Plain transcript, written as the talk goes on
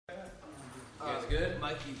good?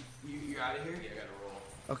 Mike, you're out of here? Yeah, I gotta roll.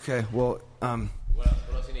 Okay, well, What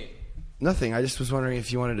else you need? nothing. I just was wondering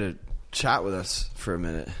if you wanted to chat with us for a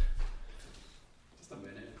minute. Just a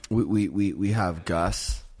minute. We have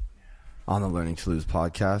Gus on the Learning to Lose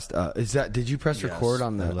podcast. Did you press record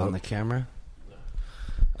on the camera?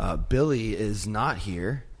 No. Billy is not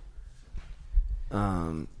here.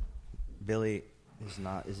 Billy is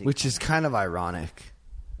not. Is he? Which is kind of ironic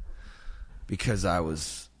because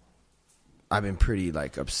I've been pretty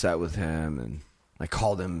like upset with him, and I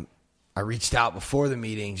called him. I reached out before the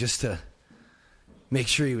meeting just to make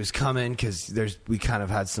sure he was coming because we kind of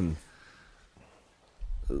had a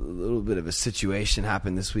little bit of a situation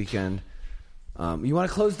happen this weekend. You want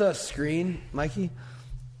to close the screen, Mikey?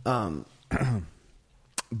 But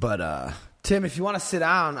Tim, if you want to sit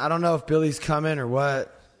down, I don't know if Billy's coming or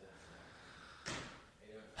what.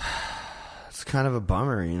 It's kind of a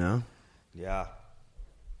bummer, you know? Yeah.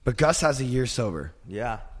 But Gus has a year sober.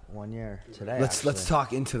 Yeah. 1 year today. Let's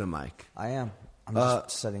talk into the mic. I am. I'm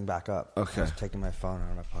just setting back up. Okay. I was taking my phone out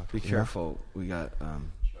of my pocket. Be careful. We got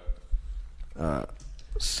here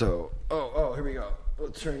we go.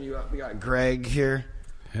 We'll turn you up. We got Greg here.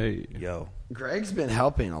 Hey. Yo. Greg's been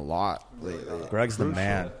helping a lot lately. Greg's the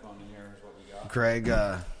man. Greg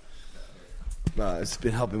has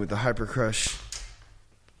been helping with the Hyper Crush.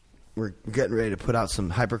 We're getting ready to put out some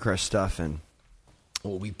Hyper Crush stuff, and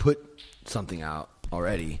we put something out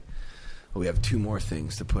already. We have 2 more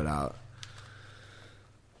things to put out,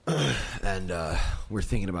 and we're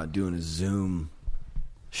thinking about doing a Zoom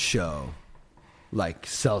show, like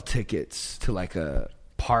sell tickets to like a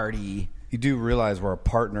party. You do realize we're a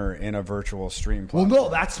partner in a virtual stream Well, platform. no,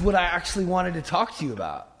 that's what I actually wanted to talk to you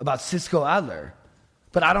about Cisco Adler.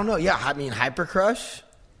 But I don't know. Yeah, I mean, Hyper Crush,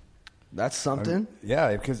 that's something.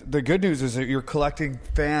 Yeah, because the good news is that you're collecting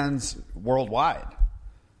fans worldwide.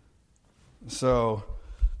 So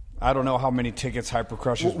I don't know how many tickets Hyper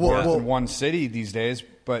Crush is worth in one city these days,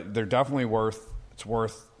 but they're definitely worth.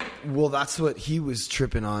 Well, that's what he was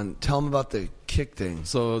tripping on. Tell him about the Kick thing.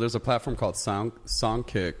 So there's a platform called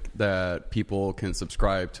Songkick that people can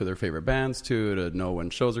subscribe to their favorite bands to know when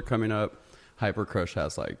shows are coming up. Hyper Crush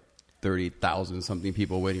has like 30,000 something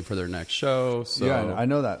people waiting for their next show. So Yeah, I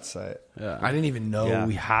know that site. yeah, I didn't even know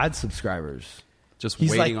we had subscribers. just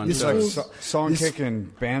He's waiting like, on this shows. Like Songkick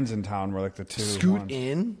and Bands in Town were like the two Scoot ones.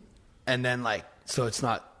 in, and then like, so it's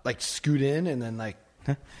not like scoot in and then like,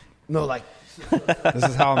 no, like. This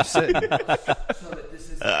is how I'm sitting. So that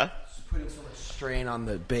this is putting so much strain on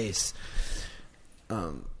the bass.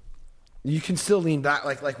 You can still lean back.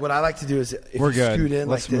 Like what I like to do is if We're you good. scoot in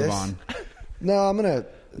Let's like move this. on. No, I'm gonna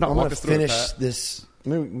walk us through it, finish Pat. this. I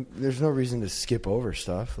mean, there's no reason to skip over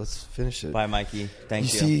stuff. Let's finish it. Bye, Mikey. Thank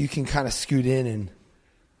you. You see, you can kind of scoot in, and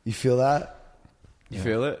you feel that. You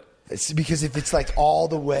feel it? It's because if it's like all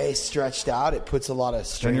the way stretched out, it puts a lot of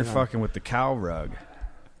strain. Then you're on. fucking with the cow rug.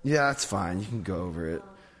 Yeah, that's fine. You can go over it.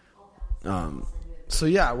 So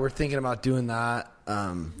yeah, we're thinking about doing that.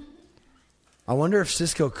 I wonder if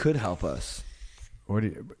Cisco could help us.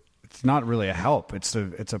 It's not really a help. It's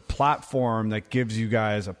a platform that gives you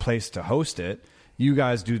guys a place to host it. You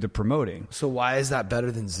guys do the promoting. So why is that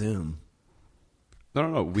better than Zoom?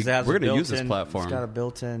 No. We're going to use this platform. It's got a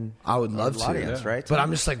built-in. I would love to, audience, right? But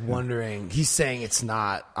I'm just like wondering. He's saying it's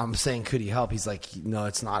not. I'm saying could he help? He's like, no,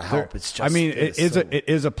 it's not help. It's just. I mean, this. it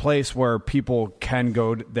is a place where people can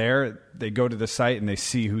go there. They go to the site and they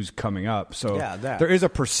see who's coming up. So there is a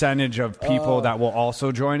percentage of people that will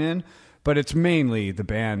also join in, but it's mainly the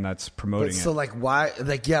band that's promoting But it. so like why?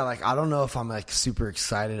 Like yeah, like I don't know if I'm like super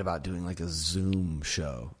excited about doing like a Zoom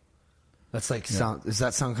show. That's like Does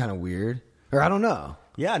that sound kind of weird? Or I don't know.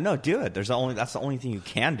 Yeah, no, do it. That's the only thing you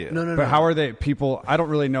can do. No. But how are they people? I don't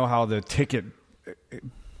really know how the ticket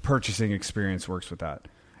purchasing experience works with that.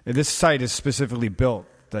 This site is specifically built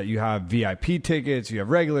that you have VIP tickets, you have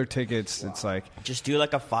regular tickets. It's like Just do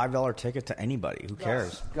like a $5 ticket to anybody. Who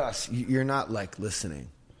cares? Gus, you're not like listening.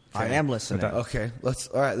 I am listening. Okay, all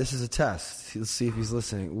right, this is a test. Let's see if he's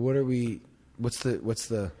listening. What's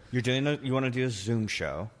the You want to do a Zoom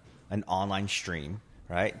show, an online stream,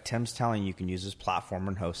 right? Tim's telling you can use this platform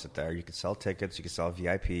and host it there. You could sell tickets, you could sell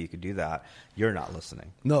VIP, you could do that. You're not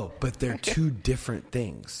listening. No, but they're two different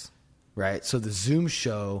things, right? So the Zoom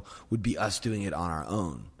show would be us doing it on our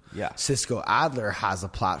own. Yeah. Cisco Adler has a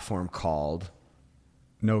platform called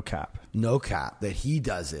no cap. No Cap that he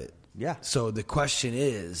does it. Yeah. So the question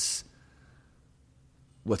is,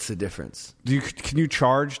 what's the difference? Can you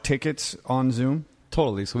charge tickets on Zoom?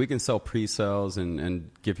 Totally. So we can sell pre-sales and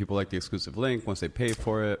give people like the exclusive link once they pay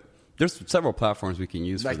for it. There's several platforms we can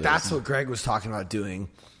use Like for this. that's what Greg was talking about doing.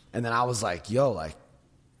 And then I was like, yo, like,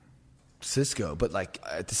 Cisco, but like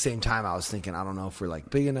at the same time, I was thinking, I don't know if we're like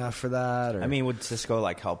big enough for that. Or, I mean, would Cisco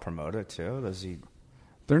like help promote it too? Does he?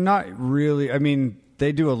 They're not really. I mean,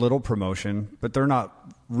 they do a little promotion, but they're not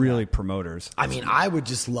really promoters. I mean, I would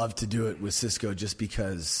just love to do it with Cisco just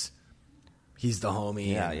because he's the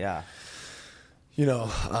homie. Yeah, and, yeah. You know,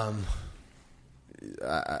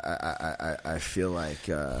 I feel like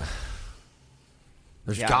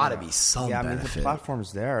there's got to be some benefit. I mean, the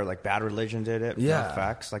platform's there. Like Bad Religion did it. Yeah.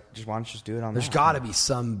 Facts. Like, why don't you just do it on There's that? got to be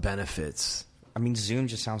some benefits. I mean, Zoom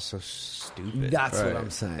just sounds so stupid. That's what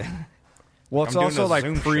I'm saying. Well, it's I'm also doing a like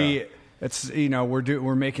Zoom show. It's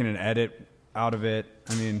we're making an edit out of it.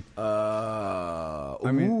 I mean,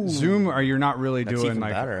 Zoom. You're not really That's doing even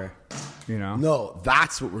like better. you know. No,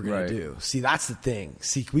 that's what we're gonna Right. do. See, that's the thing.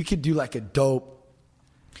 See, we could do like a dope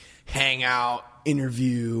hangout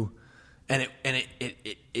interview, and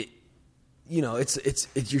it you know, it's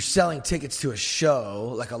you're selling tickets to a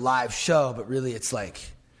show, like a live show, but really it's like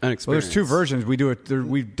An Well, experience. there's two versions. We do it.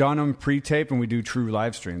 We've done them pre-tape and we do true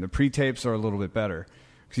live stream. The pre-tapes are a little bit better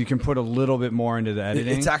because you can put a little bit more into the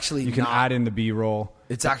editing. It's actually you can not- add in the B-roll.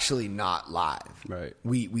 it's actually not live. Right.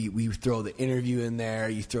 We throw the interview in there.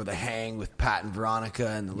 You throw the hang with Pat and Veronica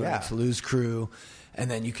and the Living to Lose crew,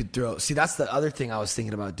 and then you could throw. See, that's the other thing I was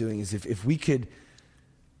thinking about doing is if we could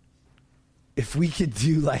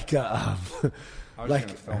do like a like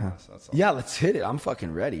yeah, let's hit it. I'm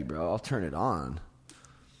fucking ready, bro. I'll turn it on.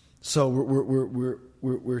 So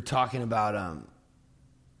we're talking about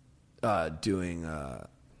doing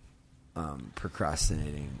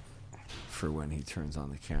procrastinating for when he turns on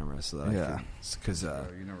the camera, so that I can, because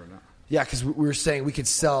you never know. yeah, because we were saying we could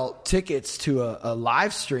sell tickets to a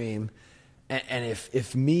live stream, and if it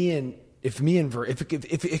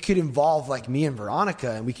could involve like me and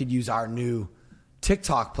Veronica, and we could use our new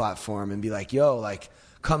TikTok platform and be like, yo, like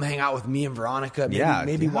come hang out with me and Veronica,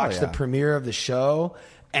 maybe watch the premiere of the show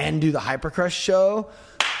and do the Hypercrush show.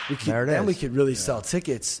 We could really sell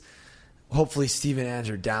tickets. Hopefully Steve and Ange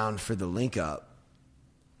are down for the link up.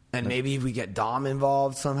 And maybe if we get Dom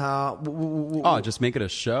involved somehow. Oh, just make it a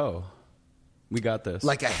show. We got this.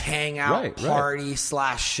 Like a hangout party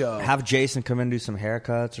 / show. Have Jason come in and do some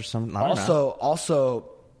haircuts or something. I don't know.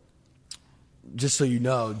 Also, just so you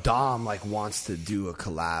know, Dom like wants to do a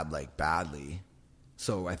collab like badly.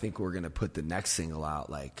 So I think we're gonna put the next single out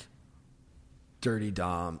like Dirty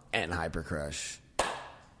Dom and Hypercrush,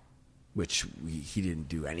 which he didn't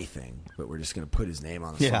do anything, but we're just gonna put his name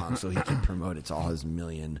on the song so he can promote it to all his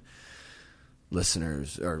million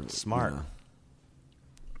listeners. Or Smart. You know.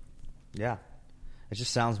 Yeah, it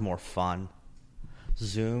just sounds more fun.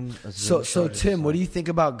 Zoom. So Tim, what do you think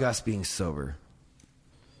about Gus being sober?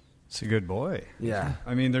 It's a good boy. Yeah.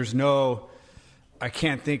 I mean, I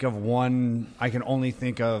can't think of one. I can only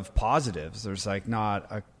think of positives. There's like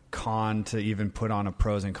not a con to even put on a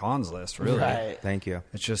pros and cons list, really. Right. Thank you.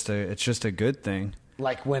 It's just a good thing.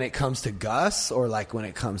 Like when it comes to Gus, or like when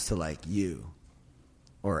it comes to like you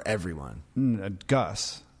or everyone?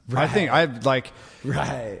 Gus. Right. I think I've like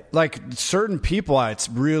certain people. It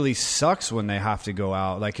really sucks when they have to go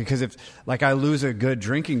out, like because if like I lose a good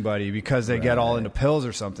drinking buddy because they get all into pills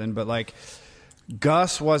or something. But like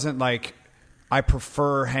Gus wasn't like, I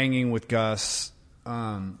prefer hanging with Gus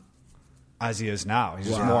as he is now. He's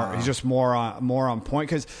just more on point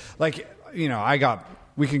because like you know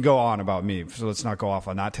we can go on about me, so let's not go off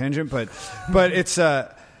on that tangent. But it's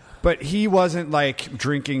But he wasn't like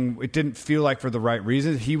drinking. It didn't feel like for the right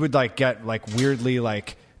reasons. He would like get like weirdly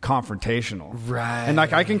like confrontational, right? And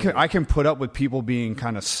like I can put up with people being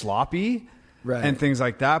kind of sloppy, right, and things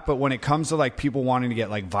like that. But when it comes to like people wanting to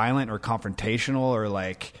get like violent or confrontational, or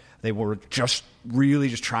like they were just really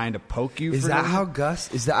just trying to poke you. Is that how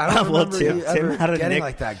Gus? Is that I don't remember you ever getting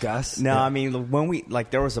like that, Gus. No, I mean when we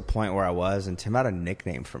like there was a point where I was, and Tim had a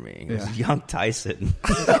nickname for me. It was Young Tyson.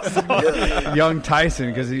 Young Tyson,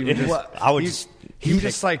 because he would just he would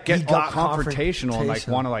just like get all confrontational and like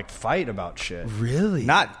want to like fight about shit. Really?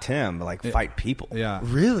 Not Tim, but like fight people. Yeah.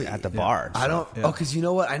 Really? At the bar. I don't. Oh, because you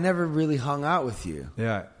know what? I never really hung out with you.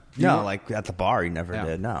 Yeah. No, like at the bar, you never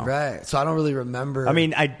did. No, right? So I don't really remember. I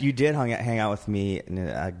mean, you did hang out with me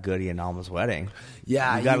at Goody and Alma's wedding.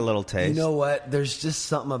 Yeah, you got a little taste. You know what? There's just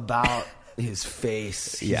something about his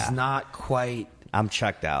face. He's not quite. I'm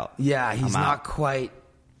checked out. Yeah, he's not quite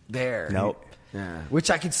there. Nope. Yeah,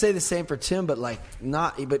 which I could say the same for Tim, but like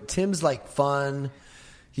not. But Tim's like fun.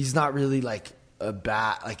 He's not really like a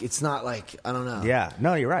bat. Like it's not like I don't know. Yeah,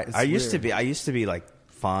 no, you're right. It's I used to weird. be like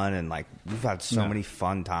fun, and like we've had so many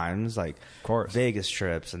fun times, like of course Vegas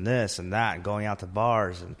trips and this and that, and going out to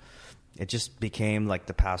bars, and it just became like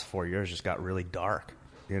the past 4 years just got really dark.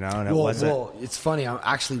 you know, and it wasn't. Well, it's funny. I'm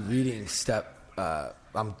actually reading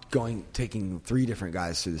I'm taking 3 different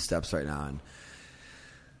guys through the steps right now, and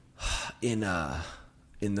in the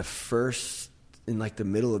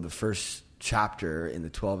middle of the first chapter in the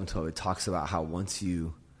 12 and 12, it talks about how once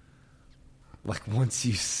you, which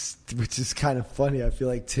is kind of funny. I feel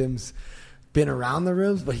like Tim's been around the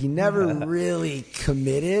rooms, but he never really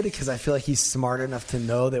committed, because I feel like he's smart enough to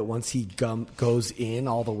know that once he goes in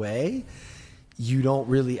all the way, you don't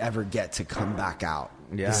really ever get to come back out.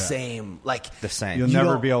 Yeah. The same. You'll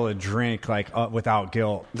never be able to drink without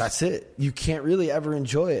guilt. That's it. You can't really ever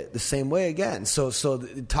enjoy it the same way again. So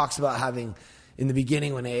it talks about having, in the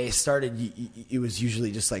beginning when AA started, it was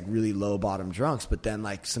usually just like really low bottom drunks, but then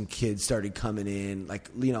like some kids started coming in, like,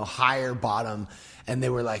 you know, higher bottom, and they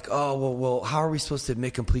were like, oh, well, how are we supposed to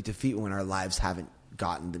admit complete defeat when our lives haven't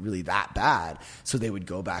gotten really that bad? So they would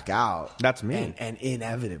go back out. That's me. And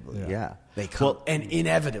inevitably, they come. Well, and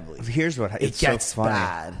inevitably, here's what it gets so funny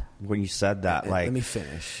bad. When you said that, let me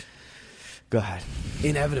finish. Go ahead.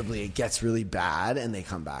 Inevitably, it gets really bad, and they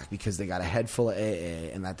come back because they got a head full of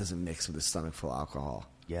AA, and that doesn't mix with a stomach full of alcohol.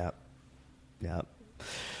 Yep.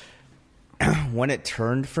 When it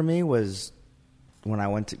turned for me was when I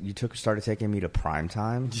went to, started taking me to Prime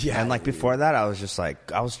Time. Yeah. And like before that, I was just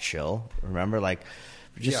like, I was chill. Remember, like,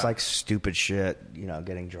 just like stupid shit, you know,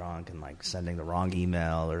 getting drunk and like sending the wrong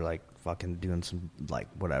email or like fucking doing some like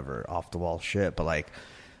whatever off the wall shit. But like,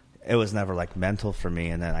 it was never like mental for me.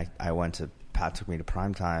 And then Pat took me to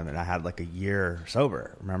Prime Time, and I had like a year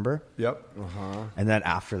sober. Remember? Yep. And then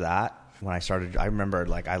after that, when I started, I remember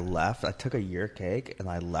like I left. I took a year cake and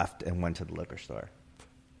I left and went to the liquor store.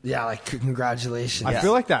 Yeah, like congratulations. I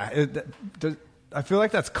feel like that. I feel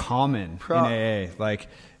like that's common in AA. Like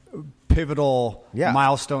pivotal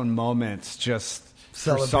milestone moments. Just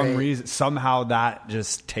for some reason, somehow that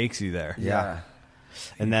just takes you there. Yeah.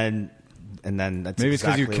 And then that's maybe it's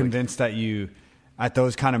because exactly you're convinced that you. At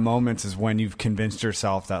those kind of moments is when you've convinced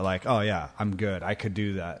yourself that like, oh yeah, I'm good. I could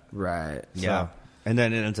do that. Right. Yeah. And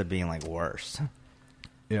then it ends up being like worse.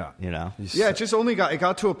 Yeah. You know? Yeah. It just it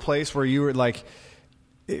got to a place where you were like,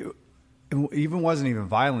 it even wasn't even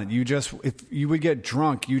violent. If you would get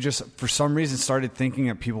drunk, you just, for some reason, started thinking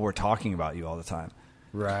that people were talking about you all the time.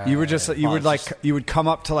 Right. You would come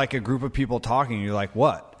up to like a group of people talking, and you're like,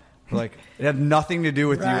 what? Like, it had nothing to do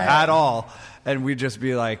with you at all. And we'd just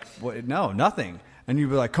be like, what? No, nothing. And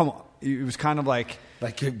you'd be like, come on. It was kind of like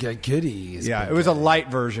goodies. Yeah, it was a light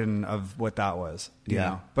version of what that was. You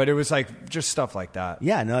know? But it was like just stuff like that.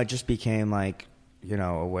 Yeah, no, it just became like, you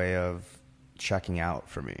know, a way of checking out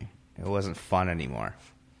for me. It wasn't fun anymore.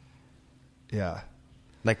 Yeah.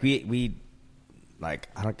 Like we like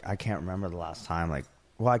I can't remember the last time, like,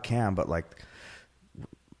 well, I can, but like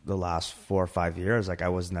the last 4 or 5 years, like I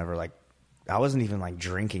wasn't even like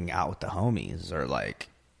drinking out with the homies or like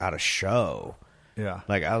at a show. Yeah.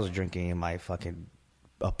 Like I was drinking in my fucking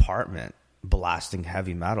apartment, blasting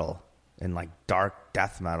heavy metal and like dark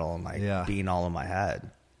death metal and like being all in my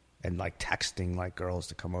head and like texting like girls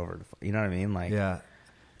to come over. You know what I mean? Like, yeah.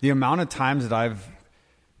 The amount of times that I've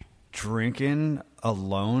drinking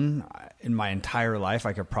alone in my entire life,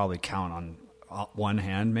 I could probably count on one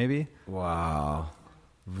hand, maybe. Wow.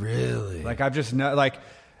 Really? Like I've just like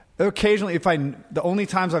occasionally, the only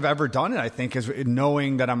times I've ever done it, I think, is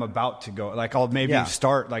knowing that I'm about to go. Like I'll maybe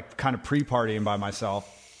start like kind of pre-partying by myself,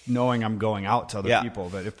 knowing I'm going out to other people.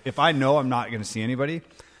 But if I know I'm not going to see anybody,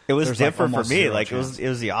 it was different for me. Like it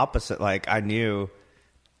was the opposite. Like I knew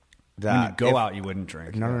that when you go out, you wouldn't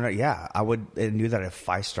drink. No. Yeah, I knew that if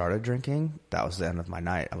I started drinking, that was the end of my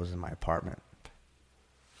night. I was in my apartment,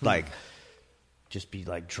 like. Just be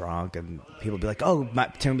like drunk, and people be like, "Oh,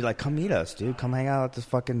 Tim would be like, come meet us, dude. Come hang out at this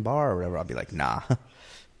fucking bar or whatever." I'll be like, "Nah."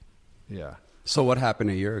 Yeah. So what happened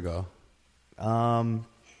a year ago? I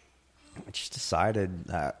just decided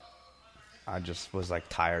that I just was like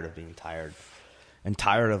tired of being tired, and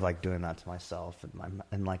tired of like doing that to myself,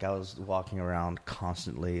 and like I was walking around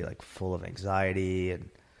constantly like full of anxiety and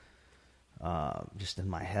just in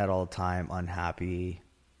my head all the time, unhappy,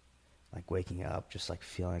 like waking up just like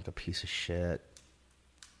feeling like a piece of shit.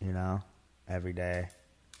 You know, every day.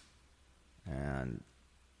 And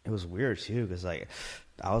it was weird too, because like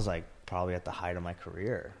I was like probably at the height of my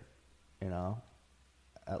career, you know,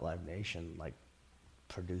 at Live Nation, like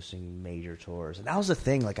producing major tours. And that was the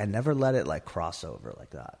thing, like I never let it like cross over like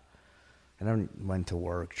that. I never went to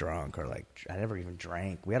work drunk, or like I never even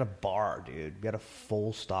drank. We had a bar, dude. We had a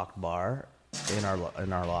full stocked bar in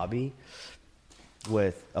our lobby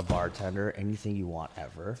with a bartender, anything you want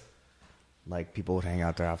ever. Like people would hang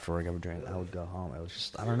out there after work, I would drink, I would go home. It was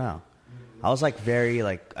just, I don't know. I was like very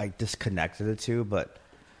like, I disconnected the two, but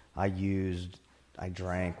I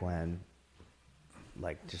drank when,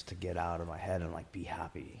 like, just to get out of my head and, like, be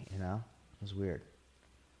happy, you know? It was weird.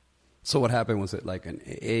 So what happened? Was it like an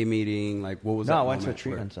AA meeting? Like, what was that? No, I went to a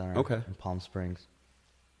treatment center in Palm Springs.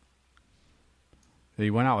 He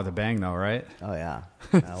went out with a bang, though, right? Oh, yeah.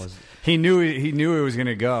 That was... He knew he was going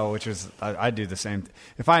to go, which was, I do the same.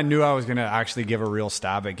 If I knew I was going to actually give a real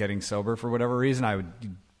stab at getting sober for whatever reason, I would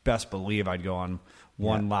best believe I'd go on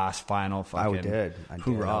one last final fucking I did.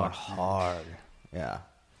 hoorah. I went hard. Yeah.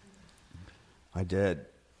 I did.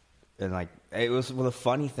 And, like, it was, well, the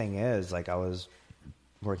funny thing is, like, I was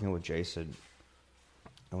working with Jason.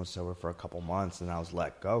 I was sober for a couple months, and I was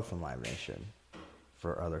let go from Live Nation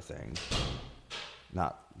for other things.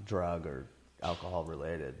 Not drug or alcohol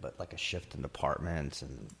related, but like a shift in departments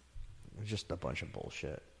and just a bunch of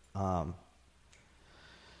bullshit. And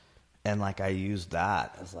like I used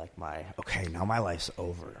that as like okay, now my life's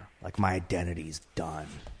over. Like my identity's done.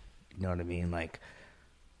 You know what I mean? Like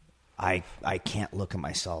I can't look at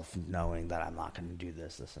myself knowing that I'm not going to do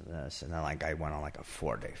this, this, and this. And then like I went on like a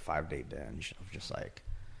 5-day binge of just like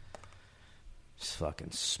just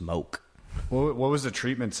fucking smoke. What was the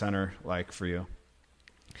treatment center like for you?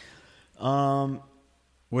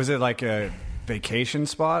 Was it like a vacation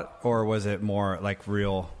spot or was it more like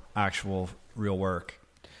actual real work?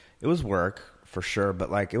 It was work for sure,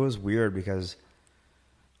 but like it was weird because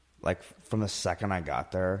like from the second I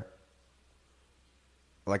got there,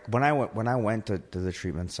 like when I went to the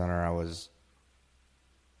treatment center, I was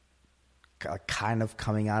kind of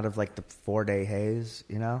coming out of like the 4-day haze,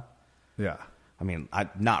 you know? Yeah. I mean,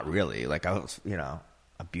 not really. Like I was, you know,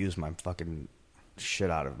 abused my fucking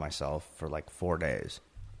shit out of myself for like 4 days.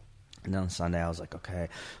 And then on Sunday I was like, okay.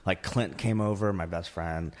 Like Clint came over, my best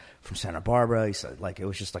friend from Santa Barbara. He said like it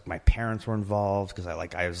was just like my parents were involved because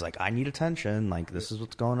I was like, I need attention. Like this is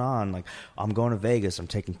what's going on. Like I'm going to Vegas. I'm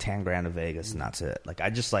taking 10 grand to Vegas and that's it. Like I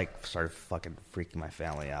just like started fucking freaking my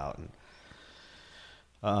family out.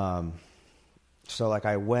 And so like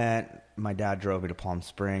I went, my dad drove me to Palm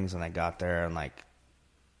Springs and I got there and like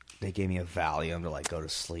they gave me a Valium to like go to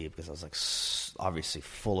sleep because I was like obviously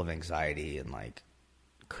full of anxiety and like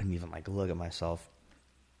couldn't even like look at myself.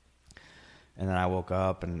 And then I woke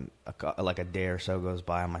up and like a day or so goes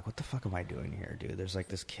by. I'm like, what the fuck am I doing here, dude? There's like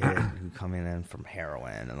this kid who coming in from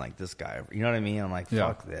heroin and like this guy, you know what I mean? I'm like,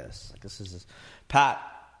 fuck this. Like this is Pat.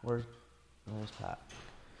 Where's Pat?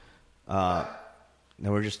 And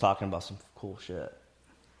we're just talking about some cool shit.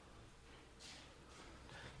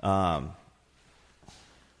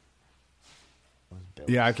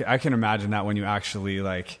 Yeah, I can imagine that when you actually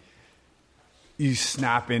like you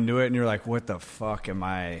snap into it and you're like, what the fuck am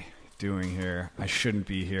I doing here? I shouldn't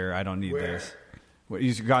be here. I don't need this. When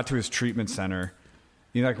he got to his treatment center,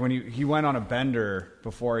 you know, like when he went on a bender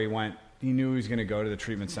before he knew he was going to go to the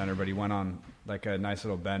treatment center, but he went on like a nice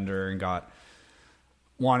little bender and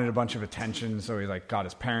wanted a bunch of attention, so he like got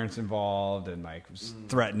his parents involved and like was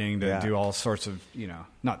threatening to do all sorts of, you know,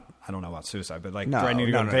 I don't know about suicide, but like threatening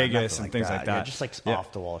to go to Vegas and things like that. Yeah, just like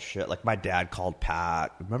off the wall shit. Like my dad called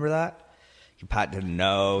Pat. Remember that? Pat didn't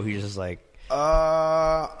know. He was just like,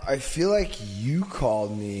 I feel like you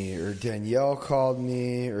called me or Danielle called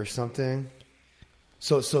me or something.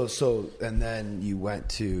 So, and then you went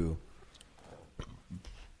to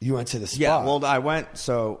the spot. Yeah, well, I went.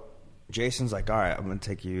 So Jason's like, all right, I'm going to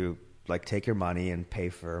take you, like, take your money and pay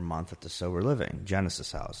for a month at the Sober Living,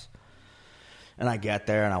 Genesis House. And I get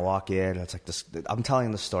there and I walk in. And it's like this. I'm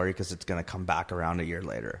telling the story because it's going to come back around a year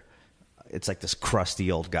later. It's like this crusty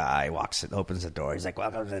old guy walks in, opens the door. He's like,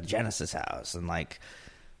 welcome to the Genesis House. And like,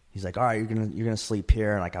 he's like, all right, you're gonna sleep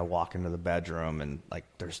here. And like, I walk into the bedroom and like,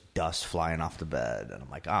 there's dust flying off the bed. And I'm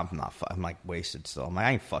like, I'm like wasted still. I'm like,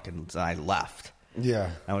 I ain't fucking. And I left.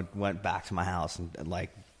 Yeah. I went back to my house and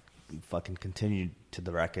like fucking continued to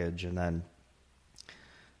the wreckage. And then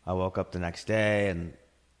I woke up the next day and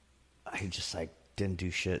I just like didn't do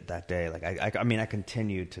shit that day. Like I mean, I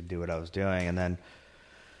continued to do what I was doing. And then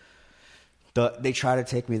they tried to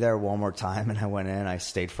take me there one more time, and I went in. I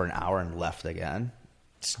stayed for an hour and left again.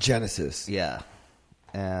 It's Genesis. Yeah.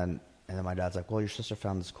 And then my dad's like, well, your sister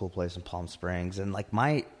found this cool place in Palm Springs. And, like,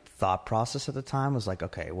 my thought process at the time was like,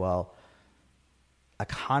 okay, well, I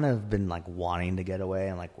kind of been, like, wanting to get away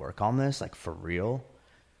and, like, work on this, like, for real.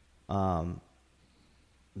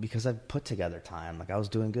 Because I've put together time. Like, I was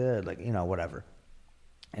doing good, like, you know, whatever.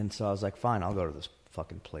 And so I was like, fine, I'll go to this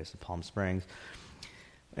fucking place in Palm Springs.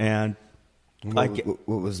 And what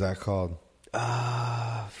was that called?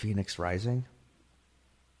 Phoenix Rising.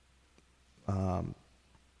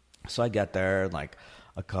 So I get there, and like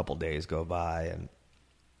a couple days go by, and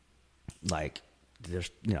like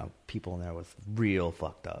there's, you know, people in there with real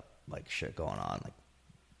fucked up like shit going on, like,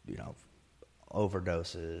 you know,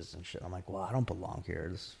 overdoses and shit. I'm like, well, I don't belong here.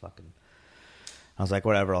 This is fucking. I was like,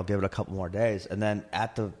 whatever. I'll give it a couple more days. And then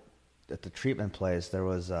at the treatment place, there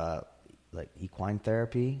was like equine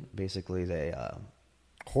therapy. Basically, they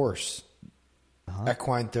horse,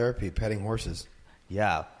 equine therapy, petting horses.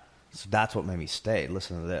 Yeah, so that's what made me stay.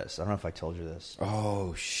 Listen to this. I don't know if I told you this.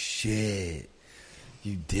 Oh shit,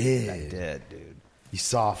 you did. I did, dude. You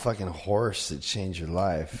saw a fucking horse that changed your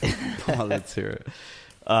life. Oh, let's hear it.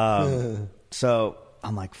 So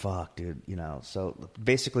I'm like, fuck, dude. You know. So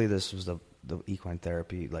basically, this was the equine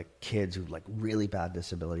therapy. Like kids who like really bad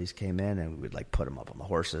disabilities came in, and we would like put them up on the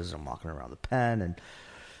horses and walking around the pen, and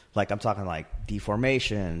like I'm talking like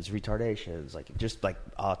deformations, retardations, like just like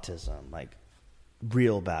autism, like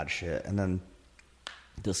real bad shit. And then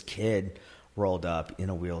this kid rolled up in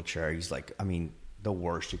a wheelchair. He's like, I mean, the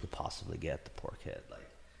worst you could possibly get. The poor kid, like,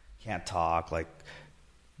 can't talk, like,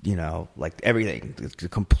 you know, like everything, the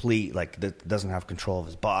complete, like, doesn't have control of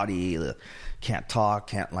his body, can't talk,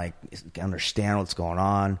 can't like understand what's going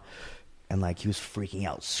on, and like he was freaking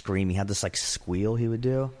out, screaming. He had this like squeal he would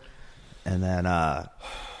do, and then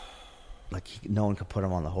like no one could put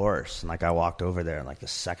him on the horse. And like I walked over there, and like the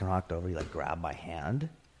second I walked over, he like grabbed my hand,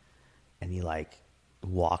 and he like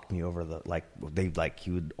walked me over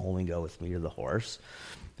he would only go with me to the horse,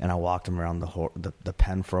 and I walked him around the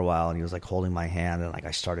pen for a while, and he was like holding my hand, and like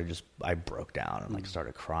I broke down and like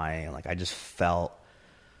started crying, and like I just felt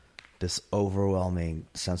this overwhelming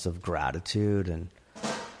sense of gratitude, and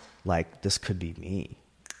like this could be me,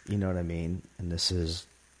 you know what I mean? And this is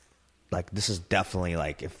definitely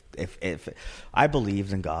like if I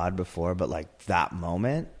believed in God before, but like that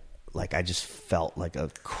moment, like I just felt like a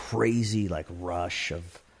crazy like rush of,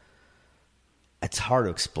 it's hard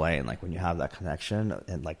to explain, like when you have that connection,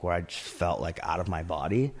 and like where I just felt like out of my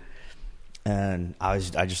body, and I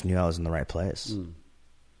just knew I was in the right place,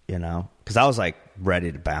 you know, because I was like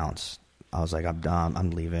ready to bounce. I was like, I'm done,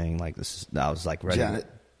 I'm leaving. Like I was like ready. Janet.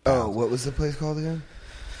 Oh, what was the place called again?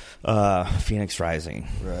 Phoenix Rising.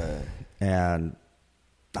 Right. And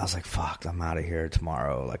I was like, fuck, I'm out of here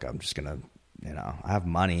tomorrow. Like I'm just gonna, you know, I have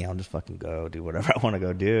money. I'll just fucking go do whatever I want to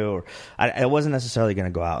go do. Or I wasn't necessarily going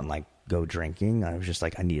to go out and like go drinking. I was just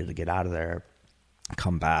like, I needed to get out of there,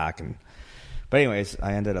 come back. But anyways,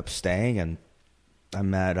 I ended up staying, and I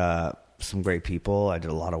met some great people. I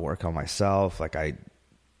did a lot of work on myself. Like I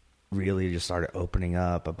really just started opening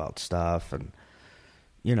up about stuff, and,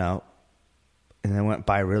 you know, and it went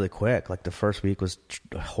by really quick. Like the first week was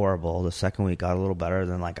horrible. The second week got a little better.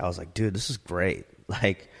 Then like I was like, dude, this is great.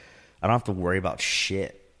 Like I don't have to worry about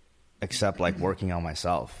shit except like working on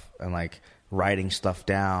myself and like writing stuff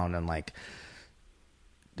down and like,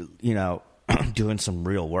 you know, doing some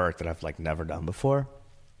real work that I've like never done before.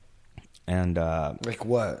 And like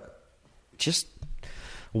what? Just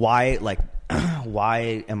why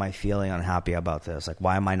am I feeling unhappy about this? Like,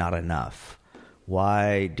 why am I not enough?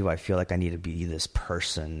 Why do I feel like I need to be this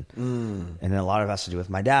person? And then a lot of it has to do with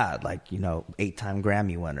my dad, like, you know, 8-time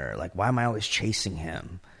Grammy winner. Like, why am I always chasing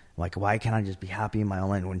him? Like, why can't I just be happy in my own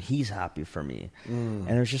lane when he's happy for me? And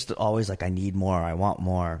there's just always like, I need more. I want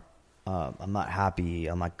more. I'm not happy.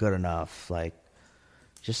 I'm not good enough. Like,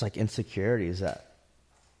 just like insecurities that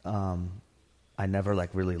I never like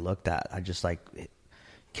really looked at. I just like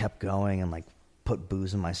kept going and like put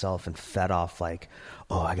booze in myself and fed off like,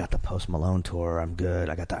 oh, I got the Post Malone tour, I'm good,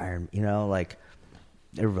 I got the Iron, you know, like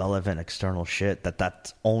irrelevant external shit that's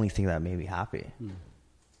the only thing that made me happy.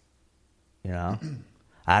 You know,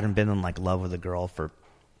 I hadn't been in like love with a girl for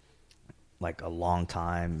like a long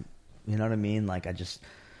time, you know what I mean? Like I just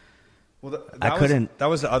That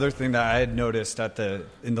was the other thing that I had noticed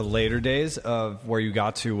in the later days of where you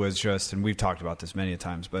got to was just, and we've talked about this many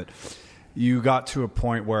times, but you got to a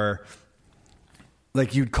point where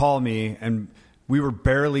like you'd call me and we were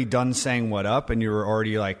barely done saying what up, and you were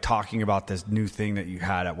already like talking about this new thing that you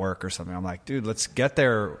had at work or something. I'm like, dude, let's get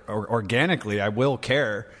there organically. I will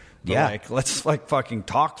care. But yeah. Like, let's like fucking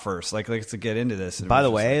talk first. Like, let's get into this. And by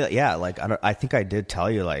the way, like, yeah, like I think I did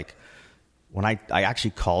tell you, like when I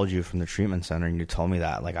actually called you from the treatment center and you told me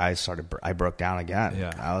that, like I broke down again.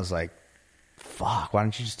 Yeah. I was like, fuck, why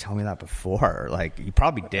didn't you just tell me that before? Like you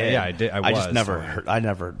probably did. Yeah, I did. I just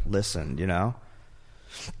never listened, you know?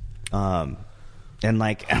 And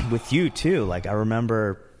like with you too, like I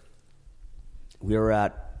remember we were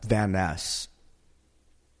at Van Ness,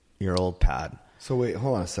 your old pad. So wait,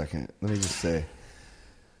 hold on a second. Let me just say.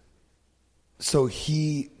 So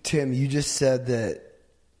Tim, you just said that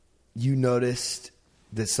you noticed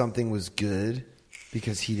that something was good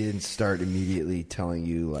because he didn't start immediately telling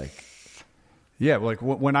you like Yeah, like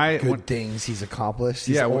when things he's accomplished.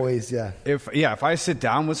 He's always If I sit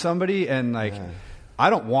down with somebody and like I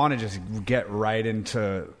don't want to just get right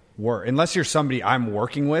into work unless you're somebody I'm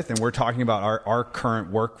working with and we're talking about our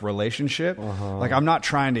current work relationship. Like I'm not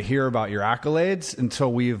trying to hear about your accolades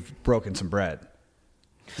until we've broken some bread.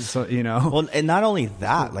 So well, and not only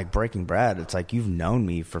that, like breaking bread, it's like you've known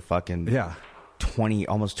me for fucking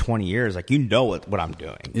 20 years. Like what I'm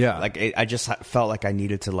doing. Yeah, like I just felt like I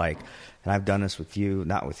needed to like, and I've done this with you,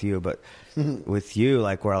 not with you, but with you,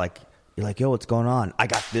 like where like you're like, yo, what's going on? I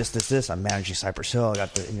got this. I'm managing Cypress Hill. I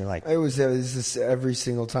got the, and you're like, it was this every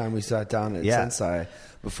single time we sat down at Sensei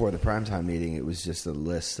before the primetime meeting. It was just a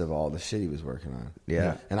list of all the shit he was working on.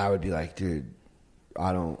 Yeah, and I would be like, dude,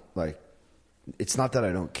 I don't like. It's not that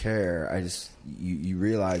I don't care. I just you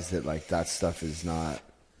realize that like that stuff is not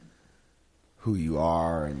who you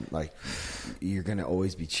are, and like you're gonna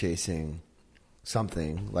always be chasing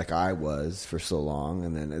something, like I was for so long.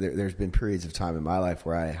 And then there's been periods of time in my life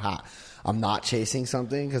where I'm not chasing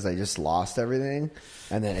something because I just lost everything.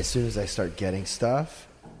 And then as soon as I start getting stuff,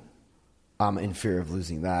 I'm in fear of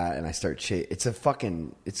losing that, and I start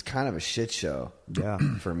it's kind of a shit show. Yeah,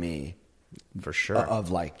 for me. For sure. Of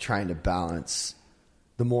like trying to balance.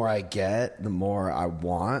 The more I get, the more I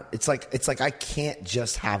want. It's like I can't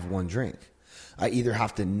just have one drink. I either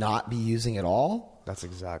have to not be using at all. That's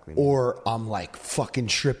exactly. Or I'm like fucking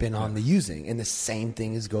tripping on the using. And the same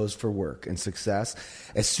thing goes for work and success.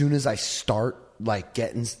 As soon as I start like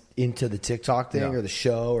getting into the TikTok thing or the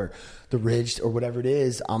show or the Ridge or whatever it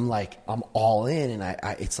is, I'm all in, and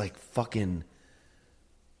I it's like fucking.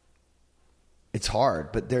 It's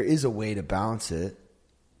hard, but there is a way to balance it.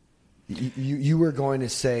 You were going to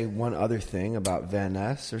say one other thing about Van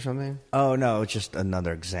Ness or something? Oh, no, it's just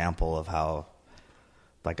another example of how,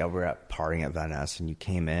 like, we were partying at Van Ness, and you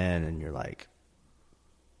came in, and you're like,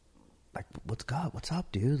 what's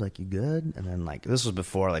up, dude? Like, you good? And then, like, this was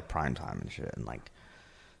before, like, prime time and shit, and, like,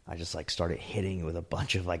 I just, like, started hitting you with a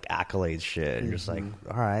bunch of, like, accolades shit, and you're just like,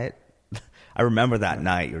 all right. I remember that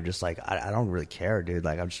night. You were just like, I don't really care, dude.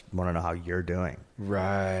 Like, I just want to know how you're doing.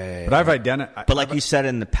 Right. But I've identified. But like you said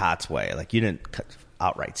in the Pat's way, like you didn't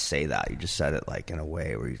outright say that. You just said it like in a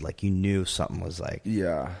way where you knew something was like.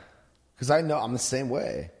 Yeah. Because I know I'm the same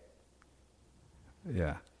way.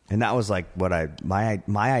 Yeah. And that was like what my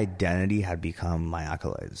identity had become my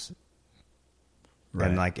accolades. Right.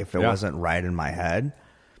 And like if it wasn't right in my head,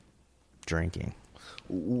 drinking.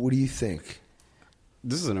 What do you think?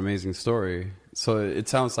 This is an amazing story. So it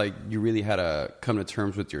sounds like you really had to come to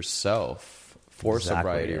terms with yourself for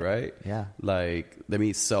sobriety, right? Yeah. Like, let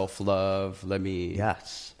me self-love. Let me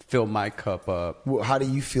fill my cup up. Well, how do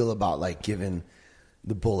you feel about, like, giving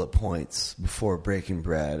the bullet points before breaking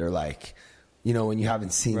bread? Or, like, when you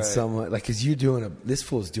haven't seen someone... Like, because this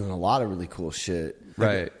fool's doing a lot of really cool shit.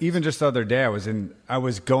 Right. Like, even just the other day, I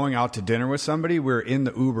was going out to dinner with somebody. We were in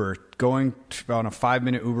the Uber, going on a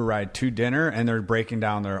 5-minute Uber ride to dinner, and they're breaking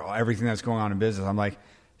down everything that's going on in business. I'm like,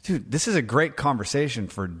 dude, this is a great conversation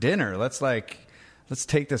for dinner. Let's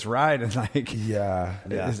take this ride and like,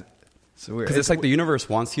 It's weird. Because it's like the universe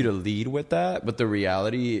wants you to lead with that, but the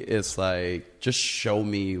reality is like, just show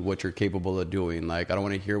me what you're capable of doing. Like, I don't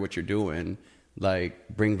want to hear what you're doing. Like,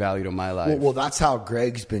 bring value to my life. Well, that's how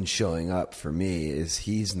Greg's been showing up for me. Is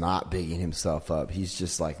he's not bigging himself up. He's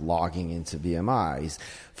just like logging into BMI. He's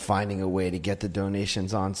finding a way to get the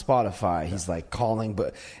donations on Spotify. He's like calling,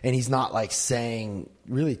 and he's not like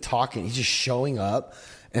really talking. He's just showing up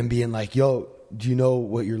and being like, "Yo, do you know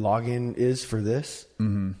what your login is for this?"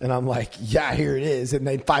 Mm-hmm. And I'm like, "Yeah, here it is." And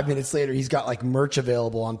then 5 minutes later, he's got like merch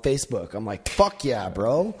available on Facebook. I'm like, "Fuck yeah,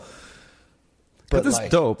 bro." But it's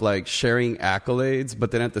dope, like sharing accolades,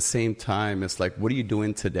 but then at the same time, it's like, what are you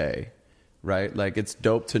doing today? Right? Like, it's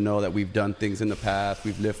dope to know that we've done things in the past,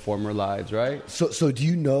 we've lived former lives, right? So do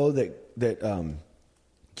you know that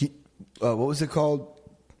what was it called?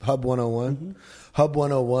 Hub 101? Mm-hmm. Hub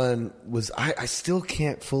 101 was, I still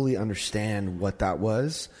can't fully understand what that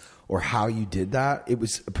was or how you did that. It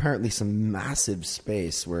was apparently some massive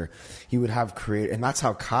space where he would have and that's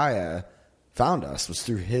how Kaya found us, was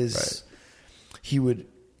through his... Right.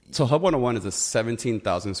 So Hub 101 is a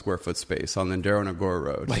 17,000 square foot space on the Lindero Nagora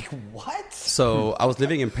Road. Like, what? So I was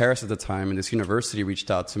living in Paris at the time, and this university reached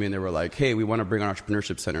out to me, and they were like, hey, we want to bring an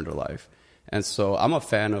entrepreneurship center to life. And so I'm a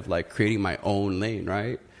fan of like creating my own lane,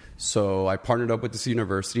 right? So I partnered up with this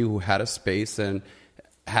university who had a space and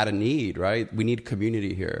had a need, right? We need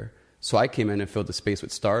community here. So I came in and filled the space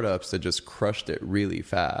with startups that just crushed it really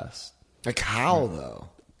fast. Like how, though?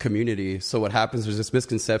 Community. So what happens, there's this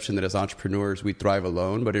misconception that as entrepreneurs we thrive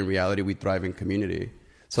alone, but in reality we thrive in community.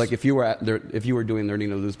 So like if you were doing Learning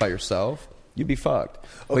to Lose by yourself, you'd be fucked.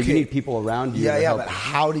 But you need people around you. Yeah, but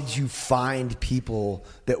how did you find people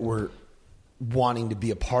that were wanting to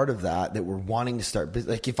be a part of that were wanting to start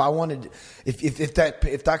business? Like if I wanted, if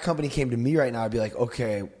that company came to me right now, I'd be like,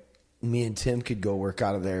 okay, me and Tim could go work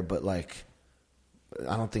out of there, but like,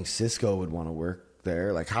 I don't think Cisco would want to work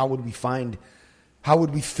there. Like, how would we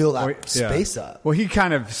fill that space up? Well,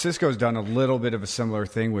 Cisco's done a little bit of a similar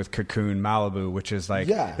thing with Cocoon Malibu, which is like,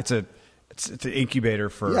 it's an incubator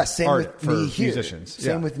for musicians.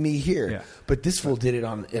 Same with me here. Yeah. But this fool did it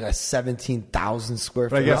in a 17,000 square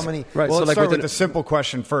foot. How many? Right. Well, let's start with the simple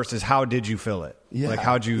question first: is how did you fill it? Yeah. Like,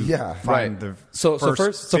 how'd you find the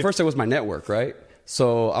first it was my network, right?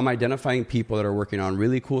 So I'm identifying people that are working on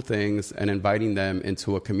really cool things and inviting them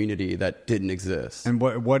into a community that didn't exist. And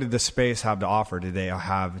what did the space have to offer? Did they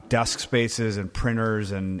have desk spaces and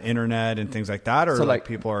printers and internet and things like that? Or so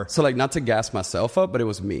people are... So not to gas myself up, but it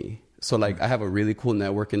was me. So I have a really cool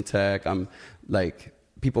network in tech. I'm like,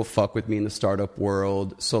 people fuck with me in the startup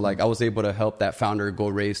world. So I was able to help that founder go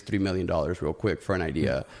raise $3 million real quick for an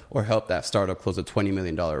idea, or help that startup close a $20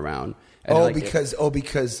 million round. And because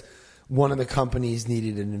one of the companies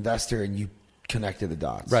needed an investor and you connected the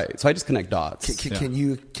dots. Right. So I just connect dots. Can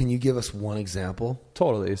you give us one example?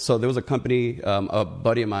 Totally. So there was a company, a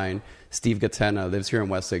buddy of mine, Steve Gatena, lives here in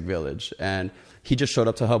Westlake Village. And he just showed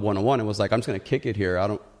up to Hub 101 and was like, I'm just going to kick it here.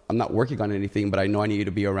 I'm not working on anything, but I know I need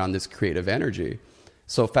to be around this creative energy.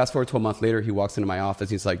 So fast forward to a month later, he walks into my office.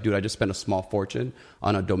 He's like, dude, I just spent a small fortune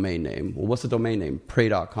on a domain name. Well, what's the domain name?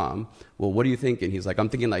 Pray.com. Well, what are you thinking? He's like, I'm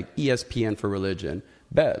thinking like ESPN for religion.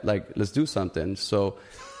 Bet, let's do something. So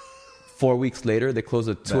 4 weeks later, they closed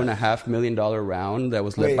a $2.5 million round that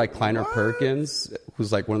was led by Kleiner Perkins,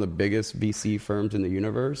 who's like one of the biggest VC firms in the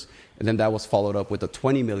universe. And then that was followed up with a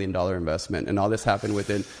 $20 million investment. And all this happened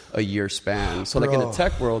within a year span. So in the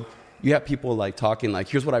tech world, you have people talking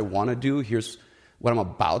here's what I want to do. Here's what I'm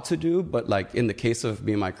about to do. But in the case of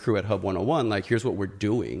me and my crew at Hub 101, here's what we're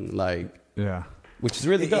doing. Which is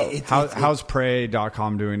really dope. How's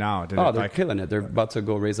Pray.com doing now? They're killing it. They're about to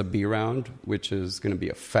go raise a B round, which is going to be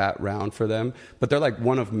a fat round for them. But they're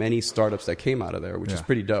one of many startups that came out of there, which is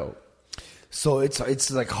pretty dope. So it's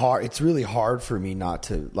hard. It's really hard for me not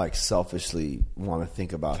to selfishly want to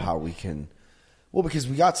think about how we can. Well, because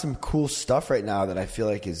we got some cool stuff right now that I feel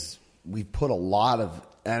like we put a lot of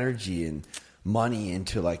energy and money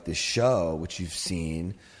into this show, which you've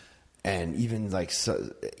seen. And even this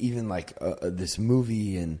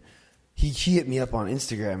movie, and he hit me up on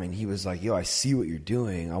Instagram and he was like, yo, I see what you're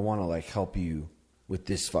doing. I want to help you with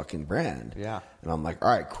this fucking brand. Yeah. And I'm like, all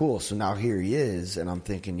right, cool. So now here he is. And I'm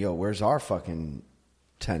thinking, yo, where's our fucking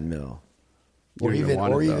 10 mil? Or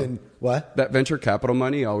even what? That venture capital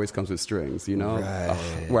money always comes with strings, Right.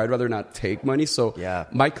 Where I'd rather not take money. So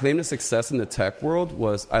my claim to success in the tech world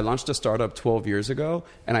was I launched a startup 12 years ago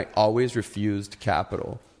and I always refused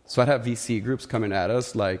capital. So I'd have VC groups coming at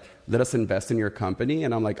us let us invest in your company.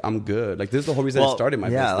 And I'm like, I'm good. This is the whole reason I started my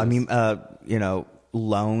business. Yeah, I mean,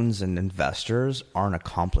 loans and investors aren't an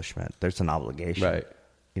accomplishment. There's an obligation. Right.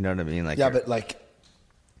 You know what I mean?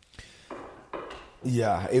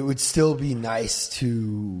 It would still be nice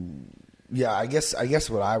to, I guess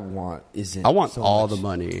what I want isn't. I want all the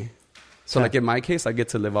money. So in my case, I get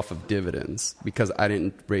to live off of dividends because I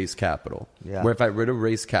didn't raise capital. Yeah. Where if I would have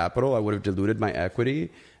raised capital, I would have diluted my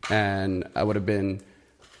equity and I would have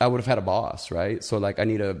had a boss, right? So I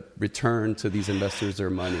need to return to these investors their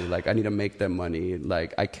money. I need to make them money.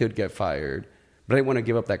 I could get fired, but I didn't want to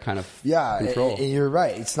give up that kind of control. And you're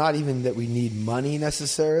right. It's not even that we need money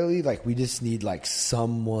necessarily. We just need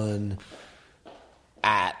someone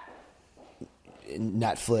at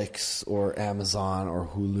Netflix or Amazon or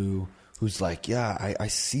Hulu who's I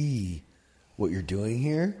see what you're doing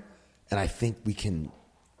here, and I think we can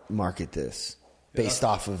market this based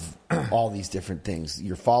off of all these different things.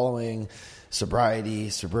 You're following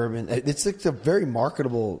sobriety, suburban. It's a very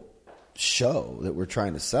marketable show that we're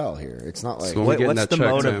trying to sell here. It's not what's the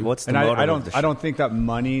motive? What's the motive? I don't think that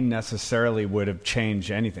money necessarily would have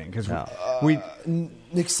changed anything because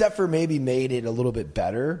except for maybe made it a little bit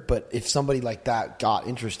better. But if somebody like that got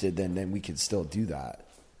interested, then we could still do that.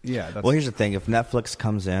 Yeah. Well, here's the thing: if Netflix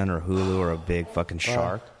comes in or Hulu or a big fucking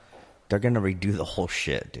shark, they're gonna redo the whole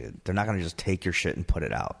shit, dude. They're not gonna just take your shit and put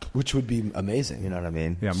it out, which would be amazing. You know what I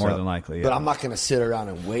mean? Yeah, more than likely. Yeah. But I'm not gonna sit around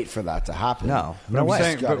and wait for that to happen. No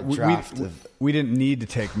way. But we didn't need to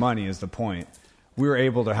take money. Is the point? We were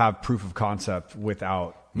able to have proof of concept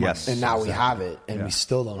without money. Yes, and now we have it, and we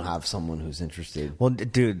still don't have someone who's interested. Well,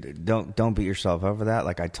 dude, don't beat yourself over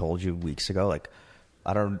that. I told you weeks ago,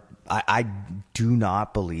 I do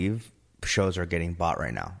not believe shows are getting bought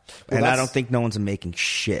right now. Well, and I don't think no one's making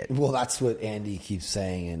shit. Well, that's what Andy keeps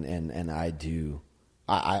saying, and I do.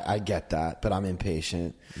 I get that, but I'm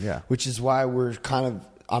impatient. Yeah. Which is why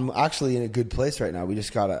I'm actually in a good place right now. We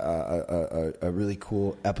just got a really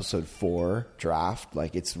cool episode 4 draft.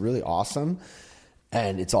 Like, it's really awesome.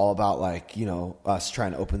 And it's all about, like, you know, us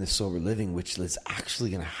trying to open this Sober Living, which is actually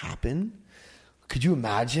going to happen. Could you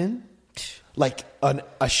imagine? Like,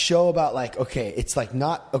 a show about, like, okay, it's like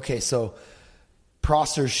not, okay, so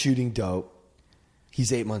Prosser's shooting dope.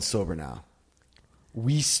 He's 8 months sober now.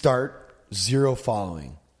 We start 0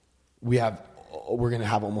 following. We're going to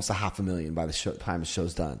have almost 500,000 by the time the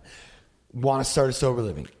show's done. Want to start a Sober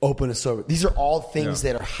Living. Open a Sober. These are all things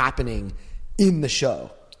that are happening in the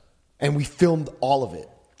show. And we filmed all of it.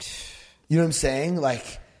 You know what I'm saying?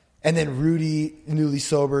 Like, and then Rudy, newly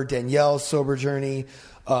sober, Danielle's sober journey,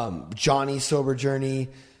 Johnny's sober journey,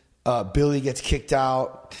 Billy gets kicked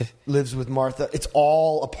out, lives with Martha. It's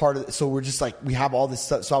all a part of it. So we're just like, we have all this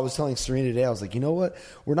stuff. So I was telling Serena today, I was like, you know what?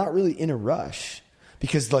 We're not really in a rush,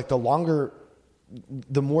 because like the more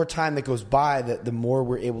time that goes by, the more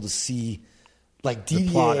we're able to see, like, DDA,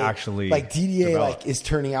 the plot actually, like DDA, develop. like, is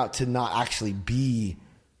turning out to not actually be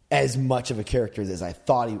as much of a character as I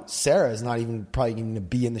thought. Sarah is not even probably going to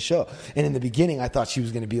be in the show. And in the beginning, I thought she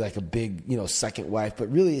was going to be like a big, you know, second wife,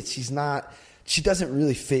 but really she's not. She doesn't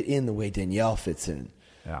really fit in the way Danielle fits in.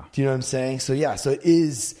 Yeah. Do you know what I'm saying? So yeah, so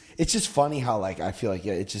it's just funny how, like, I feel like,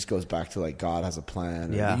 yeah, it just goes back to, like, God has a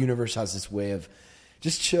plan. Yeah. The universe has this way of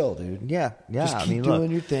just chill, dude. Yeah. Yeah. Just keep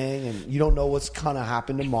doing your thing, and you don't know what's going to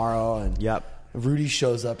happen tomorrow. And Rudy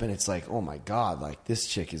shows up and it's like, oh my God, like, this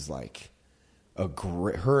chick is like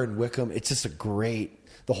her and Wickham. It's just a great,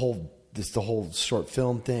 the whole short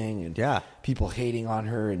film thing, and people hating on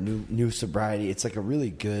her and new sobriety. It's like a really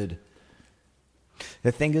good.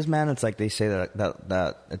 The thing is, man, it's like they say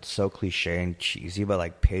that it's so cliche and cheesy, but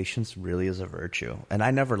like patience really is a virtue, and I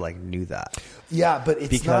never like knew that. Yeah, but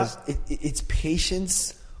it's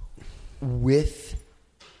patience with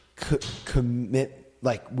commit,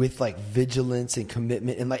 like with like vigilance and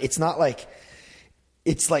commitment, and like it's not like.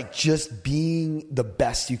 It's like just being the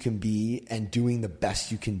best you can be and doing the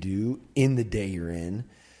best you can do in the day you're in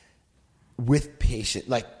with patience.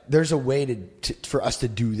 Like, there's a way for us to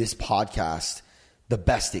do this podcast the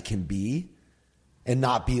best it can be and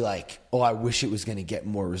not be like, oh, I wish it was going to get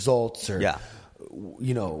more results, or,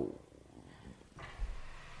 you know.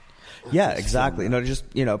 Yeah, exactly. Just,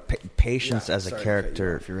 patience as a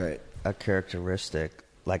character. You're right. A characteristic.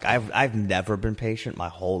 Like, I've never been patient my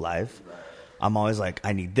whole life. I'm always like,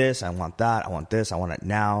 I need this, I want that, I want this, I want it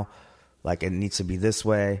now. Like, it needs to be this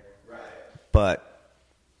way. Right.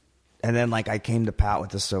 And then, like, I came to Pat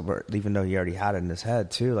with the sober, even though he already had it in his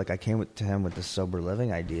head, too. Like, I came to him with the Sober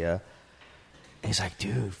Living idea. And he's like,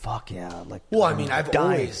 dude, fuck yeah. Like, well, I mean, I've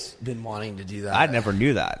always been wanting to do that. I never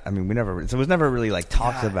knew that. I mean, it was never really, like,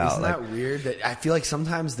 talked about. Isn't that weird? That I feel like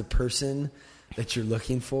sometimes the person that you're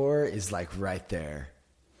looking for is, like, right there.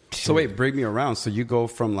 So wait, bring me around. So you go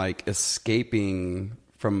from like escaping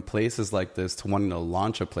from places like this to wanting to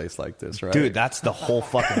launch a place like this, right? Dude, that's the whole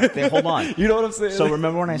fucking thing. Hold on. You know what I'm saying? So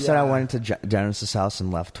remember when I said I went into Genesis' house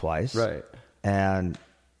and left twice? Right. And,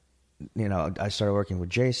 I started working with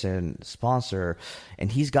Jason, sponsor,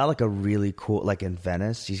 and he's got like a really cool, like in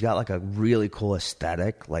Venice, he's got like a really cool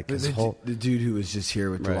aesthetic. Like the dude who was just here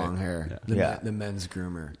with the long hair. The men's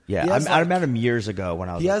groomer. Yeah. I met him years ago when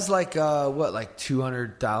I was. He has like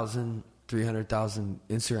 200,000, 300,000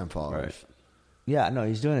 Instagram followers. Right. Yeah, no,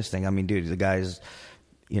 he's doing his thing. I mean, dude, the guy's,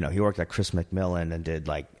 he worked at Chris McMillan and did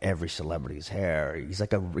like every celebrity's hair. He's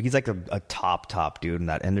like a top dude in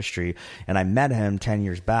that industry. And I met him 10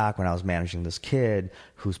 years back when I was managing this kid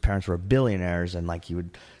whose parents were billionaires, and like he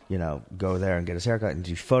would, go there and get his haircut and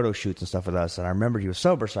do photo shoots and stuff with us. And I remembered he was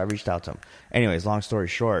sober, so I reached out to him. Anyways, long story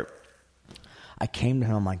short, I came to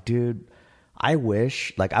him, I'm like, dude, I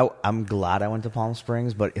wish, like, I'm glad I went to Palm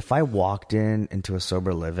Springs, but if I walked into a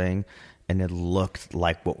Sober Living and it looked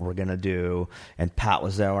like what we're going to do, and Pat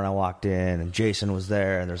was there when I walked in, and Jason was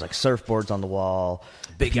there, and there's like surfboards on the wall.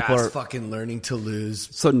 Big ass fucking learning to lose.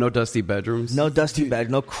 So no dusty bedrooms? No dusty bed,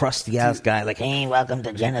 no crusty ass guy like, hey, welcome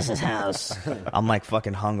to Genesis house. I'm like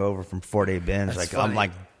fucking hungover from 4-day binge. Like, funny. I'm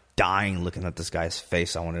like dying looking at this guy's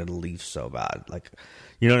face. I wanted to leave so bad. Like,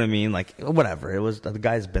 you know what I mean? Like, whatever. It was, the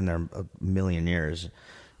guy's been there a million years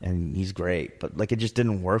and he's great, but like, it just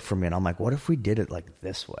didn't work for me. And I'm like, what if we did it like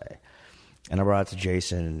this way? And I brought it to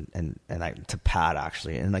Jason and to Pat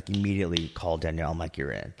actually, and like immediately called Danielle. I'm like,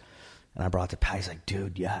 you're in. And I brought it to Pat. He's like,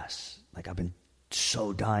 dude, yes. Like, I've been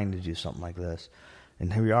so dying to do something like this.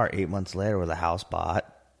 And here we are 8 months later with a house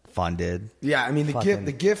bought, funded. Yeah, I mean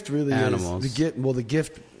the gift really animals. is the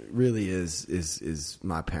gift really is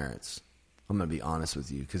my parents. I'm gonna be honest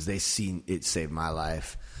with you, because they seen it saved my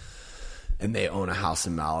life, and they own a house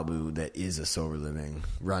in Malibu that is a sober living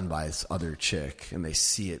run by this other chick, and they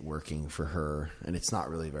see it working for her, and it's not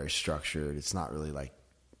really very structured. It's not really like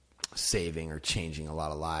saving or changing a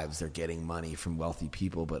lot of lives. They're getting money from wealthy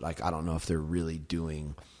people, but like I don't know if they're really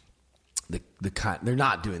doing they're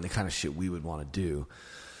not doing the kind of shit we would want to do.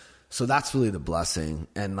 So that's really the blessing.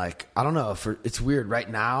 And like, I don't know if it's weird. Right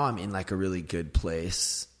now I'm in like a really good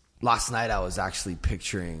place. Last night I was actually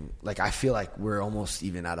picturing, like, I feel like we're almost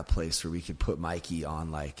even at a place where we could put Mikey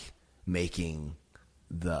on like making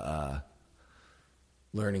the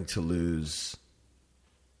Learning to Lose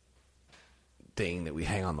thing that we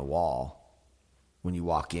hang on the wall when you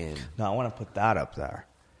walk in. No, I want to put that up there.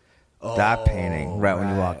 That painting, right when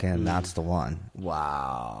you walk in, that's the one.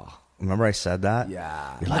 Wow. Remember I said that?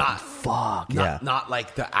 Yeah. You're like, fuck. Yeah. Not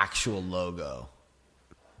like the actual logo.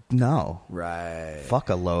 No. Right. Fuck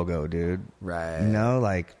a logo, dude. Right. You know,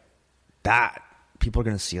 like that. People are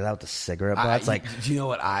going to see that with the cigarette butts. Like, do you know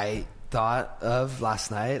what I thought of last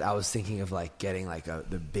night? I was thinking of like getting like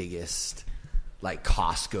the biggest like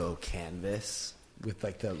Costco canvas with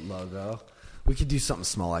like the logo. We could do something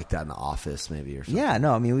small like that in the office, maybe, or something. Yeah,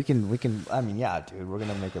 no, I mean, we can. I mean, yeah, dude, we're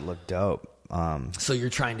gonna make it look dope. So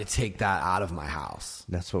you're trying to take that out of my house?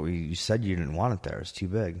 That's what you said. You didn't want it there. It's too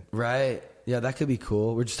big, right? Yeah, that could be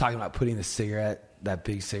cool. We're just talking about putting that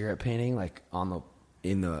big cigarette painting, like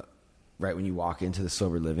right when you walk into the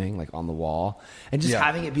sober living, like on the wall, and just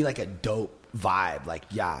having it be like a dope vibe. Like,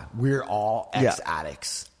 yeah, we're all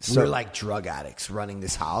ex-addicts. We're like drug addicts running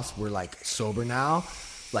this house. We're like sober now.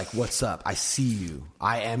 Like, what's up? I see you.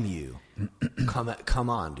 I am you. Come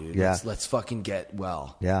on, dude. Yeah. Let's fucking get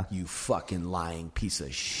well. Yeah. You fucking lying piece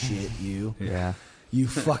of shit, you. Yeah. You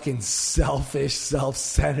fucking selfish,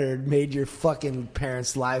 self-centered, made your fucking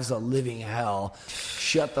parents' lives a living hell.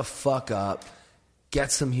 Shut the fuck up.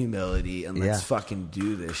 Get some humility and let's fucking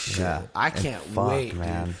do this shit. Yeah. I can't wait,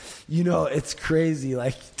 man. dude. You know, it's crazy.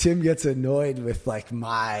 Like, Tim gets annoyed with like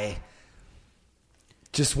my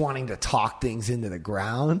just wanting to talk things into the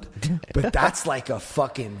ground, but that's like a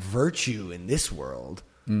fucking virtue in this world.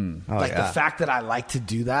 The fact that I like to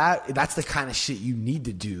do that's the kind of shit you need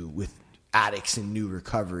to do with addicts in new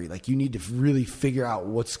recovery. Like, you need to really figure out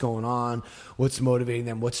what's going on, what's motivating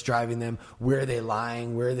them, what's driving them, where are they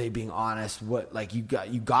lying, where are they being honest, what, like, you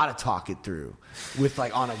got to talk it through with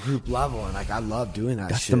like on a group level. And like, I love doing that.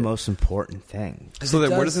 That's shit. the most important thing. So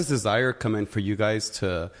then where does this desire come in for you guys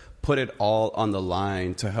to put it all on the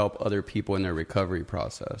line to help other people in their recovery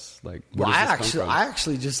process? Like, I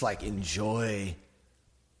actually just like enjoy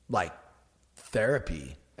like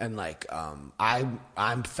therapy, and like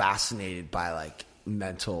I'm fascinated by like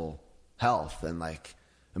mental health and like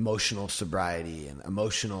emotional sobriety and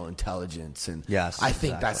emotional intelligence, and I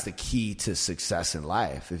think that's the key to success in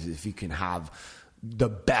life. If you can have the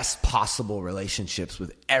best possible relationships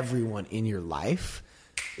with everyone in your life.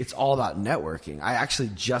 It's all about networking. I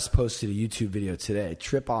actually just posted a YouTube video today.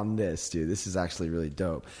 Trip on this, dude. This is actually really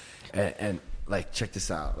dope. And like, check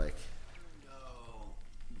this out. Like, know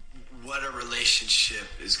what a relationship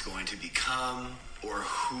is going to become, or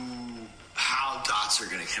how dots are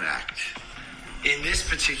going to connect. In this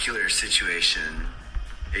particular situation,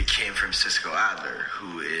 it came from Cisco Adler,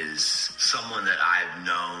 who is someone that I've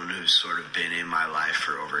known, who's sort of been in my life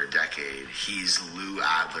for over a decade. He's Lou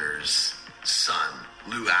Adler's son.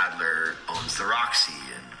 Lou Adler owns the Roxy.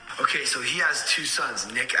 Okay, so he has two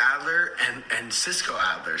sons, Nick Adler and Cisco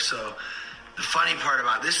Adler. So the funny part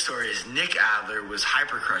about this story is Nick Adler was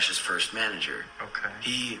Hypercrush's first manager. Okay.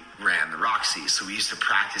 He ran the Roxy, so we used to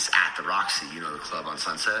practice at the Roxy, you know, the club on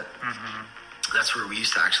Sunset? Mm-hmm. That's where we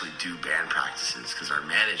used to actually do band practices, because our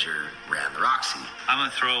manager ran the Roxy. I'm a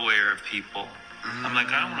throwawayer of people. I'm like,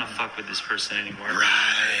 I don't want to fuck with this person anymore.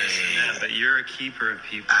 Right. Yeah, but you're a keeper of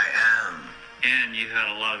people. I am. And you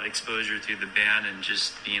had a lot of exposure through the band and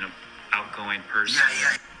just being an outgoing person.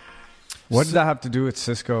 Yeah. What did that have to do with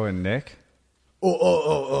Cisco and Nick?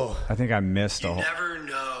 Oh. I think I missed a whole... You never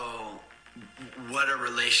know what a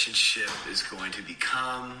relationship is going to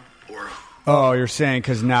become, or... Oh, you're saying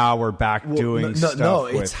because now we're back doing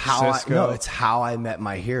stuff with Cisco? It's how I met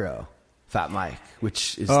my hero, Fat Mike,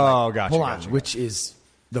 which is gotcha. Which is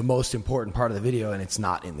the most important part of the video, and it's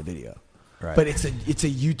not in the video. Right. But it's a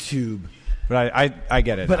YouTube... But I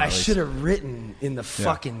get it. But I should have written in the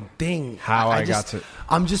fucking thing how I got to.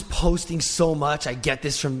 I'm just posting so much. I get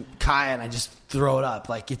this from Kai and I just throw it up.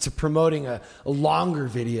 Like, it's promoting a longer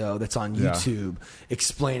video that's on YouTube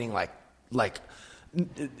explaining like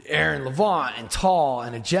Aaron Levant and Tall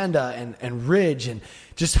and Agenda and Ridge and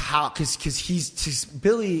just how because he's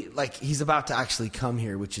Billy, like, he's about to actually come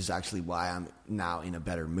here, which is actually why I'm now in a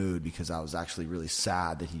better mood, because I was actually really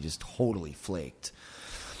sad that he just totally flaked.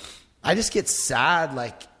 I just get sad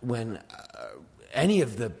like when any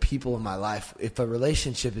of the people in my life, if a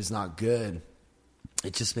relationship is not good,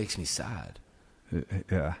 it just makes me sad.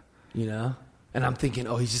 Yeah. You know? And I'm thinking,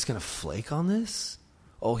 oh, he's just going to flake on this?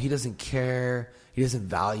 Oh, he doesn't care. He doesn't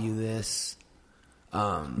value this.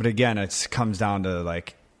 But again, it comes down to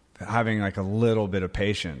like having like a little bit of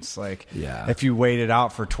patience. Like, if you wait it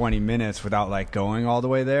out for 20 minutes without like going all the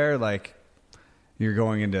way there, like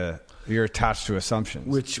you're attached to assumptions.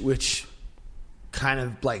 Which kind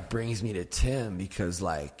of like brings me to Tim, because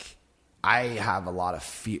like I have a lot of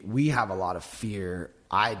fear. We have a lot of fear.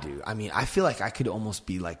 I do. I mean, I feel like I could almost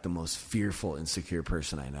be like the most fearful, insecure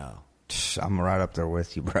person I know. I'm right up there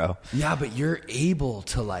with you, bro. Yeah, but you're able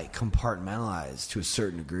to like compartmentalize to a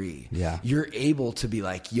certain degree. Yeah. You're able to be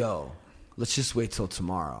like, yo, let's just wait till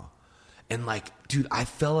tomorrow. And like, dude, I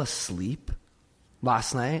fell asleep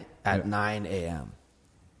last night at 9 a.m.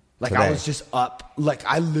 Like today. I was just up. Like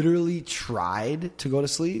I literally tried to go to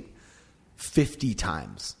sleep 50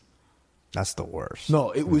 times. That's the worst.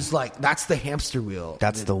 No, it was like, that's the hamster wheel.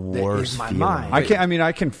 That's the worst in my mind.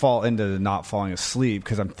 I can fall into not falling asleep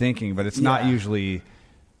because I'm thinking, but it's not usually.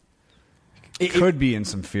 It could be in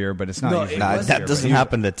some fear, but it's not usually. That doesn't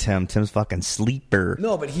happen to Tim. Tim's fucking sleeper.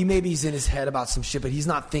 No, but he's in his head about some shit, but he's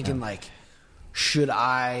not thinking like, should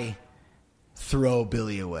I throw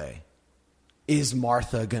Billy away? Is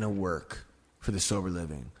Martha going to work for the sober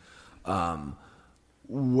living?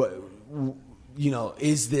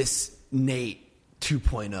 Is this Nate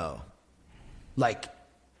 2.0? Like,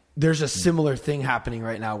 there's a similar thing happening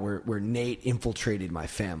right now where Nate infiltrated my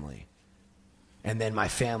family, and then my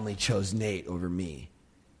family chose Nate over me,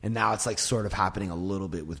 and now it's like sort of happening a little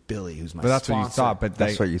bit with Billy, who's my. But that's sponsor. what you thought. But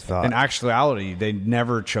that's what you thought. In actuality, they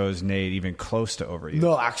never chose Nate even close to over you.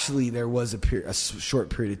 No, actually, there was a short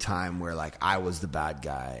period of time where like I was the bad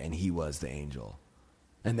guy and he was the angel,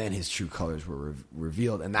 and then his true colors were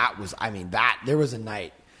revealed, and that was, there was a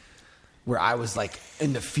night where I was like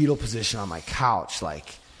in the fetal position on my couch, like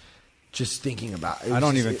just thinking about it. I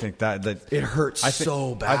don't even think that it hurts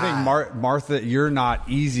so bad. I think Martha, you're not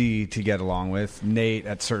easy to get along with. Nate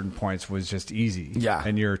at certain points was just easy. Yeah.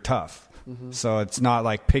 And you're tough. Mm-hmm. So it's not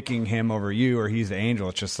like picking him over you or he's the angel.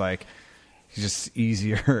 It's just like he's just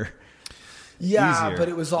easier. Yeah, easier. But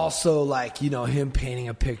it was also like, him painting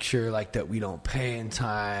a picture like that we don't pay in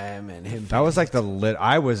time, and him. That was like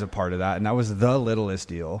I was a part of that, and that was the littlest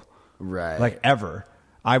deal. Right. Like ever.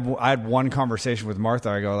 I had one conversation with Martha.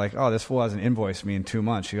 I go like, oh, this fool hasn't invoiced me in 2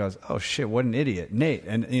 months. She goes, oh shit, what an idiot, Nate.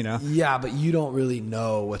 And Yeah, but you don't really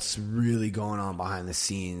know what's really going on behind the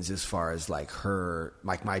scenes as far as like her,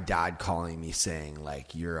 like my dad calling me saying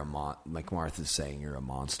like like Martha's saying you're a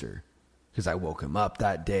monster. Because I woke him up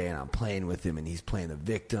that day and I'm playing with him and he's playing the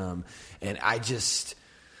victim. And I just,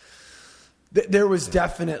 there was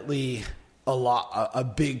definitely a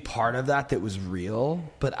big part of that was real.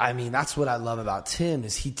 But I mean, that's what I love about Tim,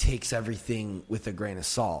 is he takes everything with a grain of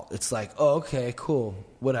salt. It's like, oh, okay, cool,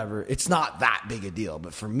 whatever. It's not that big a deal.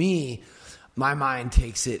 But for me, my mind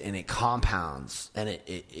takes it and it compounds, and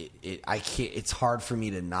I can't, it's hard for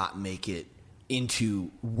me to not make it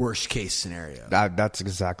into worst case scenario. That's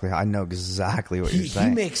exactly, I know exactly what you're saying.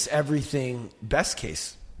 He makes everything best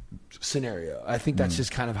case scenario. I think that's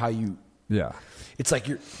just kind of how you. Yeah. It's like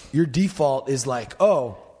your default is like,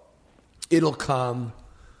 oh, it'll come,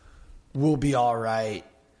 we'll be all right,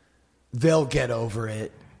 they'll get over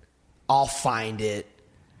it, I'll find it.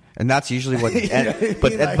 And that's usually what.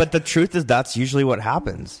 But the truth is, that's usually what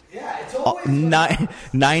happens. Yeah, it's always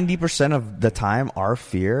 90% of the time, our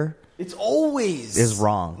fear. It's always is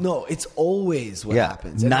wrong. No, it's always what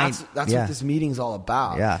happens. And that's what this meeting's all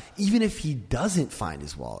about. Yeah. Even if he doesn't find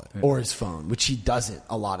his wallet or his phone, which he doesn't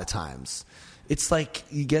a lot of times, it's like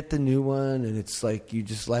you get the new one and it's like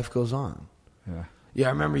life goes on. Yeah. Yeah,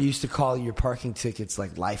 I remember you used to call your parking tickets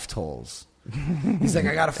like life tolls. He's like,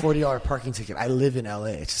 I got a $40 parking ticket. I live in LA.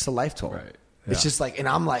 It's just a life toll. Right. It's just like, and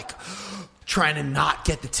I'm like trying to not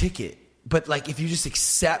get the ticket. But like, if you just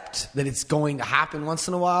accept that it's going to happen once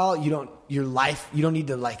in a while, you don't need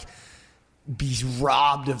to like be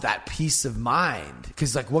robbed of that peace of mind.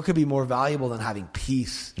 Because like, what could be more valuable than having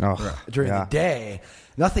peace during the day?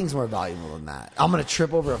 Nothing's more valuable than that. I'm gonna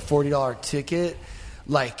trip over a $40 ticket.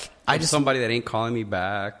 Like somebody that ain't calling me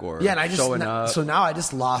back or and showing up. So now I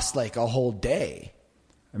just lost like a whole day.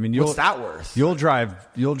 I mean, what's that worth? You'll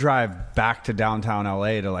drive back to downtown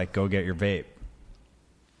LA to like go get your vape.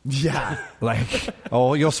 Yeah. Like,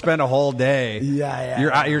 oh, you'll spend a whole day.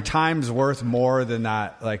 Yeah. Your time's worth more than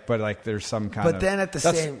that. Like, but like, there's some kind of. But then at the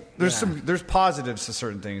same, there's positives to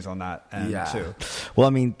certain things on that end too. Well, I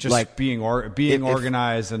mean, just like being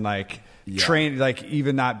organized and like trained, like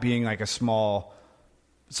even not being like a small.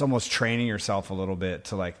 It's almost training yourself a little bit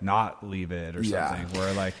to like not leave it or something.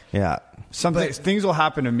 Where like things will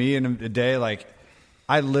happen to me in a day. Like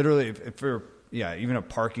I literally, if we're even a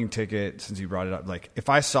parking ticket, since you brought it up, like if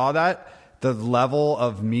I saw that, the level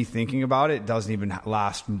of me thinking about it doesn't even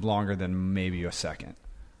last longer than maybe a second.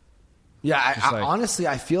 Yeah, I honestly,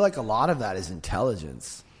 I feel like a lot of that is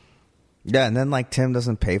intelligence. Yeah, and then like Tim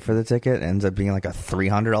doesn't pay for the ticket, it ends up being like a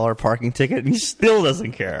 $300 parking ticket, and he still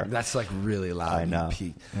doesn't care. That's like really loud. I know.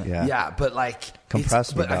 Yeah, but like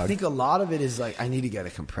compressor. But I think a lot of it is like I need to get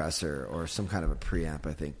a compressor or some kind of a preamp.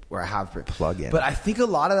 I think where I have plug in. But I think a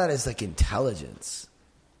lot of that is like intelligence,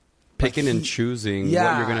 picking and choosing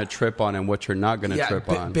what you're going to trip on and what you're not going to trip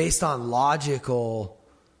on, based on logical,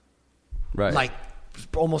 right? Like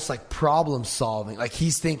almost like problem solving. Like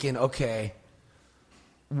he's thinking, okay,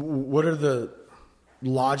 what are the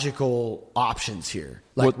logical options here?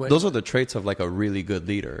 Like those are the traits of like a really good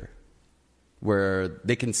leader, where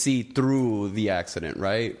they can see through the accident,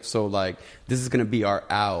 right? So like this is going to be our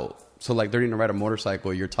out. So like learning to ride a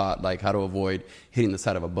motorcycle, you're taught like how to avoid hitting the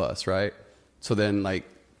side of a bus, right? So then like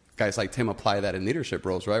guys like Tim apply that in leadership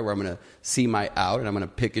roles, right? Where I'm going to see my out and I'm going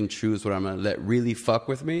to pick and choose what I'm going to let really fuck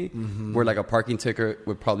with me. Mm-hmm. Where like a parking ticket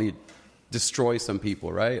would probably destroy some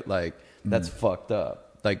people, right? Like that's fucked up.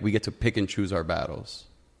 Like we get to pick and choose our battles.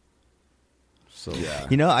 So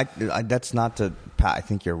you know, I that's not to Pat. I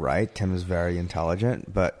think you're right. Tim is very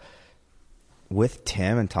intelligent, but with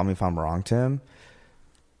Tim, and tell me if I'm wrong, Tim,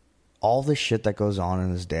 all the shit that goes on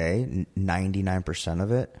in his day, 99%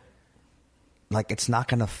 of it, like it's not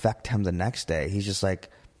going to affect him the next day. He's just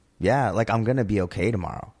like, yeah, like I'm going to be okay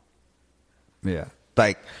tomorrow. Yeah.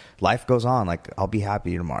 Like life goes on. Like I'll be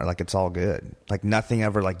happy tomorrow. Like it's all good. Like nothing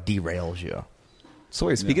ever like derails you. So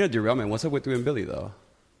wait, speaking of derailment, what's up with you and Billy though?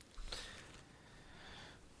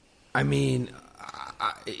 I mean,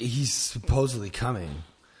 he's supposedly coming,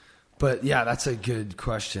 but yeah, that's a good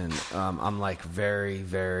question. I'm like very,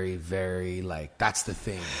 very, very like that's the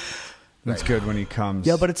thing. That's good when he comes.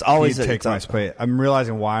 Yeah, but it's always he takes my space. I'm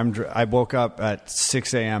realizing why I woke up at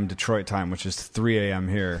 6 a.m. Detroit time, which is 3 a.m.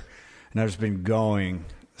 here, and I've just been going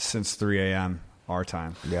since 3 a.m. our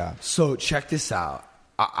time. Yeah. So check this out.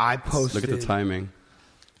 I posted. Look at the timing.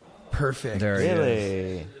 Perfect. There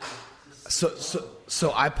really? So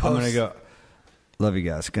I posted. I'm gonna go. Love you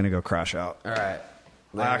guys. Gonna go crash out. All right.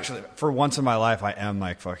 Actually, for once in my life, I am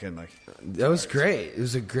like fucking like. That was great. It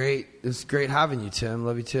was great having you, Tim.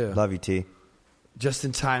 Love you too. Love you, T. Just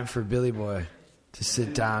in time for Billy Boy to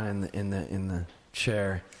sit down in the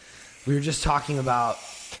chair. We were just talking about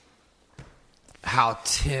how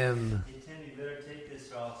Tim. Hey, Tim, you better take this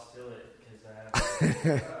or I'll steal it because I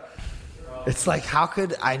have. It's like, how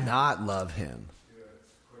could I not love him?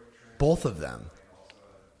 Both of them.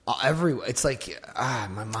 It's like,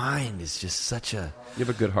 my mind is just such a... You have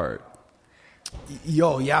a good heart.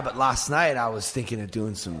 But last night I was thinking of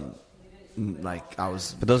doing some, like, I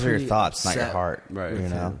was... But those are your thoughts, not your heart. Right. You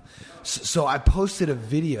know? So I posted a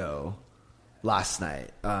video last night.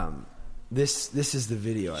 This is the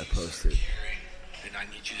video I posted. And I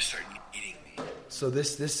need you to start eating me. So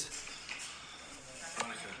this...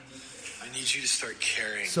 Monica, I need you to start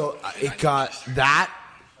caring. So it got that...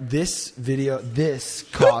 This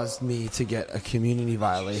caused me to get a community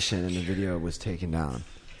violation, and the video was taken down,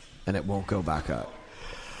 and it won't go back up.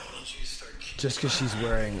 Just because she's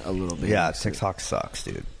wearing a little bit. Yeah, TikTok sucks,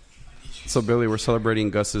 dude. So Billy, we're celebrating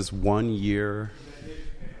Gus's 1 year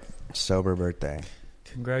sober birthday.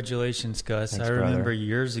 Congratulations, Gus. Thanks, I remember brother.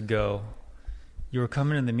 years ago, you were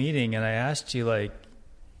coming in the meeting, and I asked you like,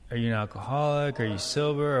 are you an alcoholic? Are you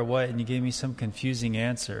sober or what? And you gave me some confusing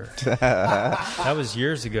answer. That was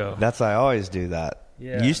years ago. I always do that.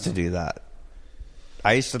 Yeah. Used to do that.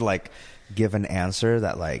 I used to like give an answer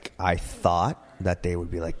that like I thought that they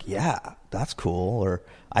would be like, yeah, that's cool, or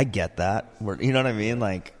I get that. Or, you know what I mean?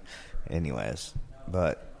 Like, anyways.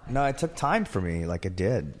 But no, it took time for me. Like it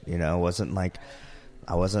did. You know, I wasn't like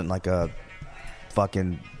a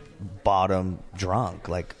fucking bottom drunk,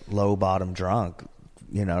 like low bottom drunk.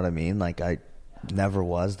 You know what I mean? Like, I never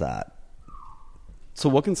was that. So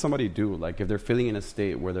what can somebody do? Like, if they're feeling in a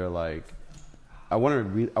state where they're like, I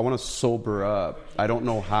want to sober up. I don't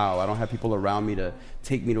know how. I don't have people around me to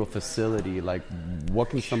take me to a facility. Like, what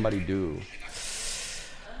can somebody do?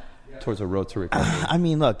 towards a road to recovery? I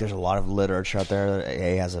mean, look, there's a lot of literature out there.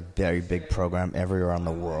 AA has a very big program everywhere around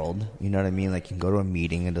the world. You know what I mean? Like, you can go to a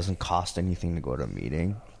meeting. It doesn't cost anything to go to a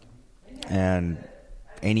meeting. And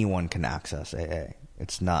anyone can access AA.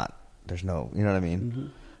 It's not, there's no, you know what I mean? Mm-hmm.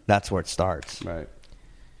 That's where it starts. Right.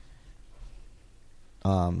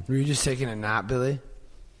 Were you just taking a nap, Billy?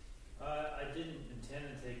 I didn't intend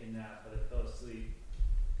to take a nap, but I fell asleep.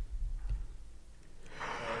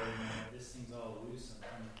 Sorry, man. This thing's all loose. I'm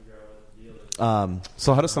trying to figure out what the deal is.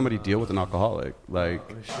 So how does somebody deal with an alcoholic? Like,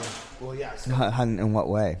 Well, yes. In what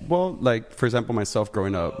way? well, like, for example, myself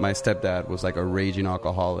growing up, my stepdad was like a raging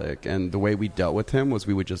alcoholic, and the way we dealt with him was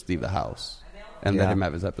we would just leave the house and let him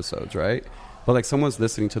have his episodes, right? But like, someone's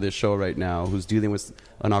listening to this show right now who's dealing with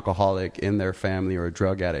an alcoholic in their family or a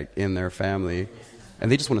drug addict in their family,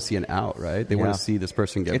 and they just want to see an out, right? They want to see this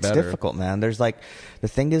person get better. It's difficult, man. There's like, the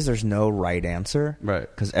thing is, there's no right answer, right?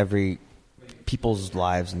 Because people's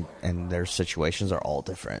lives and their situations are all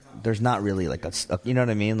different. There's not really like a, you know what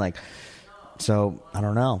I mean? Like, so I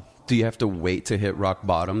don't know. Do you have to wait to hit rock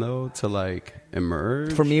bottom though to like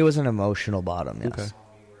emerge? For me, it was an emotional bottom. Yes. Okay.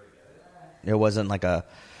 It wasn't like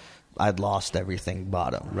I'd lost everything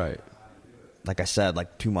bottom. Right. Like I said,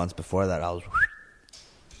 like 2 months before that, I was.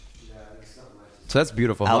 So that's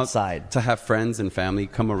beautiful. Outside. To have friends and family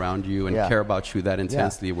come around you and care about you that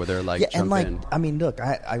intensely, where they're like, jump and like, in. I mean, look,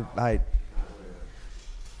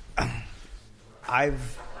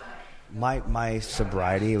 my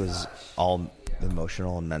sobriety was all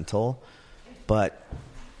emotional and mental, but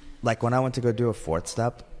like when I went to go do a fourth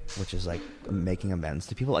step, which is like making amends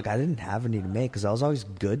to people, like I didn't have any to make because I was always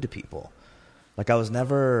good to people. Like I was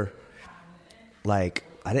never like,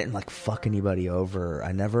 I didn't like fuck anybody over.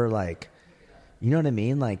 I never like, you know what I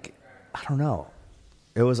mean? Like, I don't know.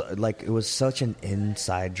 It was like, it was such an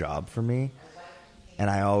inside job for me. And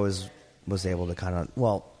I always was able to kind of,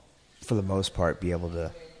 well, for the most part, be able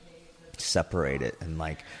to separate it and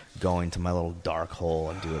like go into my little dark hole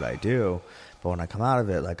and do what I do. But when I come out of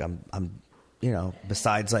it, like I'm, you know,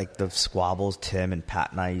 besides like the squabbles Tim and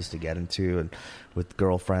Pat and I used to get into and with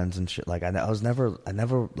girlfriends and shit, like I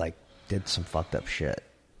never like did some fucked up shit.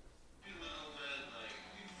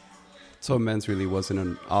 So amends really wasn't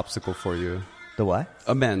an obstacle for you. The what?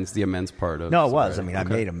 The amends part of. No, it was. I mean, I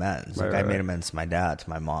made amends. Right, like I made amends to my dad, to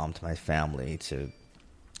my mom, to my family, to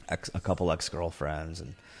a couple ex-girlfriends,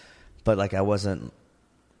 but like I wasn't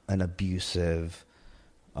an abusive,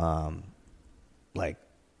 like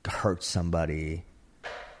hurt somebody,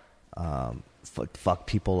 fuck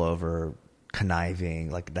people over,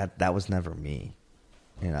 conniving, like that was never me,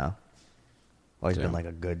 you know. Always been like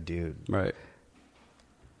a good dude, right?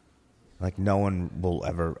 Like no one will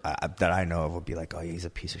ever that I know of will be like, oh, he's a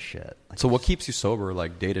piece of shit. Like, so what keeps you sober,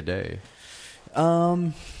 like day to day?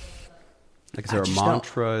 Like, is there a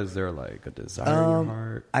mantra? Is there like a desire in your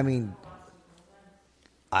heart? I mean,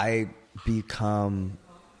 I become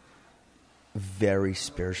very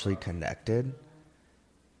spiritually connected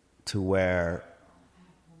to where,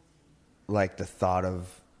 like, the thought of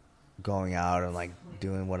going out and like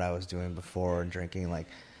doing what I was doing before and drinking, like,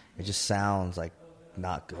 it just sounds like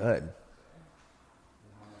not good.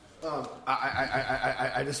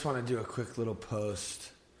 I just want to do a quick little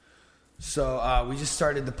post. So we just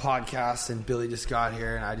started the podcast and Billy just got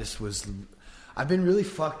here and I've been really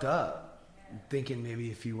fucked up thinking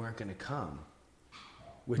maybe if you weren't going to come,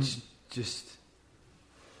 which just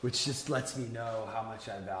lets me know how much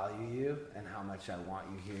I value you and how much I want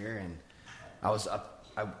you here. And I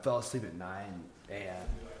fell asleep at 9 a.m.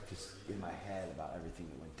 just in my head about everything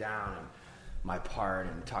that went down and my part,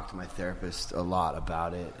 and talked to my therapist a lot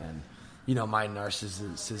about it, and you know, my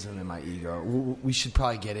narcissism and my ego. We should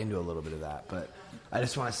probably get into a little bit of that, but I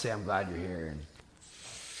just want to say I'm glad you're here. And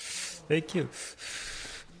thank you.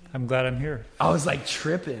 I'm glad I'm here. I was like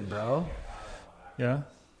tripping, bro. Yeah.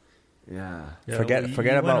 Yeah. Forget you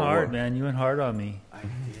about went hard, war. man. You went hard on me. I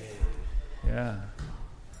did. Yeah.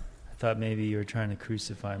 I thought maybe you were trying to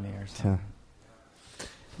crucify me or something.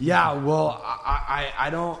 Yeah. Well, I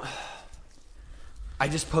don't. I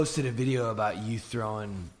just posted a video about you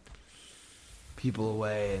throwing people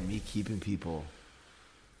away and me keeping people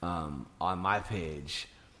on my page.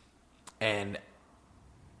 And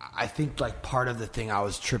I think like part of the thing I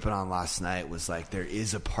was tripping on last night was like there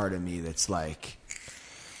is a part of me that's like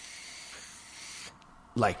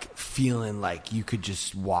feeling like you could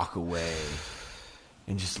just walk away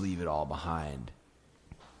and just leave it all behind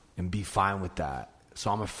and be fine with that. So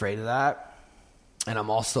I'm afraid of that. And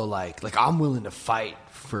I'm also like I'm willing to fight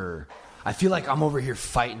for. I feel like I'm over here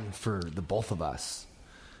fighting for the both of us,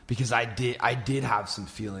 because I did have some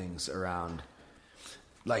feelings around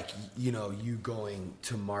like, you know, you going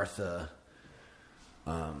to Martha,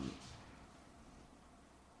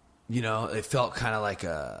 you know, it felt kind of like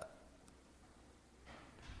I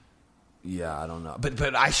don't know.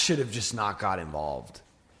 But I should have just not got involved,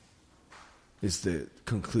 is the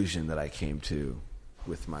conclusion that I came to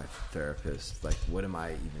with my therapist. Like, what am I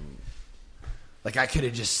even... Like, I could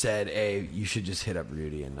have just said, hey, you should just hit up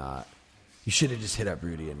Rudy and not... You should have just hit up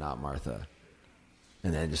Rudy and not Martha.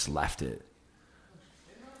 And then just left it.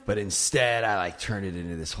 But instead, I, like, turned it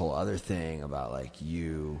into this whole other thing about, like,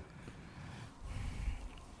 you...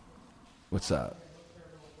 What's up?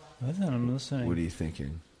 I'm listening. What are you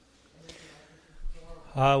thinking?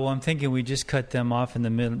 Well, I'm thinking we just cut them off in the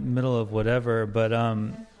middle of whatever, but...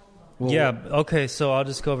 yeah. Okay. So I'll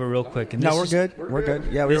just go over it real quick. And no, we're good. We're good.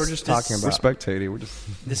 Yeah, we were just talking about. We're spectating.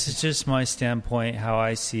 This is just my standpoint, how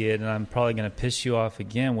I see it, and I'm probably going to piss you off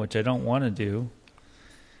again, which I don't want to do.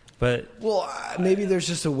 But maybe there's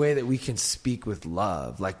just a way that we can speak with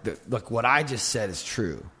love. Like what I just said is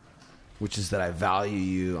true, which is that I value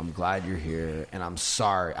you. I'm glad you're here, and I'm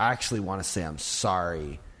sorry. I actually want to say I'm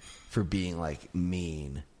sorry for being like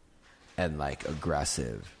mean and like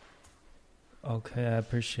aggressive. Okay, I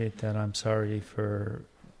appreciate that. I'm sorry for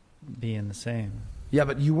being the same. Yeah,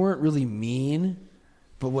 but you weren't really mean.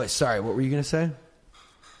 But what? Sorry, what were you going to say?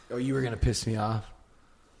 Oh, you were going to piss me off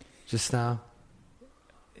just now?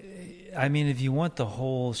 I mean, if you want the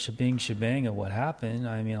whole shebang of what happened,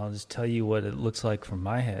 I mean, I'll just tell you what it looks like from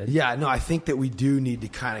my head. Yeah, no, I think that we do need to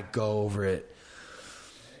kind of go over it.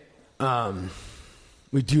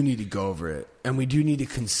 We do need to go over it. And we do need to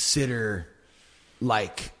consider,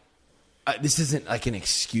 like... this isn't like an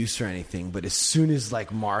excuse or anything, but as soon as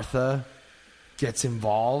like Martha gets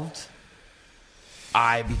involved,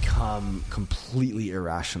 I become completely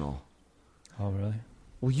irrational. Oh, really?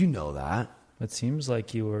 Well, you know that. It seems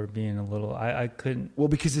like you were being a little... I couldn't... Well,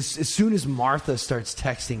 because as soon as Martha starts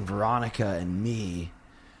texting Veronica and me,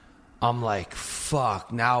 I'm like,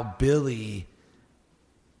 fuck, now Billy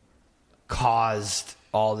caused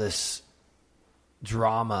all this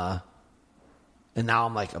drama. And now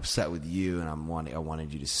I'm like upset with you, and I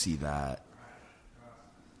wanted you to see that,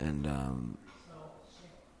 and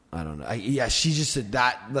I don't know. She just said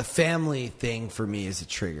that the family thing for me is a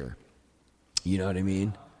trigger. You know what I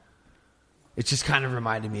mean? It just kind of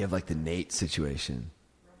reminded me of like the Nate situation.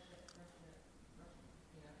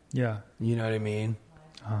 Yeah, you know what I mean?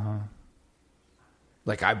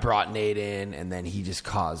 Like I brought Nate in, and then he just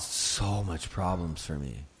caused so much problems for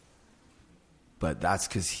me. But that's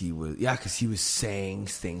because he was saying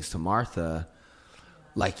things to Martha,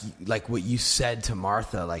 like what you said to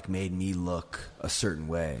Martha, like made me look a certain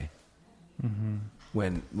way. Mm-hmm.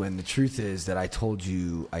 When the truth is that I told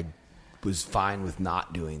you I was fine with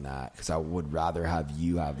not doing that because I would rather have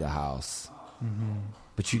you have the house,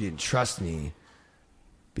 but you didn't trust me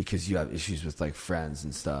because you have issues with like friends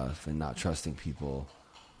and stuff and not trusting people.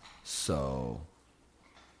 So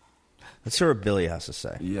let's hear what Billy has to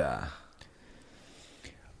say. Yeah.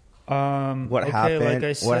 What happened? Like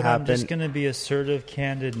I said, I'm just going to be assertive,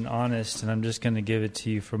 candid, and honest, and I'm just going to give it to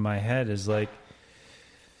you from my head. Is like,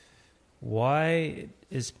 why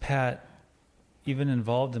is Pat even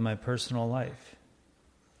involved in my personal life?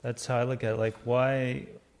 That's how I look at it. Like, why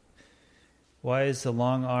is the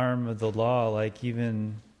long arm of the law like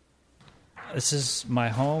even? This is my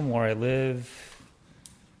home where I live.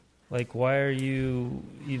 Like, why are you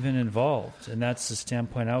even involved? And that's the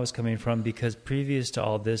standpoint I was coming from, because previous to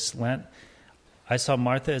all this, I saw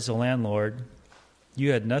Martha as a landlord.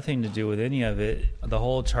 You had nothing to do with any of it. The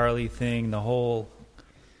whole Charlie thing, the whole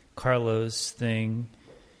Carlos thing,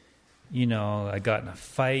 you know, I got in a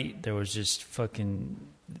fight. There was just fucking...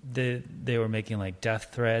 They were making, like,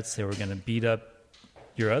 death threats. They were going to beat up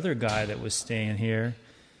your other guy that was staying here.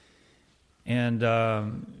 And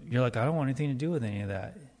you're like, I don't want anything to do with any of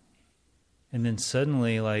that. And then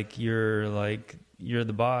suddenly, you're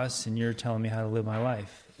the boss, and you're telling me how to live my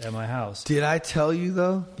life at my house. Did I tell you,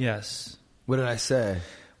 though? Yes. What did I say?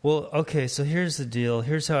 Well, okay, so here's the deal.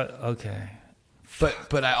 Here's how... Okay.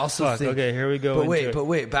 But I also think... Okay, here we go. But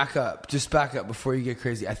wait, back up. Just back up before you get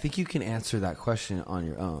crazy. I think you can answer that question on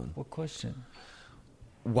your own. What question?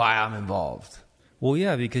 Why I'm involved. Well,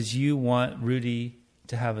 yeah, because you want Rudy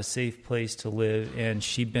to have a safe place to live, and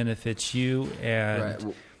she benefits you, and... Right.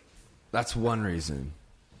 Well, that's one reason.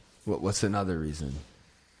 What's another reason?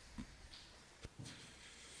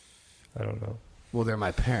 I don't know. Well, they're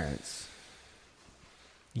my parents.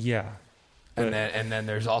 Yeah. And then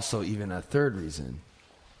there's also even a third reason.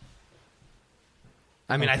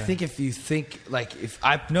 I mean, okay. I think if you think, if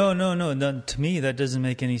I... No. To me, that doesn't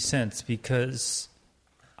make any sense, because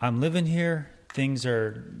I'm living here. things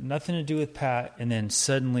are nothing to do with Pat, and then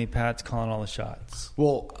suddenly Pat's calling all the shots.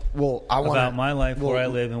 Well, I want about my life, where I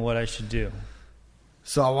live, and what I should do.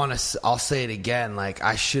 So I'll say it again. Like,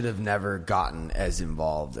 I should have never gotten as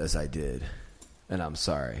involved as I did, and I'm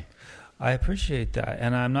sorry. I appreciate that,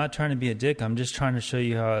 and I'm not trying to be a dick. I'm just trying to show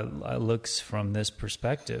you how it looks from this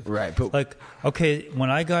perspective. Right, but like, okay, when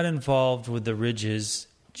I got involved with the Ridges,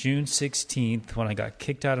 June 16th, when I got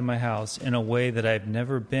kicked out of my house in a way that I've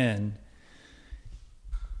never been,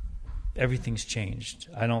 everything's changed.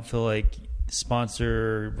 I don't feel like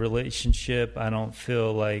sponsor relationship. I don't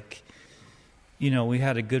feel like, we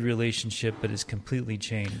had a good relationship, but it's completely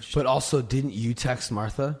changed. But also, didn't you text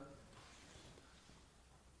Martha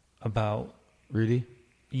about Rudy?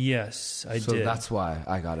 Yes, I did. So that's why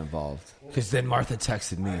I got involved. Because then Martha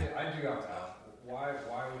texted me. I do have to ask, why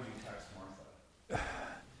would you text Martha?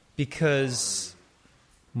 Because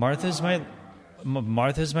Martha's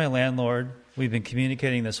my landlord. We've been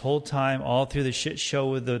communicating this whole time, all through the shit show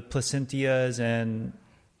with the Placentias and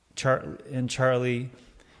Charlie.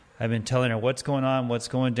 I've been telling her what's going on, what's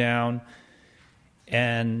going down,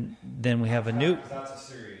 and then we have a new. That's a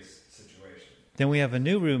serious situation. Then we have a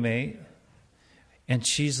new roommate, and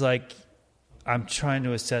she's like, "I'm trying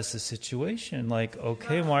to assess the situation." Like,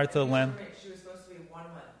 okay, Martha, She was supposed to be 1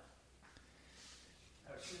 month.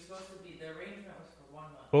 She was supposed to be. The arrangement was for 1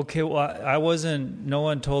 month. Okay, well, I wasn't. No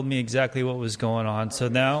one told me exactly what was going on, so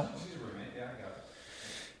now.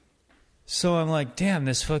 So I'm like, damn,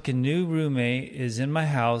 this fucking new roommate is in my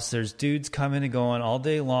house. There's dudes coming and going all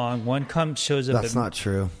day long. One shows up. That's not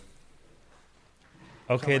true.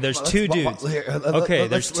 Okay, there's two dudes. Okay,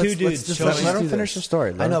 there's two dudes. Let him finish the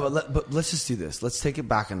story. I know, but let's just do this. Let's take it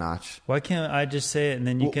back a notch. Why can't I just say it and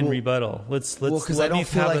then you can rebuttal? Let's because let me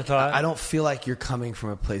have a thought. I don't feel like you're coming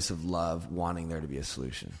from a place of love, wanting there to be a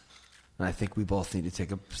solution. And I think we both need to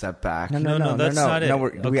take a step back. No, that's not it. No,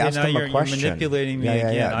 we asked him a question. You're manipulating me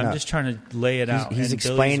again. I'm just trying to lay it out. He's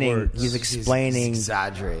explaining. He's explaining. He's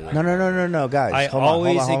exaggerating. No, guys. I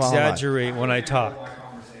always exaggerate when I talk. My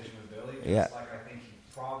conversation with Billy, yeah. it's like I think he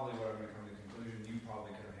probably would have come to the conclusion you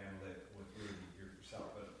probably could have handled it with Rudy yourself.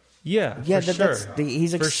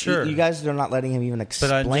 But For sure. You guys are not letting him even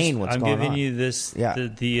explain what's going on. I'm giving you this,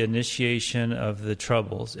 the initiation of the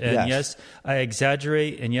troubles. And yes, I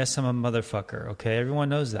exaggerate, and yes, I'm a motherfucker, okay? Everyone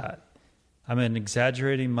knows that. I'm an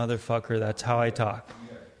exaggerating motherfucker. That's how I talk.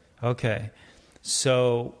 Okay.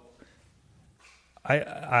 So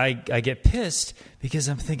I get pissed because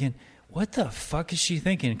I'm thinking, what the fuck is she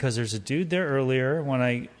thinking? Because there's a dude there earlier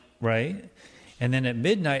right? And then at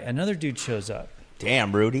midnight, another dude shows up.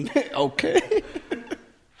 Damn, Rudy. Okay.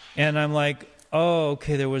 And I'm like, oh,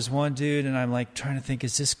 okay, there was one dude, and I'm like trying to think,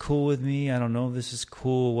 is this cool with me? I don't know if this is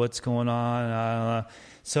cool. What's going on?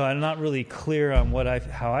 So I'm not really clear on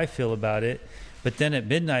how I feel about it. But then at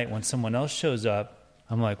midnight, when someone else shows up,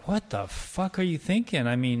 I'm like, what the fuck are you thinking?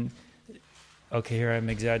 I mean, okay, here I'm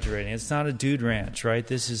exaggerating. It's not a dude ranch, right?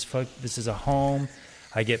 This is a home.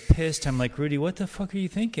 I get pissed. I'm like, Rudy, what the fuck are you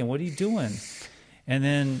thinking? What are you doing? And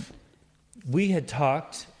then we had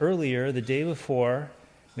talked earlier, the day before.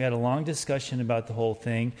 We had a long discussion about the whole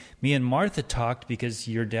thing. Me and Martha talked because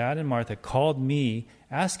your dad and Martha called me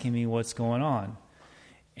asking me what's going on.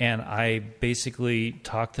 And I basically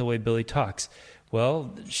talked the way Billy talks.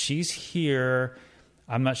 Well, she's here.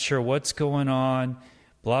 I'm not sure what's going on.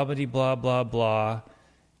 Blah, blah, blah, blah, blah.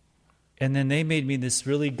 And then they made me this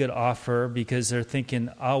really good offer because they're thinking,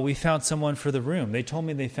 oh, we found someone for the room. They told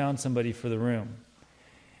me they found somebody for the room.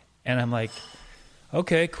 And I'm like,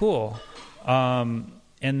 okay, cool. And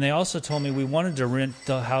they also told me we wanted to rent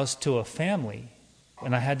the house to a family.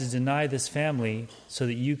 And I had to deny this family so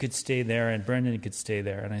that you could stay there and Brendan could stay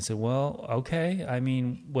there. And I said, well, okay. I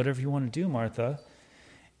mean, whatever you want to do, Martha.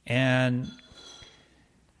 And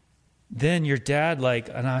then your dad,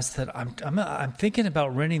 and I said, I'm thinking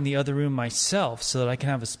about renting the other room myself so that I can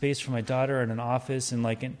have a space for my daughter and an office and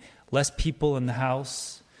less people in the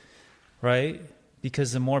house, right?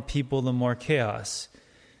 Because the more people, the more chaos.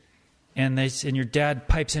 And your dad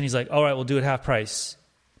pipes in. He's like, all right, we'll do it half price.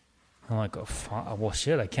 I'm like, oh, well,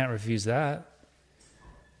 shit, I can't refuse that.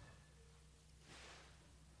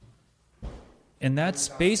 And that's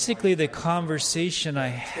basically the conversation I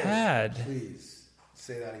had. Please,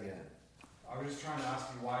 say that again. I was just trying to ask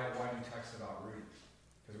you why you texted about Rudy.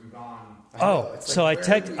 Because we've gone...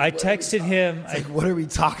 I texted him. It's what are we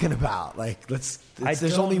talking about?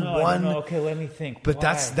 There's only one. Okay, let me think. But why?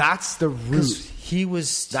 that's the root.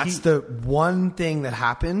 That's the one thing that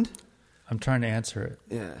happened. I'm trying to answer it.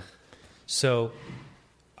 Yeah. So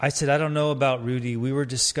I said, I don't know about Rudy. We were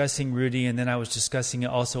discussing Rudy, and then I was discussing it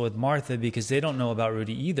also with Martha because they don't know about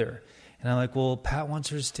Rudy either. And I'm like, well, Pat wants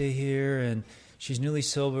her to stay here, and she's newly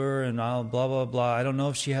sober, and I'll blah, blah, blah. I don't know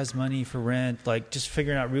if she has money for rent. Like, just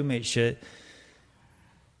figuring out roommate shit.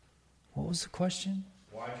 What was the question?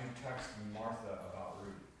 Why'd you text Martha about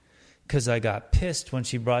Rudy? Because I got pissed when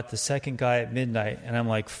she brought the second guy at midnight, and I'm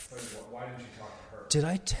like, why didn't you talk to her? Did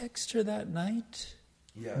I text her that night?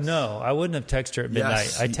 Yes. No, I wouldn't have texted her at midnight.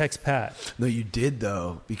 Yes. I text Pat. No, you did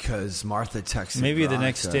though, because Martha texted. Maybe Veronica. the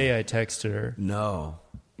next day I texted her. No,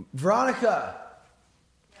 Veronica.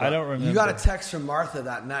 I don't remember. You got a text from Martha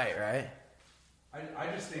that night, right? I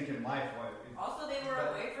just think in life, Also, they were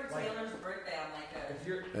away for Taylor's birthday on like a. if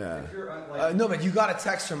you're No, but you got a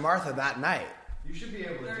text from Martha that night. you should be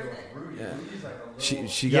able to deal with Rudy. Yeah. Rudy's like a little.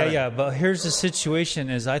 She got Yeah. But here's the situation: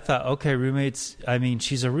 is I thought, okay, roommates. I mean,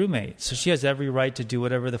 she's a roommate, so she has every right to do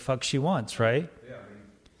whatever the fuck she wants, right? Yeah, I mean,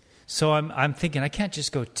 So I'm thinking I can't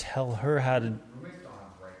just go tell her how to. roommates don't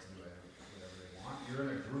have the right to do whatever they want.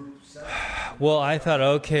 You're in a group setting. Well, I thought,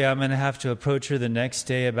 okay, I'm gonna have to approach her the next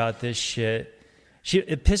day about this shit.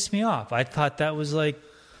 It pissed me off. I thought that was like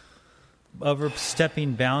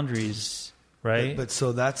overstepping boundaries, right? But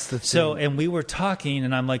so that's the thing. So, and we were talking,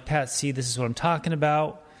 and I'm like, Pat, see, this is what I'm talking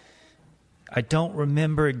about. I don't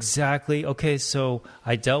remember exactly. Okay, so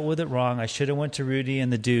I dealt with it wrong. I should have went to Rudy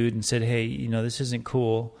and the dude and said, hey, this isn't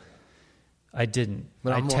cool. I didn't.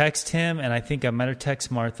 But I text him, and I think I might have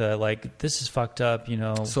text Martha, like, this is fucked up,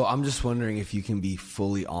 So I'm just wondering if you can be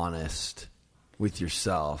fully honest with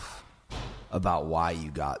yourself about why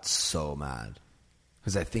you got so mad.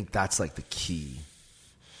 Because I think that's like the key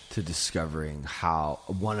to discovering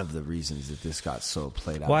one of the reasons that this got so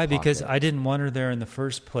played out. Why? of Because pocket. I didn't want her there in the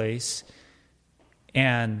first place,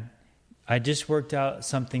 and I just worked out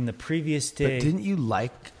something the previous day. But didn't you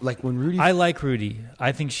like when Rudy? I like Rudy.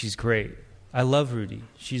 I think she's great. I love Rudy.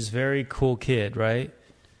 She's a very cool kid, right?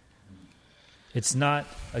 It's not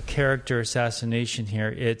a character assassination here.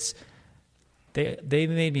 It's they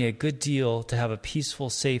made me a good deal to have a peaceful,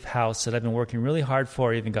 safe house that I've been working really hard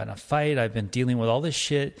for. I even got in a fight. I've been dealing with all this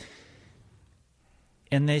shit.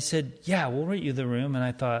 And they said, yeah, we'll rent you the room. And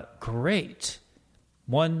I thought, great.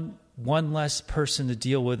 One less person to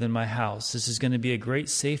deal with in my house. This is going to be a great,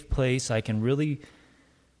 safe place. I can really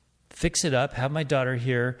fix it up, have my daughter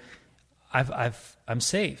here. I'm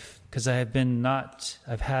safe because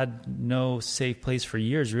I've had no safe place for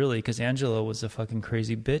years, really, because Angela was a fucking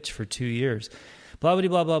crazy bitch for 2 years. Blah, blah,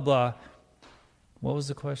 blah, blah, blah. What was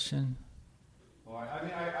the question? Well, I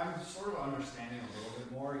mean, I'm sort of understanding a little bit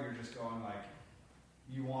more. You're just going like,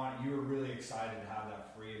 you were really excited to have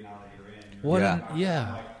that free, and now that you're in. What? Yeah.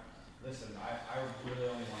 I'm like, listen, I really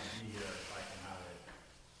only want to be here if I can have it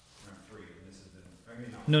rent free. And this has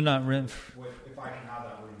been, No, not rent. If I can have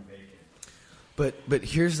that room vacant. But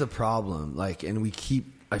here's the problem. I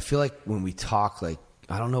feel like when we talk, like,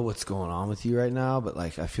 I don't know what's going on with you right now, but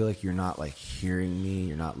like, I feel like you're not like hearing me,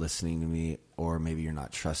 you're not listening to me, or maybe you're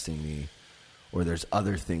not trusting me, or there's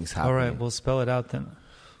other things happening. All right, we'll spell it out then.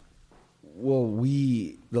 Well,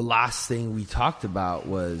 the last thing we talked about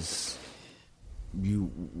was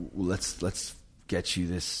let's get you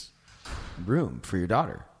this room for your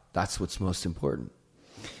daughter. That's what's most important.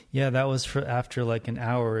 Yeah, that was after like an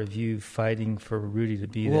hour of you fighting for Rudy to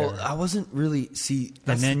be there. Well, I wasn't really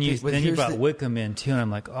and then you brought Wickham in too, and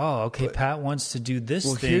I'm like, oh, okay, Pat wants to do this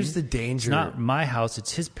thing. Well, here's the danger. It's not my house;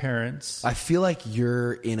 it's his parents. I feel like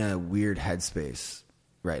you're in a weird headspace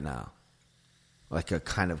right now, like a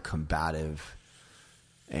kind of combative,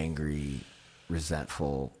 angry,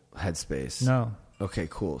 resentful headspace. No. Okay,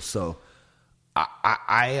 cool. So,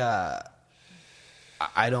 I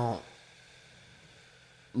don't.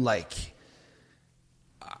 Like,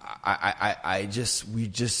 we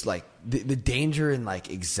just like the danger in like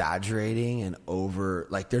exaggerating and over,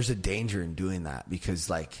 like there's a danger in doing that because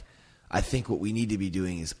like I think what we need to be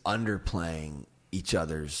doing is underplaying each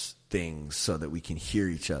other's things so that we can hear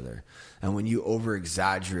each other. And when you over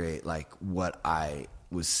exaggerate like what I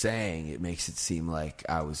was saying, it makes it seem like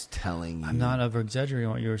I was telling you. I'm not over exaggerating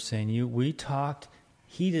what you were saying. We talked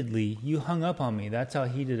heatedly. You hung up on me. That's how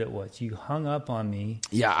heated it was. You hung up on me.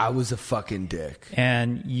 Yeah, I was a fucking dick.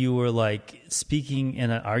 And you were like speaking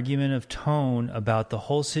in an argumentative tone about the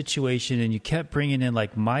whole situation, and you kept bringing in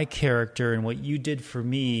like my character and what you did for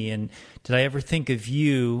me, and did I ever think of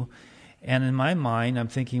you? And in my mind, I'm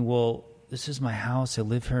thinking, well, this is my house. I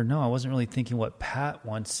live here. No, I wasn't really thinking what Pat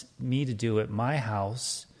wants me to do at my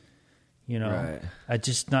house. Right. I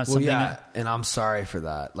just not something. Yeah, and I'm sorry for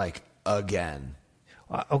that. Like, again.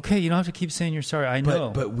 Okay, you don't have to keep saying you're sorry. I know.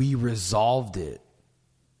 But we resolved it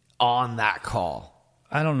on that call.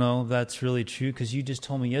 I don't know if that's really true because you just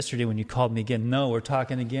told me yesterday when you called me again, no, we're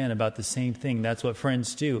talking again about the same thing. That's what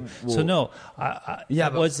friends do. Well, so no,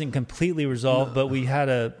 it wasn't completely resolved, but we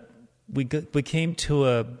came to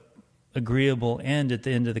a agreeable end at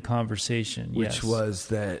the end of the conversation. Which was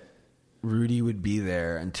that Rudy would be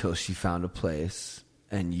there until she found a place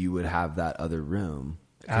and you would have that other room.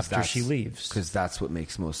 After she leaves. Because that's what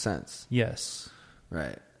makes most sense. Yes.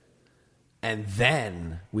 Right. And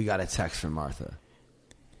then we got a text from Martha.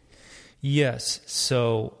 Yes.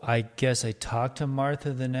 So I guess I talked to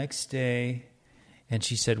Martha the next day and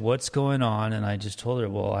she said, what's going on? And I just told her,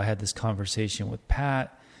 well, I had this conversation with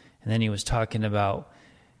Pat and then he was talking about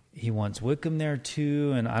he wants Wickham there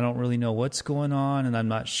too. And I don't really know what's going on. And I'm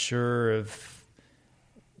not sure of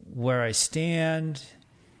where I stand.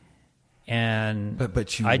 And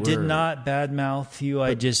but I did not badmouth you.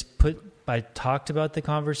 I talked about the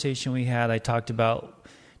conversation we had. I talked about,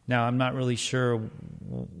 now I'm not really sure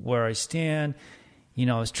where I stand. You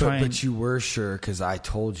know, I was trying. But you were sure because I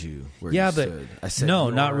told you where you stood. I said,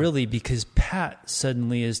 no, not really, because Pat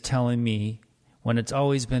suddenly is telling me when it's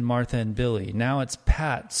always been Martha and Billy. Now it's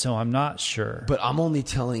Pat, so I'm not sure. But I'm only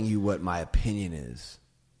telling you what my opinion is.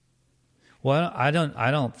 Well, I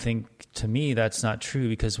don't think, to me, that's not true,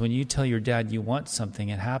 because when you tell your dad you want something,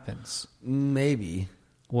 it happens. Maybe.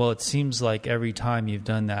 Well, it seems like every time you've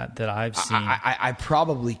done that I've seen. I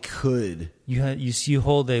probably could. You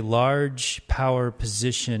hold a large power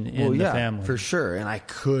position in the family. For sure. And I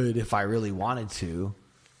could, if I really wanted to,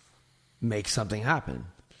 make something happen.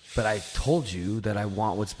 But I told you that I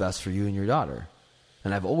want what's best for you and your daughter.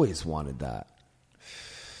 And I've always wanted that.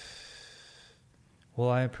 Well,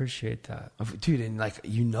 I appreciate that. Dude, and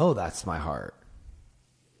that's my heart.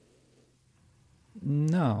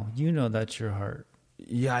 No, that's your heart.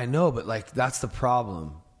 Yeah, I know, but that's the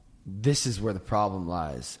problem. This is where the problem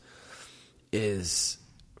lies. Is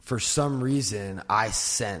for some reason I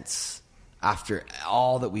sense after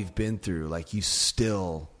all that we've been through, you're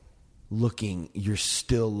still looking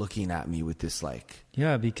at me with this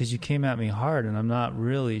Yeah, because you came at me hard and I'm not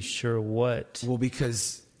really sure what. Well,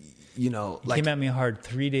 because you came at me hard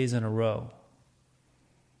 3 days in a row.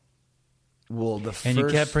 Well, and you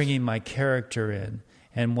kept bringing my character in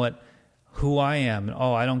and who I am. And,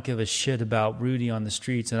 I don't give a shit about Rudy on the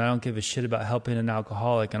streets, and I don't give a shit about helping an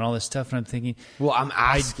alcoholic and all this stuff. And I'm thinking, well, I'm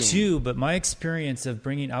asking. I do, but my experience of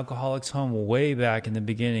bringing alcoholics home way back in the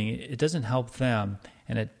beginning, it doesn't help them,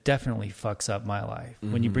 and it definitely fucks up my life.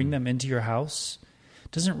 Mm-hmm. When you bring them into your house,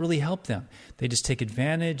 it doesn't really help them. They just take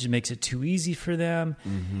advantage. It makes it too easy for them,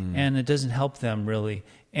 and it doesn't help them really.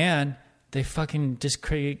 And they fucking just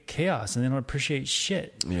create chaos, and they don't appreciate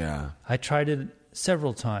shit. Yeah. I tried it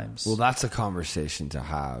several times. Well, that's a conversation to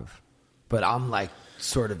have. But I'm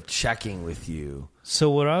sort of checking with you. So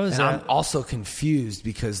what I was I'm also confused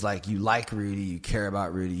because you like Rudy, you care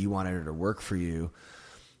about Rudy, you wanted her to work for you.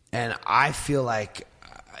 And I feel like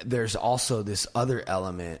there's also this other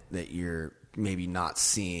element that you're maybe not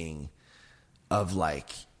seeing of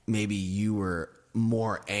maybe you were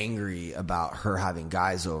more angry about her having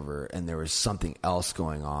guys over and there was something else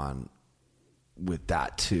going on with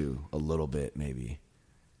that too, a little bit maybe.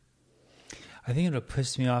 I think it would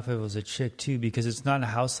piss me off if it was a chick too, because it's not a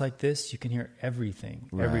house like this. You can hear everything,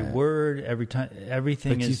 every word, every time,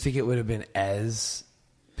 everything. But do you think it would have been as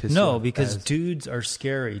pissed No, off because as... dudes are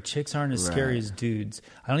scary. Chicks aren't as scary as dudes.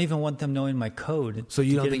 I don't even want them knowing my code. So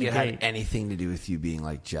you don't think it had anything to do with you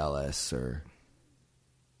being jealous or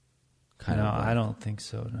kind of? No, I don't think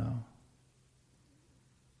so. No.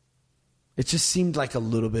 It just seemed like a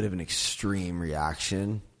little bit of an extreme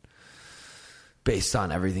reaction based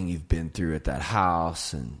on everything you've been through at that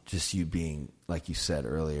house and just you being, like you said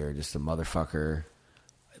earlier, just a motherfucker.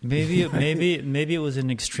 Maybe it was an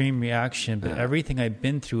extreme reaction, but everything I've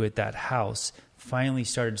been through at that house finally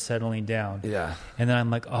started settling down. Yeah. And then I'm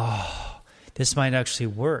like, oh, this might actually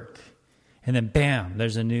work. And then bam,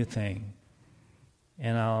 there's a new thing.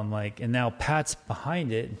 And I'm like, and now Pat's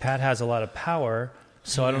behind it, and Pat has a lot of power.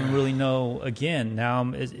 So I don't really know. Again,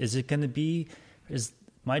 now is it going to be? Is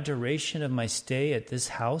my duration of my stay at this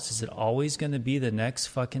house? Is it always going to be the next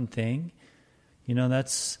fucking thing?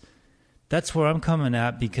 That's where I'm coming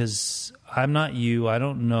at, because I'm not you. I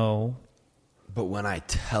don't know. But when I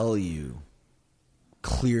tell you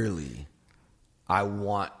clearly, I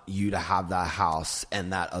want you to have that house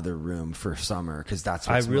and that other room for summer, because that's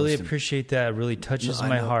what's I really appreciate that. It really touches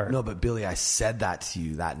my heart. No, but Billy, I said that to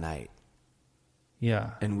you that night.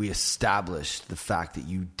 Yeah. And we established the fact that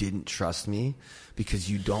you didn't trust me because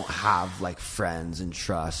you don't have friends and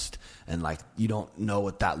trust, and you don't know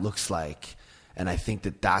what that looks like. And I think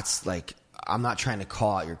that that's I'm not trying to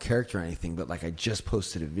call out your character or anything, but like I just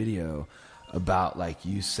posted a video about like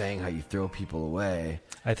you saying how you throw people away.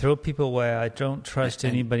 I throw people away. I don't trust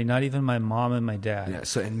anybody, not even my mom and my dad. Yeah.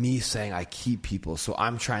 So, and me saying I keep people. So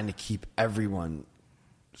I'm trying to keep everyone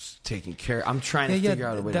taken care. I'm trying to figure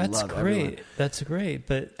out a way to love everyone. That's great.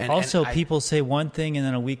 But also people say one thing and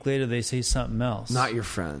then a week later they say something else. Not your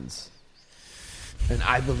friends. And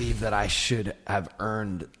I believe that I should have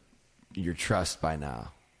earned your trust by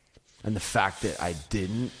now. And the fact that I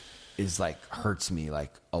didn't is like hurts me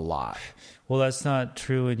like a lot. Well, that's not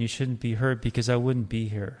true, and you shouldn't be hurt because I wouldn't be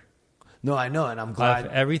here. No, I know, and I'm glad.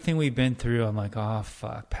 Everything we've been through, I'm like, oh,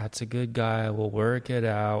 fuck, Pat's a good guy. We'll work it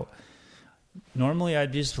out. Normally,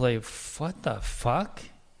 I'd just be like, what the fuck?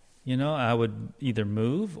 You know, I would either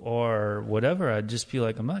move or whatever. I'd just be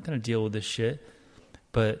like, I'm not going to deal with this shit.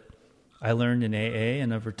 But I learned in AA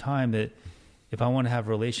and over time that if I want to have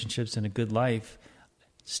relationships and a good life,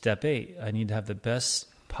 step 8, I need to have the best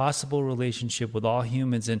possible relationship with all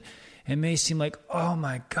humans. And it may seem like, oh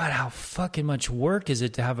my God, how fucking much work is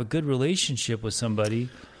it to have a good relationship with somebody?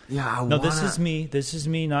 Yeah, this is me. This is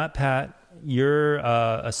me, not Pat. You're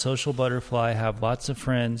a social butterfly, have lots of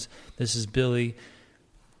friends. This is Billy.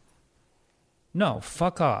 No,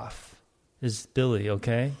 fuck off. Is Billy,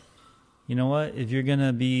 okay? You know what? If you're going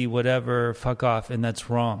to be whatever, fuck off, and that's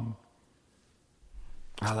wrong.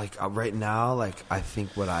 I like right now, like I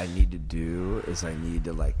think what I need to do is I need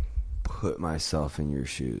to like put myself in your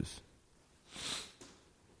shoes.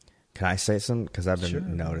 Can I say something? Because I've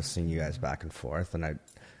been noticing you guys back and forth, and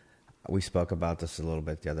we spoke about this a little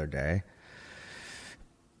bit the other day.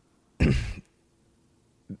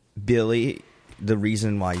 Billy, the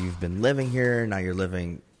reason why you've been living here, now you're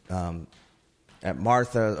living at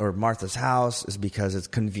Martha's house, is because it's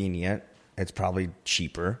convenient. It's probably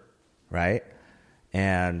cheaper, right?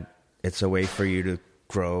 And it's a way for you to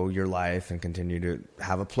grow your life and continue to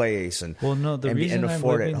have a place and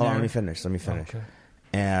afford it. Hold on, let me finish. Okay.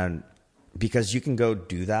 And because you can go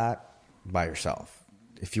do that by yourself.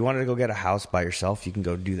 If you wanted to go get a house by yourself, you can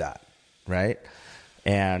go do that, right?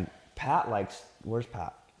 And where's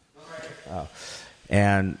Pat? Oh.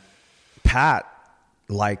 And Pat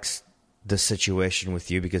likes the situation with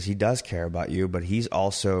you because he does care about you, but he's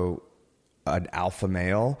also an alpha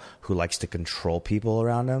male who likes to control people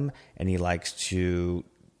around him, and he likes to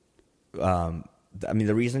the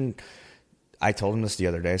reason I told him this the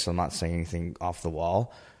other day, so I'm not saying anything off the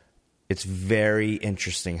wall, it's very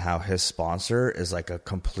interesting how his sponsor is like a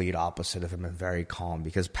complete opposite of him and very calm,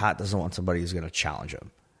 because Pat doesn't want somebody who's going to challenge him.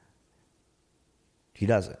 He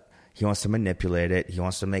doesn't. He wants to manipulate it. He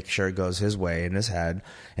wants to make sure it goes his way in his head,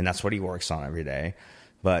 and that's what he works on every day.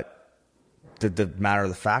 But the matter of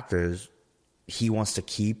the fact is, he wants to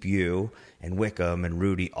keep you and Wickham and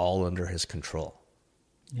Rudy all under his control.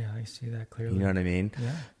 Yeah, I see that clearly. You know what I mean?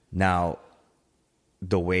 Yeah. Now,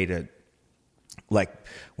 the way to, like,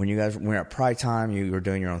 when you're at Pride Time, you were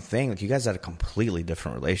doing your own thing, like, you guys had a completely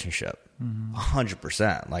different relationship.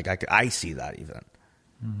 100%. Like, I see that even.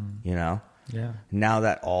 You know? Yeah. Now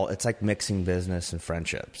that it's like mixing business and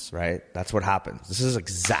friendships, right? That's what happens. This is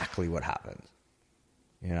exactly what happens.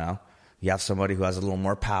 You know? You have somebody who has a little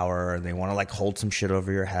more power and they want to like hold some shit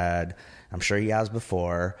over your head. I'm sure he has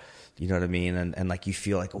before, you know what I mean? And like you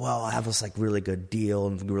feel like, well, I have this like really good deal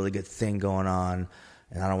and really good thing going on,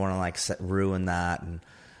 and I don't want to like ruin that. And,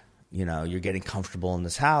 you know, you're getting comfortable in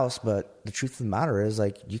this house, but the truth of the matter is,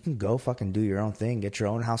 like, you can go fucking do your own thing, get your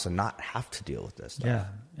own house, and not have to deal with this stuff. Yeah.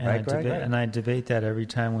 And right, Greg? And I debate that every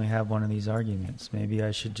time we have one of these arguments. Maybe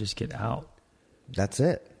I should just get out. That's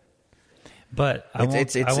it. But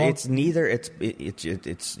it's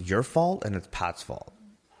your fault and it's Pat's fault.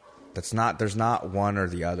 There's not one or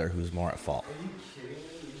the other who's more at fault. Are you kidding me?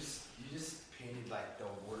 You just painted like the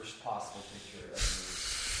worst possible picture of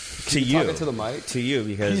me. To you. Talking to the mic? To you,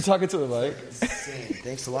 because... Can you talk into the mic? Insane.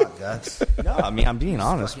 Thanks a lot, Guts. No, I mean, I'm being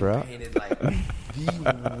honest, bro. Painted like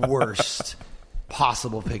the worst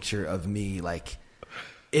possible picture of me, like...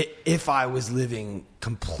 If I was living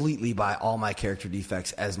completely by all my character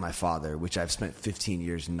defects as my father, which I've spent 15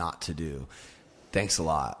 years not to do, thanks a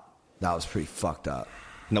lot. That was pretty fucked up.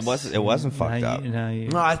 No, it wasn't fucked up.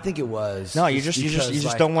 No, I think it was. No, you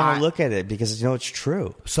just don't want to look at it because you know it's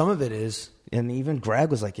true. Some of it is, and even Greg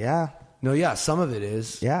was like, "Yeah, no, yeah, some of it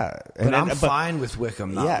is, yeah." But I'm fine with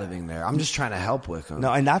Wickham not living there. I'm just trying to help Wickham.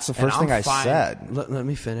 No, and that's the first thing I said. Let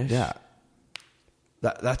me finish. Yeah.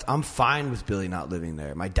 I'm fine with Billy not living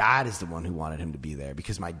there. My dad is the one who wanted him to be there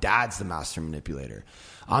because my dad's the master manipulator.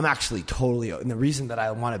 I'm actually and the reason that I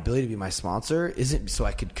wanted Billy to be my sponsor isn't so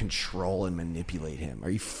I could control and manipulate him. Are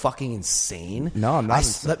you fucking insane? No, I'm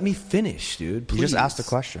not. Let me finish, dude. Please. You just asked a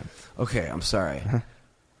question. Okay, I'm sorry.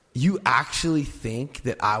 You actually think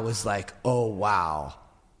that I was like, oh, wow,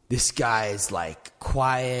 this guy is like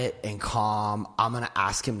quiet and calm. I'm going to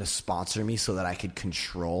ask him to sponsor me so that I could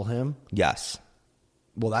control him? Yes.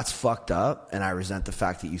 Well, that's fucked up, and I resent the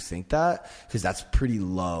fact that you think that because that's pretty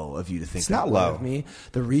low of you to think it's that not way low. of me.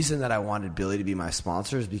 The reason that I wanted Billy to be my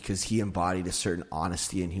sponsor is because he embodied a certain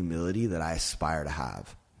honesty and humility that I aspire to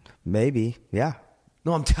have. Maybe, yeah.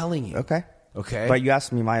 No, I'm telling you. Okay. Okay. But you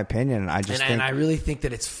asked me my opinion, and I just think... And I really think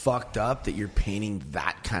that it's fucked up that you're painting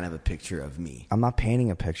that kind of a picture of me. I'm not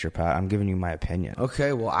painting a picture, Pat. I'm giving you my opinion.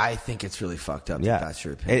 Okay, well, I think it's really fucked up that that's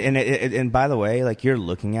your opinion. And by the way, like, you're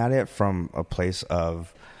looking at it from a place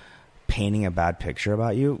of painting a bad picture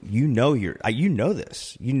about you. You know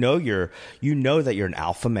this. You know that you're an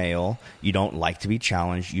alpha male. You don't like to be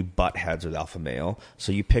challenged. You butt heads with alpha male.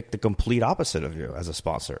 So you pick the complete opposite of you as a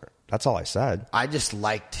sponsor. That's all I said. I just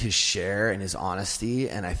liked his share and his honesty,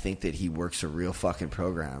 and I think that he works a real fucking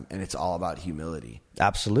program, and it's all about humility.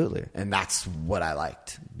 Absolutely. And that's what I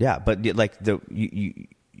liked. Yeah, but like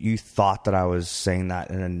you thought that I was saying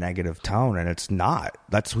that in a negative tone, and it's not.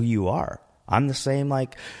 That's who you are. I'm the same.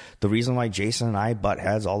 Like, the reason why Jason and I butt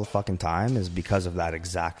heads all the fucking time is because of that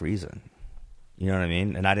exact reason. You know what I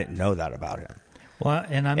mean? And I didn't know that about him. Well,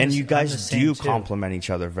 and you guys do complement each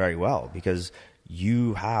other very well because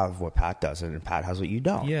you have what Pat does and Pat has what you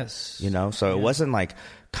don't. Yes. You know, so it wasn't like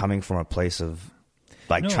coming from a place of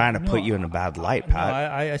like trying to put you in a bad light,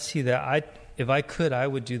 Pat. No, I see that. If I could, I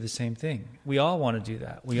would do the same thing. We all want to do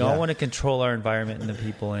that. We all want to control our environment and the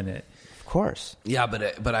people in it. Of course. Yeah,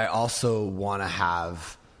 but I also want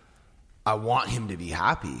I want him to be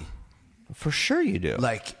happy. For sure you do.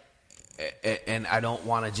 Like, and I don't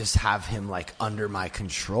want to just have him like under my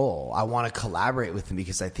control. I want to collaborate with him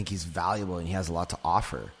because I think he's valuable and he has a lot to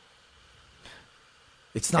offer.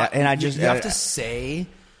 It's not, and you have to say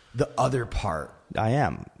the other part. I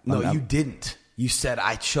am. No, you didn't. You said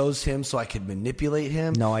I chose him so I could manipulate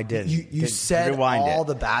him. No, I didn't. You said all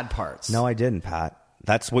the bad parts. No, I didn't, Pat.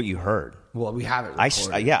 That's what you heard. Well, we have it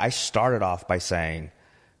recorded. I started off by saying,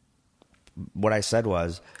 what I said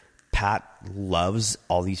was, Pat loves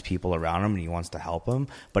all these people around him and he wants to help them,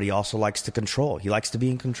 but he also likes to control. He likes to be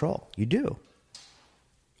in control. You do. Well,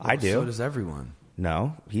 I do. So does everyone.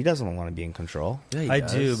 No, he doesn't want to be in control. Yeah, I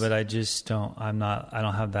do, but I just don't. I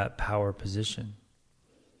don't have that power position.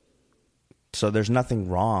 So there's nothing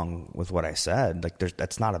wrong with what I said. Like,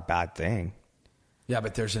 that's not a bad thing. Yeah,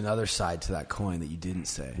 but there's another side to that coin that you didn't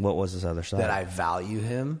say. What was this other side? That I value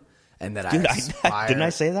him and that Dude, I aspire. Didn't I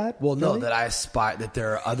say that? Well, really? no, that I aspire, that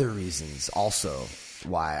there are other reasons also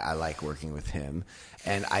why I like working with him.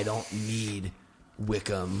 And I don't need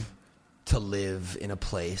Wickham to live in a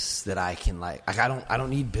place that I can like I don't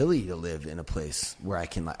need Billy to live in a place where I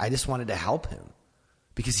can I just wanted to help him.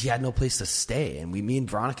 Because he had no place to stay, and me and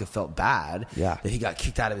Veronica felt bad that he got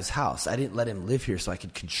kicked out of his house. I didn't let him live here so I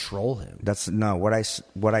could control him. What I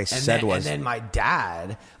said was, and then my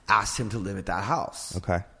dad asked him to live at that house.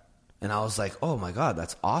 Okay, and I was like, oh my God,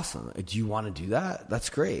 that's awesome. Do you want to do that? That's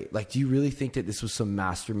great. Like, do you really think that this was some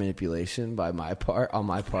master manipulation on my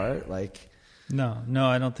part? Like, no,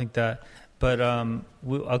 I don't think that. But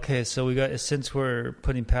okay, so since we're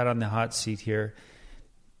putting Pat on the hot seat here.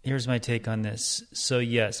 Here's my take on this. So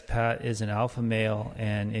yes, Pat is an alpha male,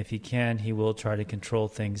 and if he can, he will try to control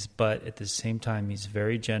things. But at the same time, he's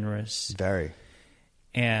very generous. Very.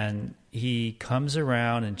 And he comes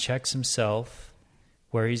around and checks himself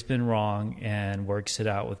where he's been wrong and works it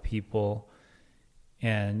out with people.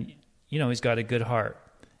 And, he's got a good heart.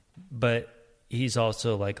 But he's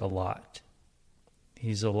also like a lot.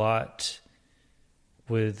 He's a lot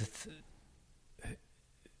with...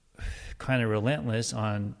 kind of relentless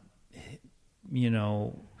on,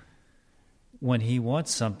 when he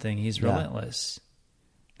wants something, he's relentless.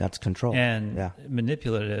 That's control. And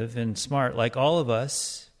manipulative and smart, like all of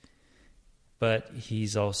us, but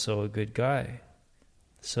he's also a good guy.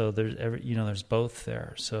 So there's both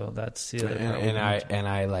there. So that's the other part. And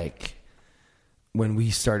I like, when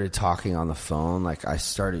we started talking on the phone, like I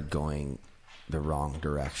started going the wrong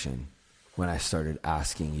direction when I started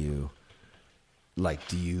asking you, like,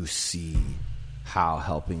 do you see how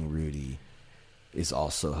helping Rudy is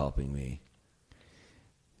also helping me?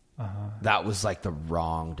 That was like the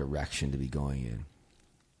wrong direction to be going in.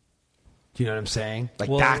 Do you know what I'm saying? Like,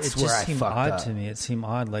 well, that's where I seemed fucked odd up. to me. It seemed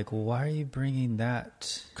odd. Like, well, why are you bringing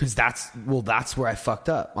that? Because that's where I fucked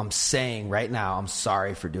up. I'm saying right now, I'm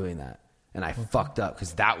sorry for doing that. And I fucked up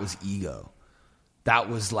because that was ego. That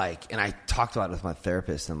was like, and I talked about it with my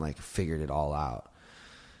therapist and like figured it all out.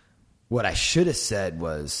 What I should have said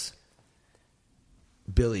was,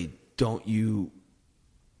 Billy, don't you,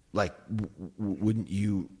 like, wouldn't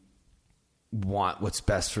you want what's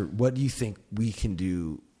best for, what do you think we can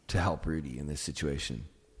do to help Rudy in this situation?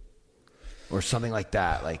 Or something like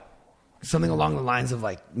that. Like, something along the lines of,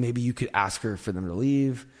 like, maybe you could ask her for them to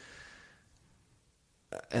leave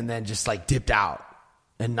and then just, like, dipped out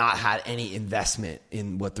and not had any investment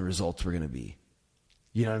in what the results were going to be.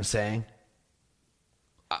 You know what I'm saying?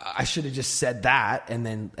 I should have just said that and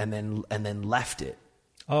then left it.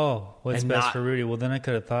 Oh, what's And best not- for Rudy? Well, then I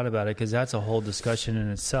could have thought about it, because that's a whole discussion in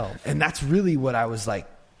itself. And that's really what I was like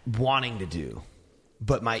wanting to do.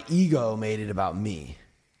 But my ego made it about me.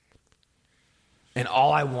 And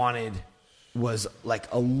all I wanted was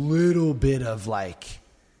like a little bit of like,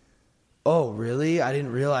 oh, really? I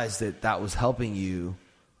didn't realize that was helping you.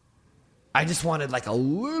 I just wanted like a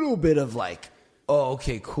little bit of like, oh,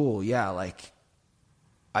 okay, cool. Yeah, like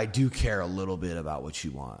I do care a little bit about what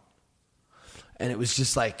you want. And it was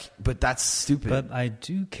just like, but that's stupid. But I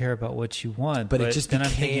do care about what you want. But it just then I'm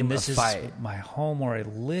became thinking, a this fight. is my home where I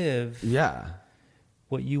live. Yeah.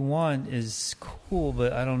 What you want is cool,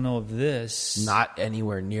 but I don't know if this. Not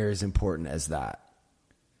anywhere near as important as that.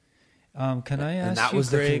 Can I And ask that you, was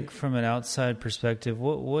the Greg, thing- from an outside perspective,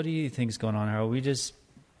 what do you think is going on here? Are we just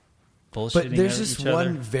bullshitting But there's each this other?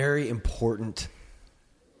 one very important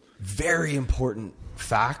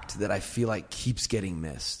fact that I feel like keeps getting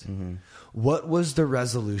missed. Mm-hmm. What was the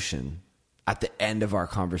resolution at the end of our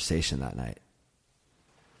conversation that night?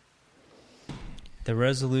 The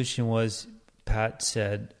resolution was, Pat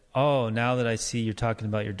said, oh, now that I see you're talking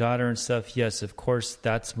about your daughter and stuff, yes, of course,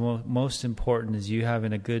 that's most important, is you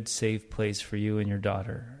having a good, safe place for you and your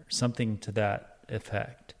daughter. Something to that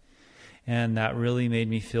effect. And that really made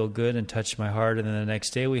me feel good and touched my heart. And then the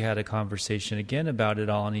next day we had a conversation again about it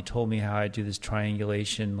all, and he told me how I do this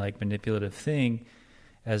triangulation, like manipulative thing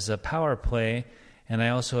as a power play. And I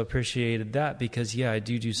also appreciated that because, yeah, I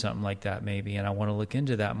do something like that maybe, and I want to look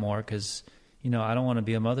into that more because, you know, I don't want to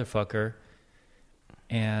be a motherfucker.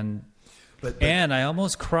 And I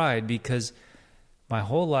almost cried because my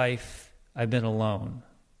whole life I've been alone.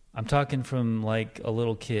 I'm talking from like a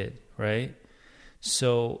little kid, right?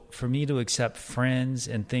 So for me to accept friends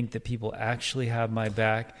and think that people actually have my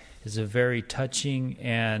back is a very touching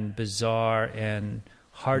and bizarre and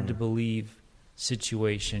hard to believe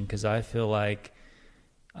situation, because I feel like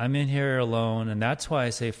I'm in here alone, and that's why I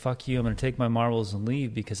say, fuck you, I'm going to take my marbles and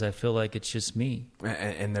leave, because I feel like it's just me.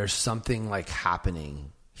 And there's something like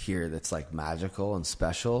happening here that's like magical and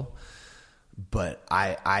special, but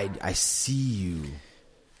I see you.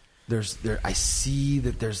 I see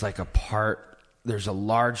that there's like there's a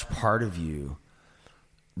large part of you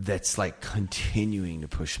that's like continuing to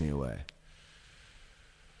push me away.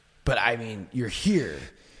 But I mean, you're here.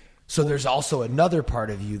 So there's also another part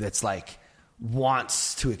of you that's like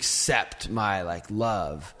wants to accept my like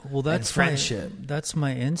love and friendship. That's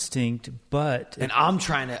my instinct, but and I'm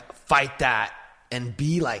trying to fight that and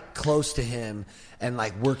be like close to him and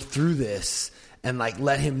like work through this and like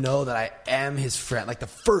let him know that I am his friend. Like the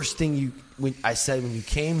first thing I said when you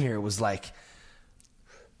came here was like,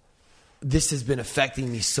 this has been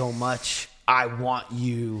affecting me so much. I want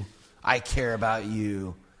you. I care about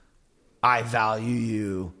you. I value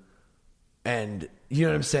you. And you know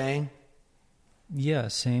what I'm saying? Yeah,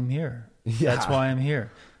 same here. Yeah. That's why I'm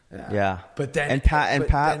here. Yeah. But then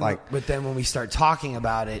but then when we start talking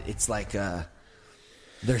about it, it's like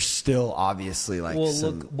there's still obviously like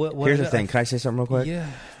some... Look, here's the thing. Can I say something real quick? Yeah.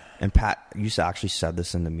 And Pat, you actually said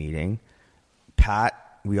this in the meeting. Pat,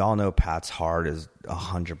 we all know Pat's heart is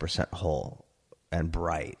 100% whole and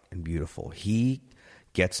bright and beautiful. He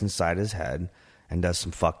gets inside his head and does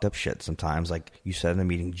some fucked up shit sometimes, like you said in the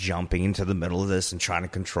meeting, jumping into the middle of this and trying to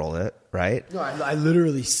control it, right? No, I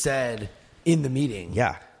literally said in the meeting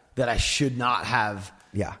that I should not have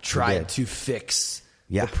tried to fix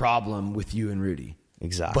the problem with you and Rudy.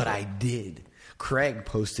 Exactly. But I did. Craig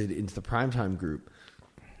posted into the Primetime group.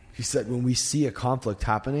 He said, when we see a conflict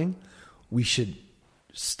happening, we should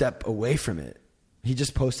step away from it. He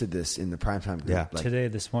just posted this in the Primetime group. Yeah. Like, today,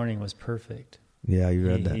 this morning was perfect. Yeah, you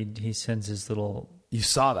read that. He sends his little... You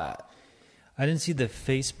saw that. I didn't see the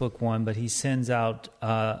Facebook one, but he sends out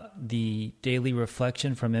the daily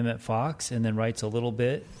reflection from Emmett Fox and then writes a little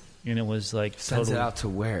bit. And it was like... Sends it out to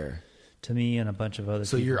where? To me and a bunch of other people.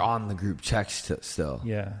 So you're on the group text still?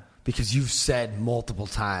 Yeah. because you've said multiple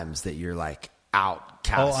times that you're like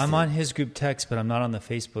outcasted. Oh, I'm on his group text, but I'm not on the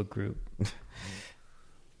Facebook group.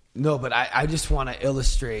 No, but I just want to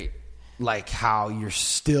illustrate like how you're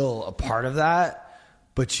still a part of that,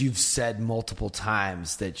 but you've said multiple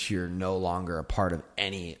times that you're no longer a part of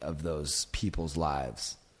any of those people's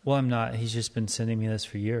lives. Well, I'm not. He's just been sending me this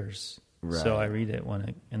for years. Right. So I read it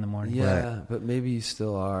in the morning. Yeah, but maybe you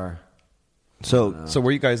still are. So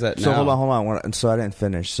where you guys at now? So hold on. So I didn't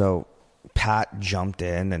finish. So Pat jumped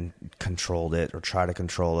in and controlled it, or tried to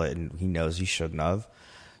control it, and he knows he shouldn't have.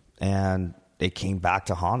 And it came back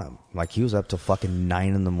to haunt him. Like, he was up till fucking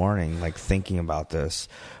 9 a.m, like, thinking about this.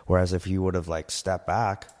 Whereas if he would have like stepped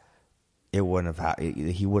back, it wouldn't have.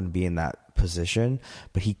 He wouldn't be in that position.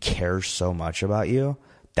 But he cares so much about you.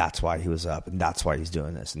 That's why he was up, and that's why he's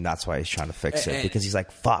doing this, and that's why he's trying to fix it, because he's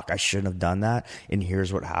like, fuck, I shouldn't have done that, and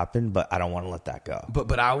here's what happened, but I don't want to let that go.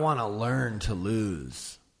 But I want to learn to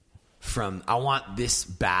lose from, I want this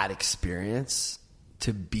bad experience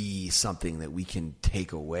to be something that we can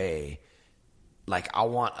take away. Like, I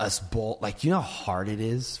want us both, like, you know how hard it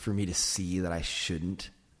is for me to see that I shouldn't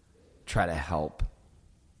try to help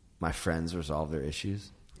my friends resolve their issues?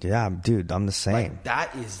 Yeah, dude, I'm the same. Like,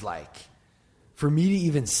 that is like... For me to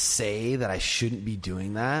even say that I shouldn't be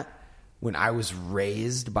doing that when I was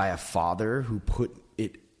raised by a father who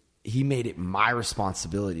he made it my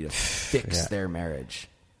responsibility to fix their marriage.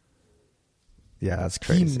 Yeah, that's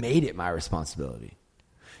crazy. He made it my responsibility.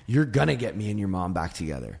 You're going to get me and your mom back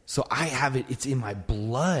together. So I have it. It's in my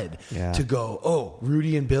blood to go, oh,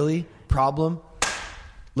 Rudy and Billy, problem.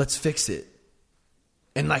 Let's fix it.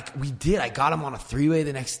 And like we did, I got him on a 3-way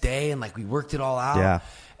the next day, and like we worked it all out. Yeah.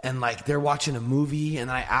 And like they're watching a movie, and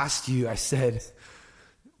I asked you, I said,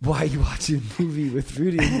 why are you watching a movie with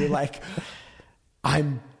Rudy? And you're like,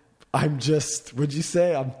 I'm just, what'd you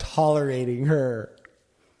say? I'm tolerating her.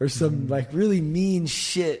 Or some like really mean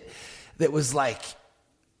shit that was like,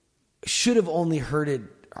 should have only hurt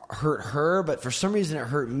her, but for some reason it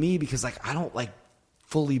hurt me because like I don't like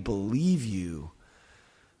fully believe you.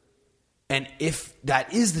 And if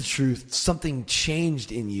that is the truth, something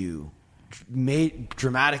changed in you, made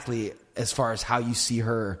dramatically as far as how you see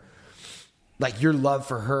her, like your love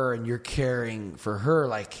for her and your caring for her,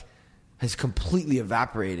 like has completely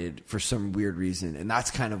evaporated for some weird reason. And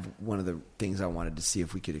that's kind of one of the things I wanted to see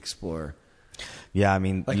if we could explore. Yeah, I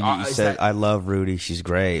mean, like, you said, I love Rudy, she's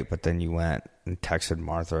great, but then you went and texted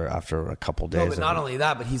Martha after a couple days. No, but not only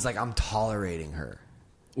that, but he's like, I'm tolerating her.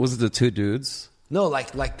 Was it the two dudes? No,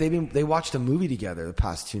 like they watched a movie together the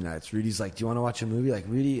past 2 nights. Rudy's like, do you want to watch a movie? Like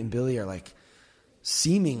Rudy and Billy are like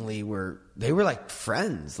seemingly they were like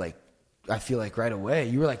friends. Like I feel like right away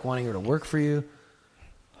you were like wanting her to work for you.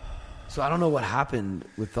 So I don't know what happened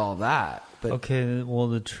with all that. But okay, well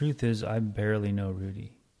the truth is I barely know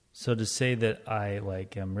Rudy. So to say that I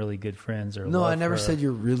like am really good friends or no, love I never her, said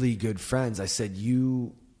you're really good friends. I said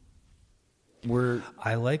you were.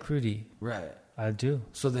 I like Rudy. Right. I do.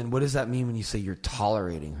 So then what does that mean when you say you're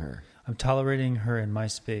tolerating her? I'm tolerating her in my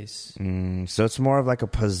space. So it's more of like a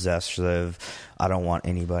possessive, I don't want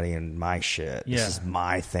anybody in my shit. Yeah. This is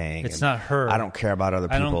my thing. It's not her. I don't care about other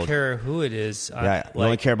people. I don't care who it is. Yeah, you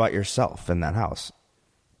only care about yourself in that house.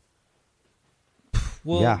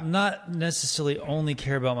 Well, yeah. Not necessarily only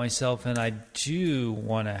care about myself, and I do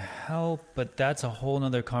want to help, but that's a whole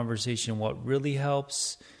nother conversation. What really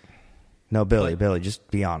helps... No, Billy, just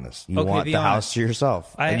be honest. You want the house to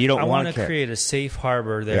yourself, and you don't want to care. Create a safe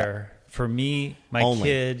harbor there for me, my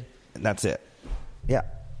kid. And that's it. Yeah,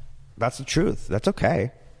 that's the truth. That's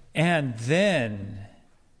okay. And then,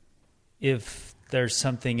 if there's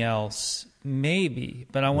something else, maybe.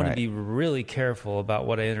 But I want to be really careful about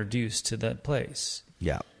what I introduce to that place.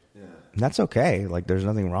 Yeah. And that's okay. Like, there's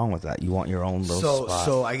nothing wrong with that. You want your own little spot.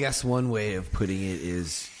 So I guess one way of putting it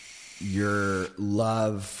is, your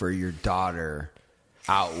love for your daughter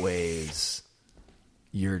outweighs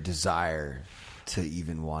your desire to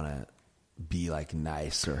even want to be like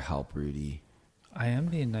nice or help Rudy. I am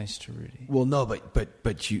being nice to Rudy. Well, no,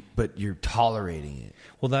 but you're tolerating it.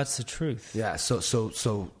 Well, that's the truth. Yeah.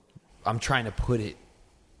 So I'm trying to put it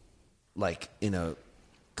like in a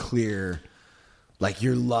clear, like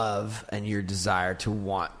your love and your desire to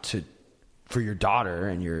want to. For your daughter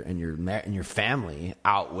and your family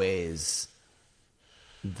outweighs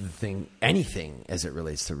anything as it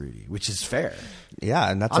relates to Rudy, which is fair.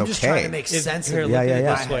 Yeah, and that's okay. I'm just trying to make sense of it. Look at it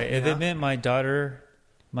this way. If it meant my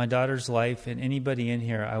daughter's life and anybody in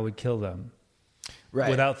here, I would kill them. Right.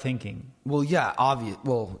 Without thinking. Well, yeah, obvious.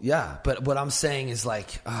 Well, yeah, but what I'm saying is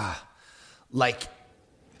like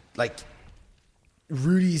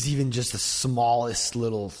Rudy's even just the smallest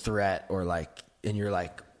little threat, or like, and you're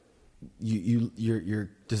like, your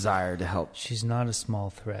desire to help. She's not a small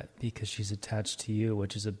threat because she's attached to you,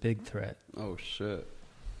 which is a big threat. Oh shit.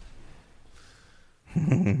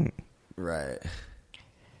 Right.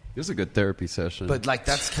 It was a good therapy session. But like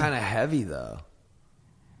that's kind of heavy though.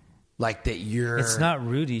 Like that you're. It's not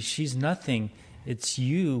Rudy. She's nothing. It's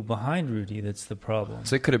you behind Rudy that's the problem.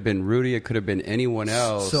 So it could have been Rudy. It could have been anyone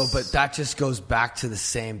else. So, but that just goes back to the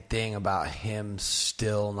same thing about him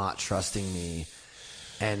still not trusting me.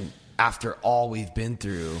 And after all we've been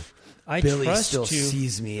through, Billy still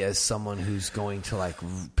sees me as someone who's going to like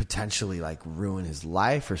potentially like ruin his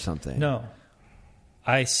life or something. No,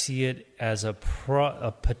 I see it as a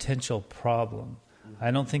potential problem. I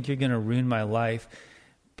don't think you're going to ruin my life.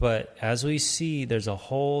 But as we see, there's a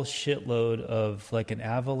whole shitload of like an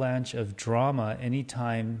avalanche of drama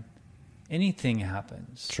anytime anything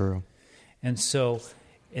happens. True. And so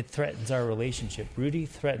it threatens our relationship. Rudy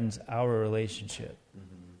threatens our relationship.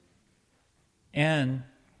 And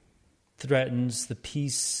threatens the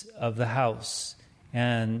peace of the house.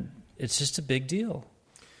 And it's just a big deal.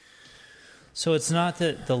 So it's not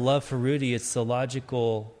that the love for Rudy, it's the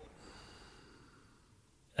logical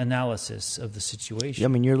analysis of the situation. Yeah, I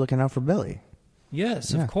mean, you're looking out for Billy.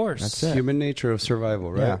 Yes, Yeah, of course. that's it. Human nature of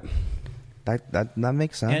survival, right? Yeah. That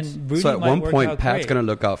makes sense. And Rudy So at might one work point, out Pat's great. going to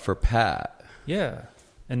look out for Pat. Yeah,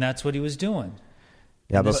 and that's what he was doing.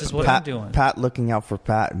 yeah, And but this is what Pat, I'm doing. Pat looking out for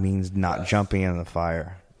Pat means not jumping in the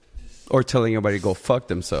fire. Or telling everybody to go fuck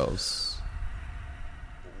themselves.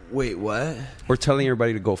 Wait, what? Or telling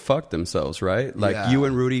everybody to go fuck themselves, right? Like, Yeah. you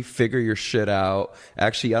and Rudy figure your shit out.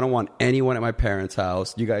 Actually, I don't want anyone at my parents'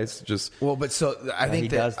 house. You guys just... Well, but so I he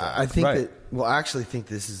think does that that. I think Right. that. Well, I actually think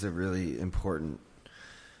this is a really important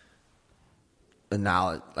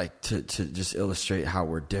analogy, like to just illustrate how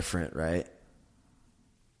we're different, right?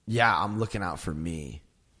 Yeah, I'm looking out for me,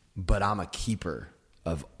 but I'm a keeper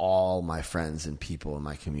of all my friends and people in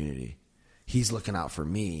my community. He's looking out for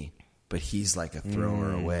me, but he's like a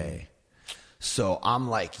thrower away. So I'm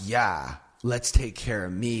like, yeah, let's take care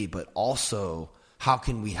of me, but also how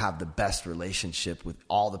can we have the best relationship with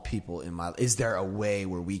all the people in my... Is there a way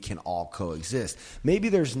where we can all coexist? Maybe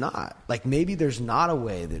there's not. Like, maybe there's not a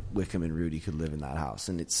way that Wickham and Rudy could live in that house.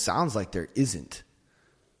 And it sounds like there isn't.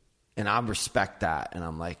 And I respect that. And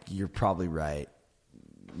I'm like, you're probably right.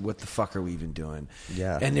 What the fuck are we even doing?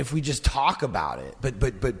 Yeah. And if we just talk about it.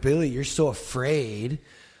 But Billy, you're so afraid.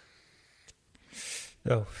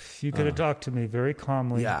 No, you could have talked to me very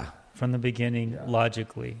calmly from the beginning,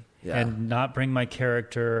 logically, and not bring my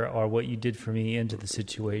character or what you did for me into the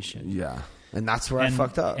situation. Yeah. And that's where I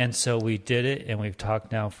fucked up. And so we did it, and we've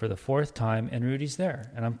talked now for the fourth time, and Rudy's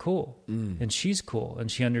there, and I'm cool. And she's cool, and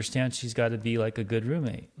she understands she's got to be like a good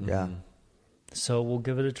roommate. Yeah. So we'll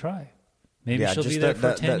give it a try. Maybe she'll be there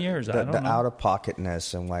for 10 years. I don't know. The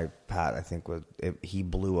out-of-pocketness and why Pat, I think, he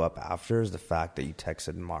blew up after is the fact that you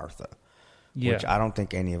texted Martha. Yeah. Which I don't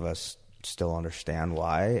think any of us still understand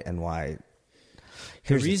why and why.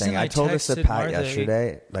 Here's the reason thing. I I told this to texted Pat Martha-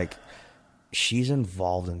 yesterday. Like, she's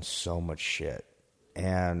involved in so much shit.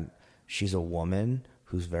 And she's a woman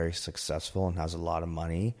who's very successful and has a lot of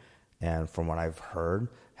money. And from what I've heard,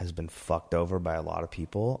 has been fucked over by a lot of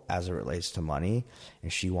people as it relates to money.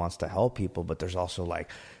 And she wants to help people, but there's also like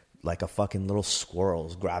a fucking little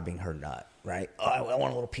squirrel's grabbing her nut, right? Oh, I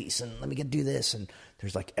want a little piece, and let me do this. And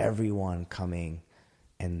there's like everyone coming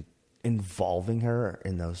and involving her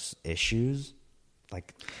in those issues.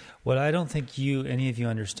 Like, what I don't think any of you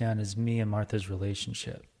understand is me and Martha's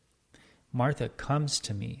relationship. Martha comes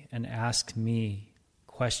to me and asks me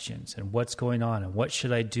questions and what's going on and what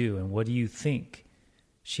should I do and what do you think?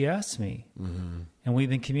 She asks me. And we've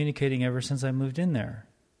been communicating ever since I moved in there.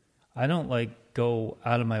 I don't like go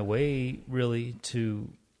out of my way really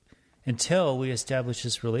until we establish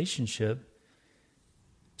this relationship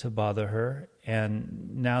to bother her.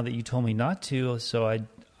 And now that you told me not to, so I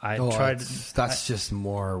tried. That's just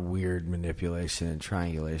more weird manipulation and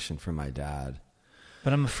triangulation from my dad.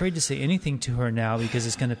 But I'm afraid to say anything to her now because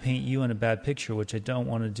it's going to paint you in a bad picture, which I don't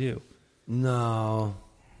want to do. No.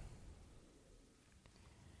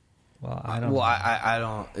 Well, I don't. Well, I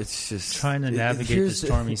don't. It's just trying to navigate the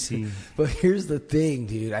stormy sea. But here's the thing,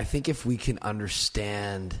 dude. I think if we can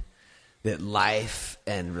understand that life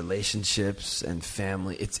and relationships and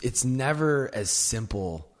family, it's never as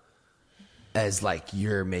simple as like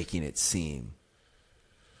you're making it seem.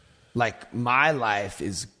 Like my life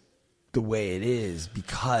is the way it is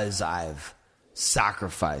because I've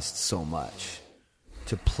sacrificed so much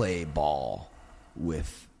to play ball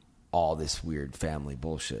with all this weird family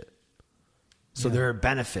bullshit. So there are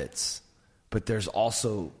benefits, but there's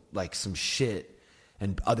also like some shit.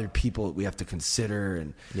 and other people we have to consider.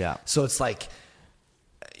 And yeah. So it's like,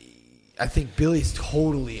 I think Billy's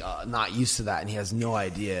totally not used to that, and he has no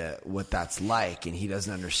idea what that's like, and he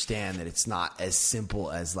doesn't understand that it's not as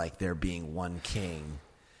simple as like there being one king.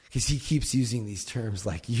 Because he keeps using these terms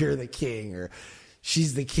like you're the king or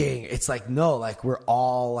she's the king. It's like, no, like we're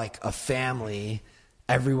all like a family.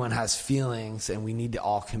 Everyone has feelings and we need to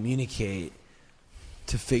all communicate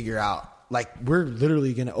to figure out, like we're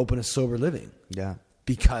literally going to open a sober living. Yeah.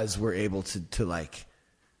 Because we're able to like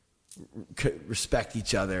respect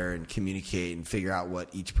each other and communicate and figure out what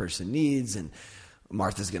each person needs. And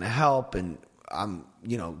Martha's going to help. And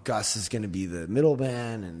Gus is going to be the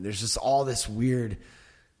middleman. And there's just all this weird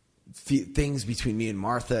things between me and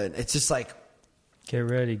Martha. And it's just like, get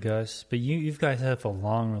ready, Gus. But you guys have a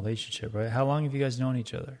long relationship, right? How long have you guys known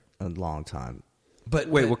each other? A long time. But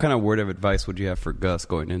wait, what kind of word of advice would you have for Gus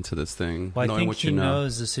going into this thing? Well, I think he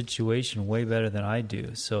knows the situation way better than I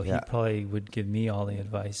do, so he probably would give me all the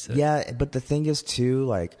advice. Yeah, but the thing is too,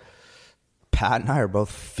 like Pat and I are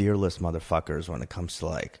both fearless motherfuckers when it comes to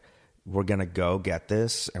like, we're gonna go get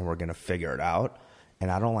this and we're gonna figure it out. And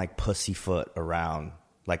I don't like pussyfoot around.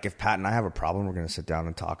 Like if Pat and I have a problem, we're going to sit down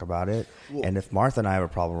and talk about it. Well, and if Martha and I have a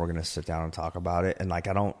problem, we're going to sit down and talk about it. And like,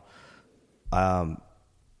 I don't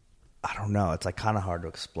know. It's like kind of hard to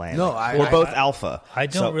explain. No, like, we're both alpha. I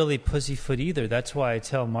don't really pussyfoot either. That's why I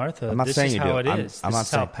tell Martha, I'm not this saying is you how do. it is. I'm this not is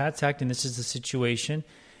saying. how Pat's acting. This is the situation.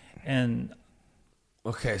 And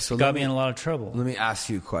okay, so got me in a lot of trouble. Let me ask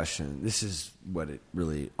you a question. This is what it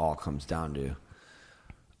really all comes down to.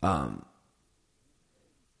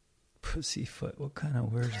 Pussyfoot. What kind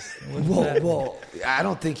of word is that? Well, I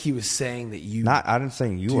don't think he was saying that you. I didn't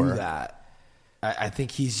say you were that. I think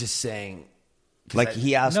he's just saying, like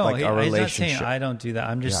he asked, no, like our relationship. He's not saying I don't do that.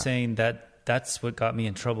 I'm just saying that's what got me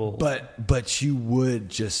in trouble. But you would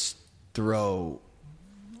just throw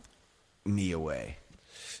me away.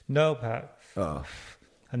 No, Pat. Oh.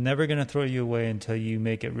 I'm never going to throw you away until you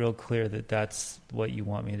make it real clear that that's what you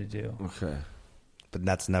want me to do. Okay. But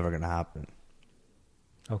that's never going to happen.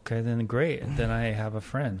 Okay, then great. Then I have a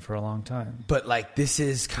friend for a long time. But like this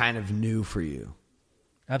is kind of new for you.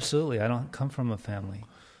 Absolutely. I don't come from a family.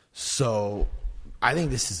 So I think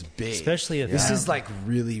this is big. Especially if this is like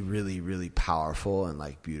really, really, really powerful and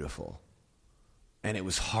like beautiful. And it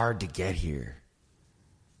was hard to get here.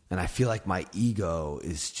 And I feel like my ego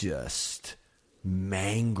is just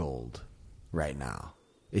mangled right now.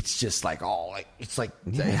 It's just like it's like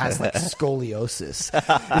it has like scoliosis.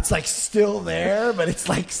 It's like still there, but it's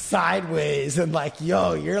like sideways and like,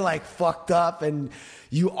 yo, you're like fucked up and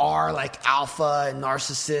you are like alpha and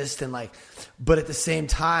narcissist and like, but at the same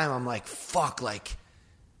time, I'm like, fuck, like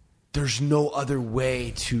there's no other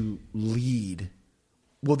way to lead.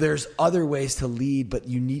 Well, there's other ways to lead, but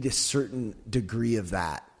you need a certain degree of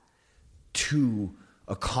that to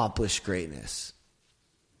accomplish greatness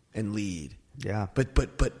and lead. Yeah.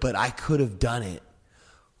 But I could have done it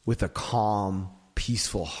with a calm,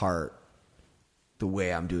 peaceful heart the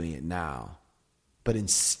way I'm doing it now. But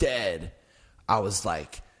instead, I was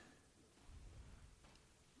like,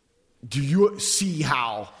 do you see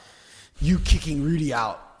how you kicking Rudy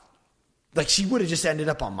out? Like she would have just ended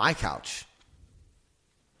up on my couch.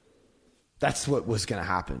 That's what was going to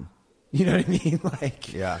happen. You know what I mean?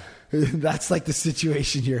 Like, yeah, that's like the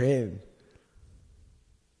situation you're in.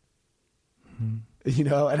 You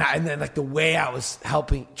know, and then like the way I was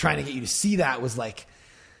trying to get you to see that was like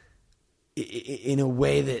in a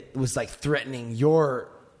way that was like threatening your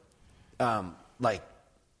like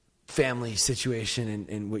family situation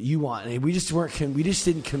and what you want. And we just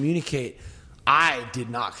didn't communicate. I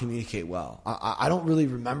did not communicate well. I don't really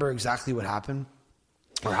remember exactly what happened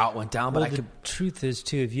or how it went down, but the truth is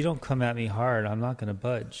too, if you don't come at me hard, I'm not going to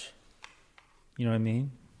budge. You know what I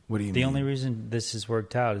mean? What do you mean? The only reason this has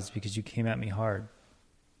worked out is because you came at me hard.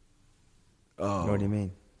 Oh. What do you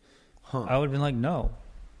mean? Huh. I would have been like, no.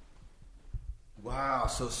 Wow.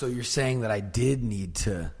 So you're saying that I did need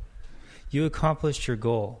to... You accomplished your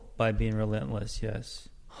goal by being relentless, yes.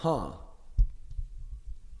 Huh.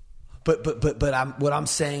 But what I'm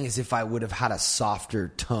saying is if I would have had a softer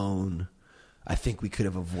tone, I think we could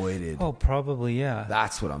have avoided... Oh, probably, yeah.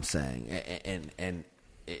 That's what I'm saying. And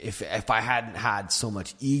if I hadn't had so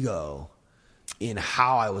much ego in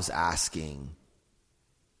how I was asking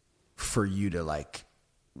for you to like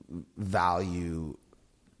value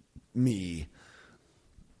me,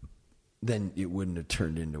 then it wouldn't have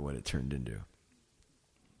turned into what it turned into.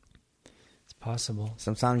 It's possible.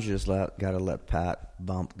 Sometimes you just gotta let Pat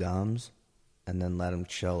bump gums and then let him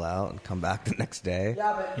chill out and come back the next day.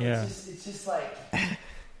 Yeah, but it's just like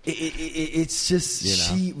It's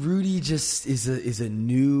just Rudy just is a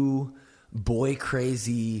new boy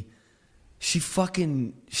crazy. She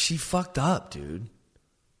fucked up, dude.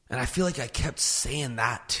 And I feel like I kept saying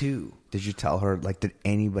that too. Did you tell her? Like, did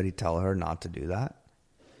anybody tell her not to do that?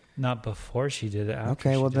 Not before she did it. After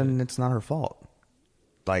okay, well then it's not her fault.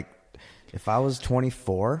 Like, if I was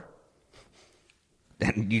 24.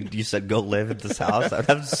 And you said go live at this house. I'd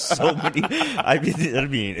have so many.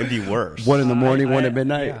 It'd be worse. 1 a.m, 1 at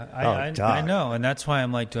midnight. Yeah, I know, and that's why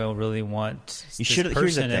I'm like, do I really want this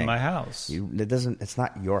person in my house? It's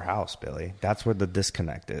not your house, Billy. That's where the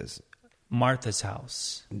disconnect is. Martha's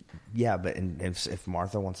house. Yeah, but if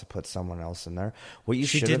Martha wants to put someone else in there, what you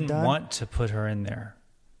should have done. She didn't want to put her in there.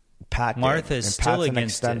 Pat did. Martha is still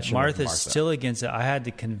against it. Martha's Martha. still against it. I had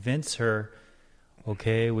to convince her.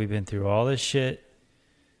 Okay, we've been through all this shit.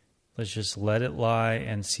 Let's just let it lie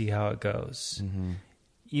and see how it goes. Mm-hmm.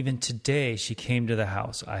 Even today, she came to the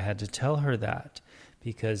house. I had to tell her that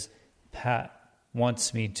because Pat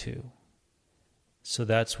wants me to. So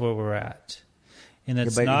that's where we're at. And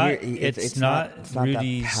it's not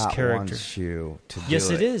Rudy's Pat character. Wants you to yes,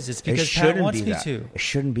 do it is. It's because Pat wants me to. It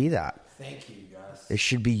shouldn't be that. Thank you, guys. It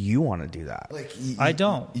should be you want to do that. Like I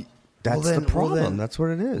don't. That's the problem. That's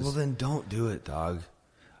what it is. Well, then don't do it, dog.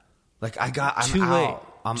 Like I'm too out. late.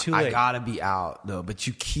 Too late. I gotta be out though. But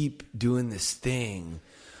you keep doing this thing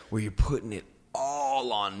where you're putting it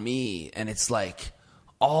all on me, and it's like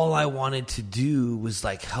all I wanted to do was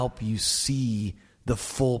like help you see the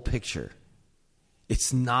full picture.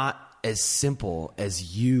 It's not as simple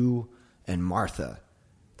as you and Martha.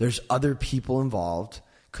 There's other people involved.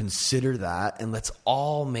 Consider that, and let's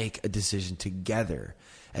all make a decision together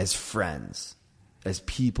as friends, as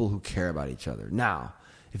people who care about each other. Now,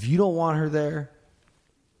 if you don't want her there,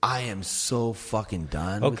 I am so fucking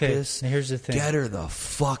done with this. Now here's the thing. Get her the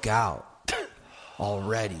fuck out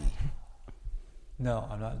already. No,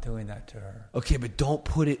 I'm not doing that to her. Okay, but don't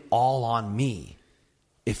put it all on me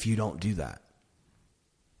if you don't do that.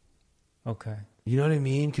 Okay. You know what I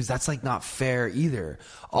mean? Because that's like not fair either.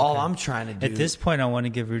 All I'm trying to do... At this point, I want to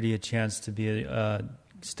give Rudy a chance to be a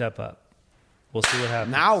step up. We'll see what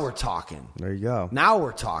happens. Now we're talking. There you go. Now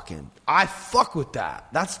we're talking. I fuck with that.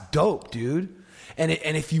 That's dope, dude. And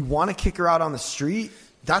if you want to kick her out on the street,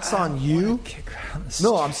 that's on you. Kick her on the street.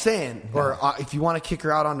 No, I'm saying, or if you want to kick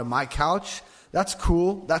her out onto my couch, that's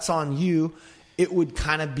cool. That's on you. It would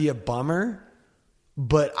kind of be a bummer,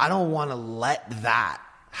 but I don't want to let that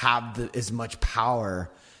have as much power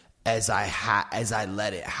as I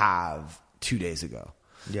let it have 2 days ago.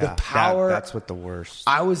 Yeah, the power. That's what the worst.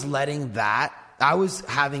 I was letting that. I was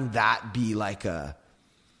having that be like an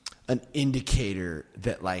indicator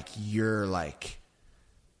that like you're like,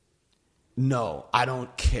 no, I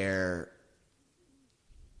don't care.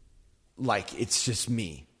 Like it's just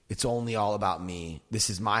me. It's only all about me. This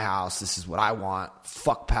is my house. This is what I want.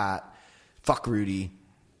 Fuck Pat. Fuck Rudy.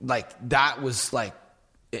 Like that was like,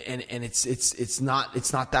 and it's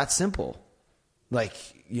not that simple. Like,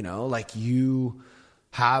 you know, like you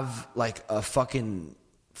have like a fucking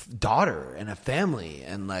daughter and a family,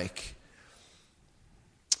 and like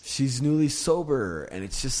she's newly sober, and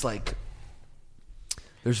it's just like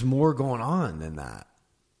there's more going on than that.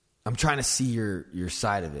 I'm trying to see your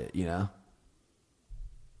side of it, you know?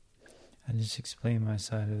 I just explained my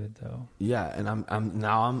side of it though. Yeah, and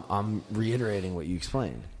I'm reiterating what you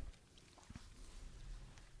explained.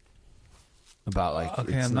 About like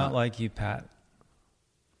I'm not like you, Pat.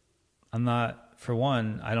 I'm not, for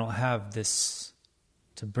one, I don't have this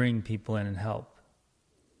to bring people in and help.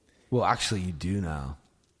 Well, actually you do now.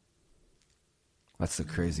 That's the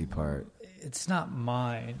crazy part. It's not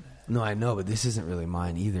mine. No, I know, but this isn't really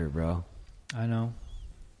mine either, bro. I know.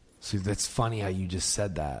 So that's funny how you just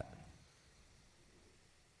said that.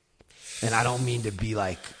 And I don't mean to be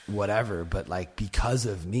like whatever, but like because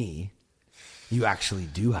of me, you actually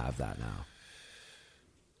do have that now.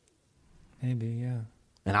 Maybe, yeah.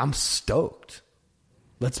 And I'm stoked.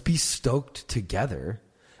 Let's be stoked together,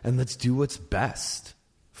 and let's do what's best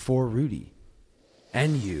for Rudy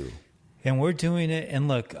and you. And we're doing it. And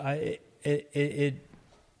look, it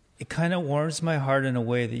kind of warms my heart in a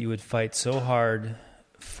way that you would fight so hard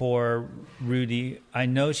for Rudy. I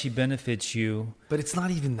know she benefits you, but it's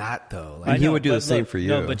not even that though. Like, he would do the same for you.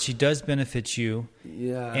 No, but she does benefit you.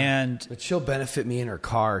 Yeah, but she'll benefit me in her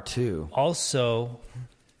car too. Also,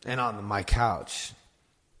 and on my couch.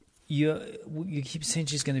 You keep saying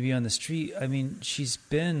she's going to be on the street. I mean, she's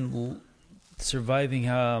been surviving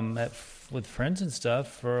with friends and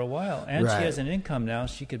stuff for a while, and right. She has an income now.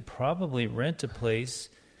 She could probably rent a place.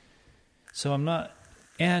 So I'm not,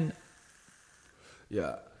 and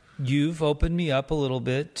yeah, you've opened me up a little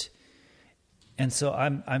bit. And so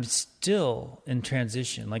I'm still in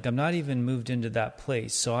transition. Like, I'm not even moved into that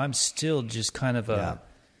place. So I'm still just kind of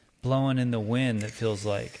blowing in the wind, that feels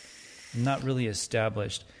like. I'm not really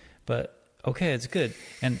established. But, okay, it's good.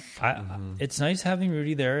 And it's nice having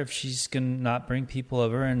Rudy there if she's going to not bring people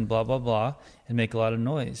over and blah, blah, blah, and make a lot of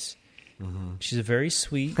noise. Mm-hmm. She's a very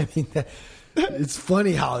sweet... I mean, it's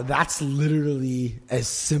funny how that's literally as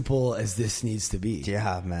simple as this needs to be.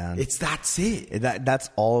 Yeah, man. That's it. That's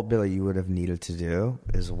all, Billy, you would have needed to do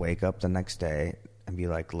is wake up the next day and be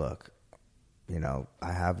like, look,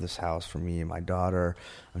 I have this house for me and my daughter.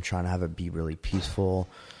 I'm trying to have it be really peaceful.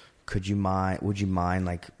 Would you mind,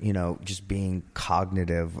 like, just being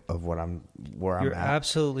cognitive of where I'm at? You're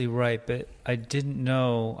absolutely right, but I didn't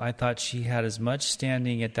know. I thought she had as much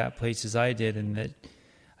standing at that place as I did, and that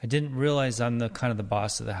I didn't realize I'm the kind of the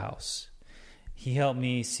boss of the house. He helped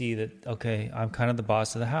me see that, okay, I'm kind of the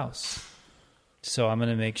boss of the house, so I'm going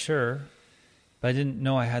to make sure. But I didn't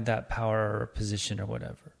know I had that power or position or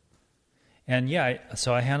whatever. And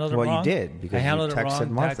so I handled it wrong. Well, you did, because I handled you it texted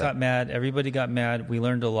wrong. Martha. Pat got mad. Everybody got mad. We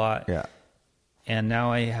learned a lot. Yeah. And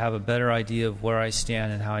now I have a better idea of where I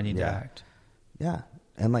stand and how I need to act. Yeah.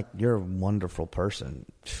 And, like, you're a wonderful person.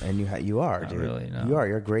 And you are, Not dude. really, no. You are.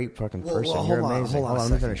 You're a great fucking person. Well, you're hold on, amazing. hold on a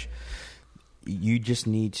let me second. finish. You just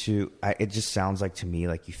need to... it just sounds like to me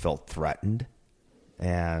like you felt threatened.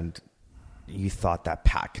 And you thought that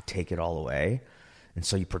Pat could take it all away. And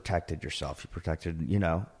so you protected yourself. You protected,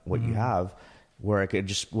 what you have. Where it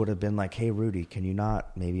just would have been like, hey, Rudy, can you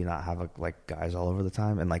maybe not have like guys all over the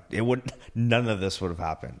time? And like, none of this would have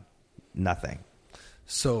happened. Nothing.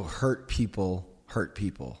 So hurt people,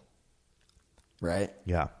 right?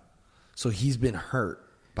 Yeah. So he's been hurt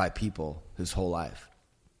by people his whole life.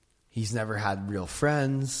 He's never had real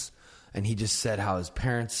friends, and he just said how his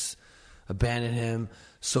parents abandoned him.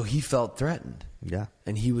 So he felt threatened. Yeah.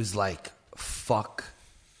 And he was like, fuck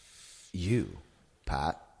you,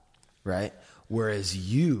 Pat, right? Whereas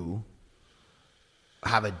you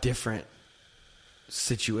have a different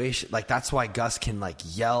situation. Like, that's why Gus can, like,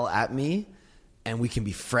 yell at me and we can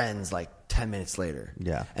be friends, like, 10 minutes later.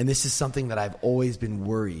 Yeah. And this is something that I've always been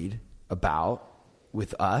worried about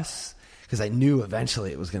with us, because I knew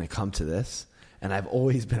eventually it was going to come to this. And I've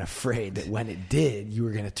always been afraid that when it did, you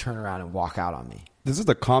were going to turn around and walk out on me. This is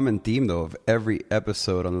the common theme, though, of every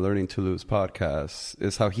episode on the Learning to Lose podcast,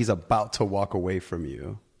 is how he's about to walk away from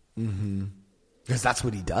you. Mm-hmm. Because that's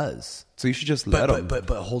what he does. So you should just let him. But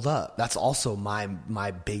hold up. That's also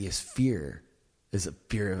my biggest fear, is a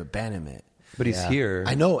fear of abandonment. But he's here.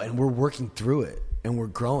 I know, and we're working through it, and we're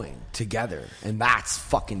growing together, and that's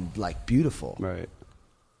fucking, like, beautiful. Right.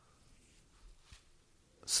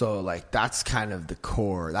 So, like, that's kind of the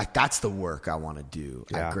core. Like, that's the work I want to do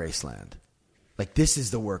at Graceland. Like, this is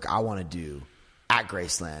the work I want to do at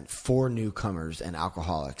Graceland for newcomers and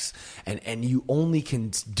alcoholics. And you only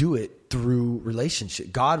can do it through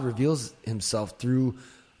relationship. God reveals himself through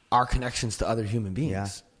our connections to other human beings. Yeah.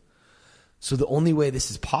 So the only way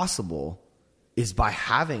this is possible is by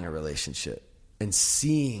having a relationship and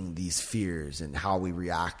seeing these fears and how we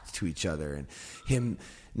react to each other, and him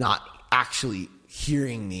not actually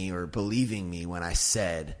hearing me or believing me when I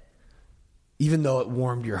said, even though it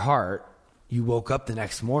warmed your heart, you woke up the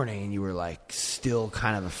next morning and you were like still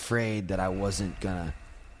kind of afraid that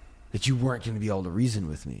that you weren't going to be able to reason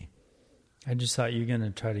with me. I just thought you're going to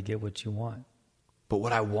try to get what you want. But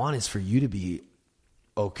what I want is for you to be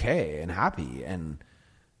okay and happy. And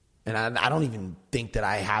I don't even think that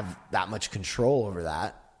I have that much control over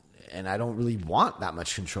that. And I don't really want that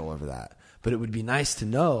much control over that. But it would be nice to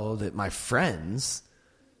know that my friends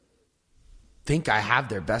think I have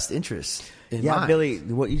their best interests in mind. Billy,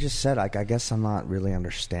 what you just said, like, I guess I'm not really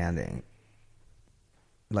understanding.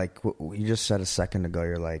 Like, what you just said a second ago,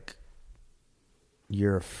 you're like,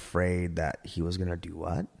 you're afraid that he was going to do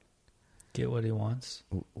what? Get what he wants.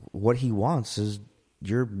 What he wants is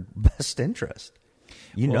your best interest.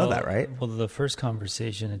 You know that, right? Well, the first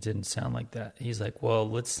conversation, it didn't sound like that. He's like, well,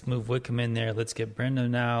 let's move Wickham in there. Let's get Brenda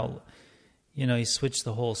now. You know, he switched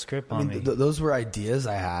the whole script on me. Those were ideas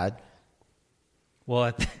I had.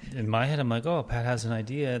 Well, in my head, I'm like, oh, Pat has an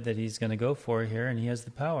idea that he's going to go for here, and he has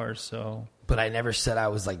the power, so... But I never said I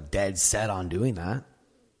was, like, dead set on doing that.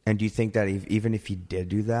 And do you think that even if he did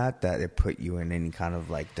do that, that it put you in any kind of,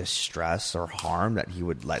 like, distress or harm, that he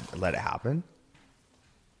would let it happen?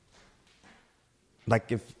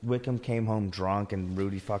 Like, if Wickham came home drunk and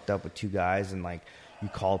Rudy fucked up with two guys and, like, you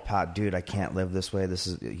called Pat, dude, I can't live this way.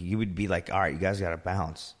 You would be like, all right, you guys got to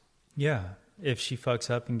bounce. Yeah. If she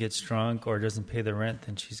fucks up and gets drunk or doesn't pay the rent,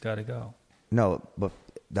 then she's got to go. No, but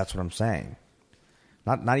that's what I'm saying.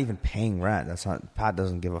 Not even paying rent. That's not, Pat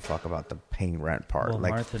doesn't give a fuck about the paying rent part. Well,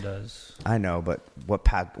 like, Martha does. I know, but what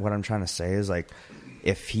I'm trying to say is like,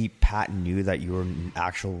 if Pat knew that you were in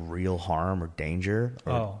actual real harm or danger,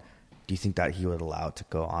 do you think that he would allow it to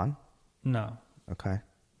go on? No. Okay.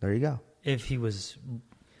 There you go. If he was,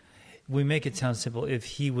 we make it sound simple, if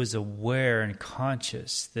he was aware and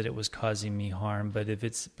conscious that it was causing me harm, but if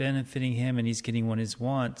it's benefiting him and he's getting what he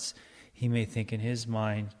wants, he may think in his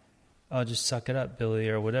mind, oh, just suck it up, Billy,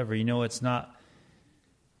 or whatever. You know, it's not,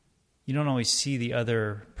 you don't always see the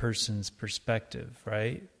other person's perspective,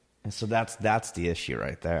 right? And so that's the issue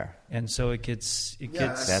right there. And so it gets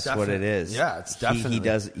that's what it is. Yeah, it's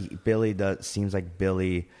definitely. Billy seems like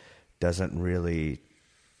Billy doesn't really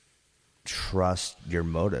trust your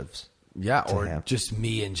motives. Yeah, or him. just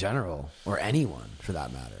me in general, or anyone for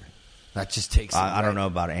that matter. That just takes. I don't know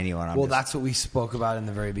about anyone. That's what we spoke about in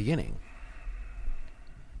the very beginning.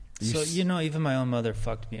 So, even my own mother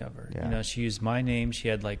fucked me over. Yeah. She used my name. She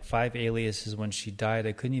had like 5 aliases when she died.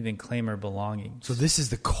 I couldn't even claim her belongings. So this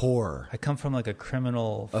is the core. I come from like a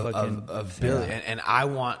criminal fucking of Billy, and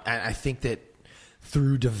I think that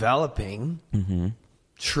through developing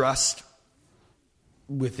trust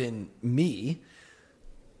within me,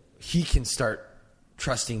 he can start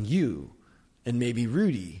trusting you and maybe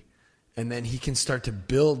Rudy, and then he can start to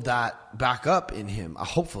build that back up in him.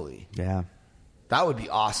 Hopefully, yeah. That would be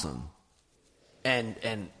awesome. And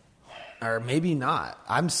or maybe not.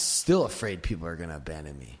 I'm still afraid people are going to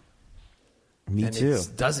abandon me. Me too.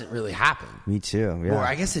 It doesn't really happen. Me too. Yeah. Or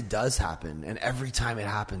I guess it does happen. And every time it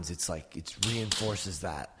happens, it's like it reinforces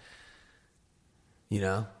that.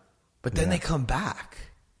 But then they come back.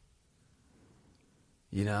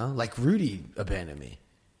 Like Rudy abandoned me.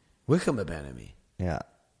 Wickham abandoned me. Yeah.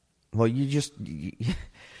 Well,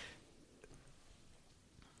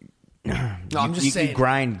 No, I'm just saying. You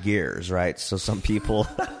grind gears, right? So some people,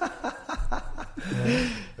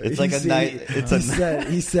 it's like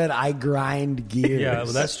he said I grind gears. Yeah,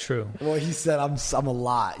 well, that's true. Well, he said I'm a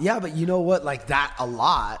lot. Yeah, but you know what? Like that a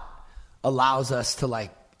lot allows us to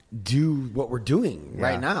like do what we're doing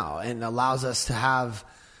right now, and allows us to have.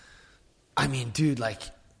 I mean, dude, like.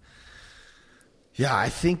 Yeah, I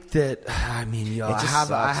think that. I mean,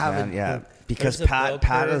 I have. Because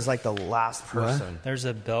Pat is like the last person. There's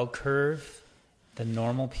a bell curve. The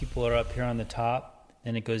normal people are up here on the top,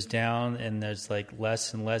 and it goes down, and there's like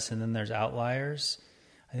less and less, and then there's outliers.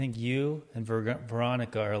 I think you and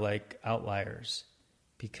Veronica are like outliers,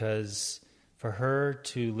 because for her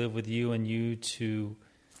to live with you and you to,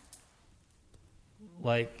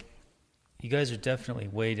 like, you guys are definitely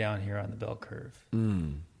way down here on the bell curve.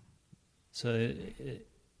 So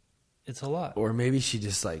it's a lot. Or maybe she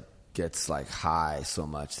just like gets like high so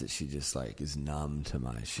much that she just like is numb to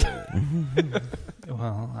my shit.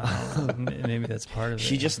 Well, I don't know. Maybe that's part of it.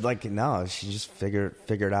 She just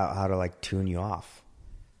figured out how to like tune you off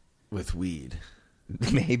with weed.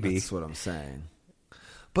 Maybe that's what I'm saying.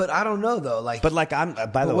 But I don't know though. Like, but like I'm.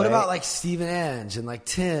 By the way, what about like Steve and Ange and like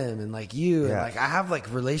Tim and like you and like I have like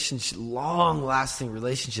long lasting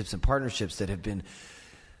relationships and partnerships that have been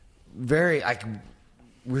very like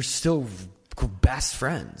we're still best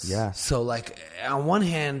friends. Yeah. So like on one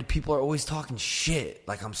hand, people are always talking shit.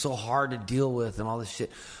 Like I'm so hard to deal with and all this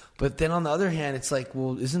shit. But then on the other hand, it's like,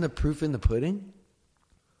 well, isn't the proof in the pudding?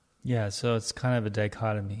 Yeah. So it's kind of a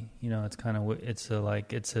dichotomy. It's kind of it's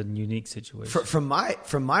a unique situation. From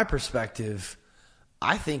my perspective,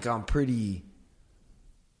 I think I'm pretty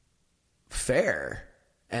fair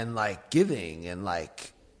and like giving and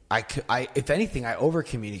like I if anything I over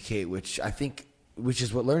communicate, which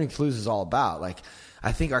is what Learning Clues is all about. Like,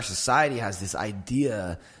 I think our society has this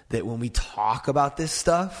idea that when we talk about this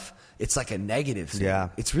stuff, it's like a negative thing. Yeah.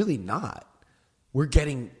 It's really not.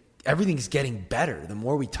 Everything's getting better the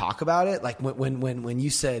more we talk about it. Like when you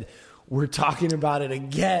said we're talking about it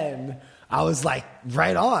again, I was like,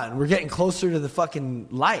 right on. We're getting closer to the fucking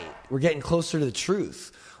light. We're getting closer to the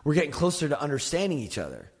truth. We're getting closer to understanding each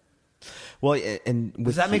other. Well, and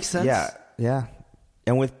does that make sense? Yeah.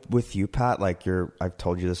 And with you, Pat, like I've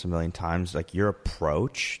told you this a million times, like your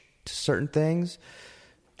approach to certain things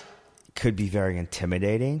could be very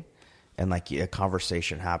intimidating, and like a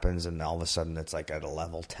conversation happens, and all of a sudden it's like at a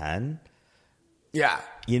level 10. Yeah,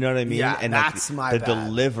 you know what I mean. Yeah, and that's like, the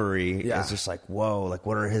delivery is just like, whoa, like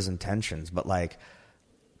what are his intentions? But like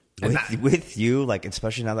with you, like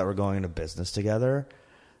especially now that we're going into business together,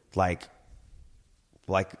 like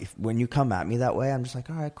when you come at me that way, I'm just like,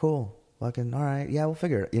 all right, cool. Fucking, all right, yeah, we'll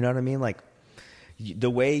figure it. You know what I mean? Like,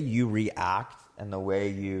 the way you react and the way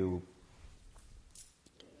you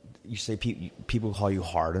say people call you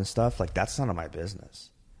hard and stuff, like, that's none of my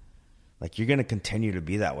business. Like, you're going to continue to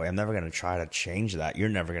be that way. I'm never going to try to change that. You're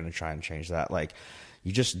never going to try and change that. Like,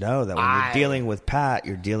 you just know that when you're dealing with Pat,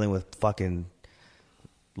 you're dealing with fucking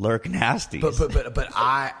lurk nasties. But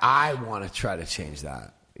I want to try to change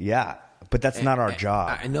that. Yeah, but that's not our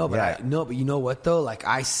job. I know, but but you know what though? Like,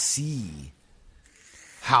 I see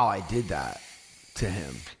how I did that to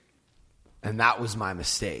him, and that was my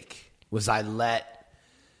mistake. Was I let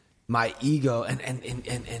my ego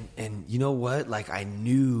and you know what? Like, I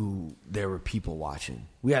knew there were people watching.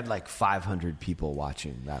 We had like 500 people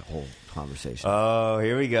watching that whole conversation. Oh,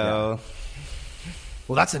 here we go. Yeah.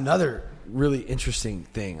 Well, that's another really interesting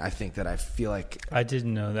thing, I think, that I feel like I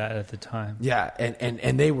didn't know that at the time. Yeah,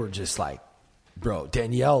 and they were just like, bro,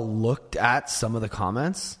 Danielle looked at some of the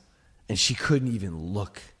comments and she couldn't even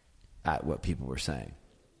look at what people were saying.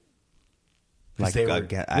 Like,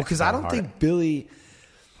 because I don't think Billy,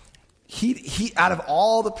 he out of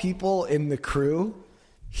all the people in the crew,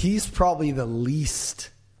 he's probably the least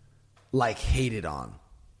like hated on.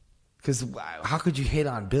 Because how could you hate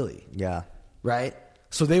on Billy? Yeah. Right?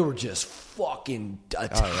 So they were just fucking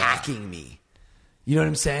attacking me. You know what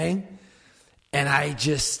I'm saying? And I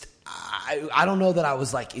don't know that I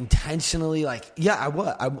was like intentionally like, yeah, I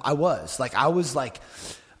was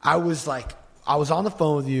on the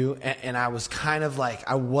phone with you and I was kind of like,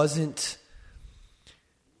 I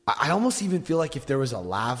almost even feel like if there was a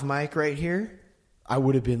lav mic right here, I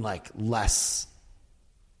would have been like less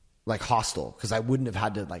like hostile because I wouldn't have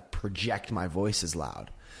had to like project my voice as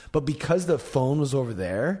loud. But because the phone was over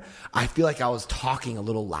there, I feel like I was talking a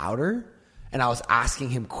little louder and I was asking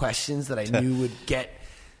him questions that I knew would get,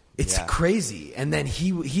 it's crazy. And then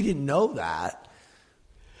he didn't know that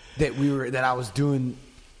I was doing,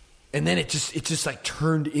 and then it just like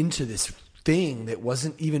turned into this thing that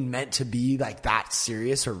wasn't even meant to be like that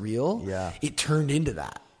serious or real. Yeah. It turned into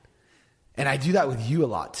that. And I do that with you a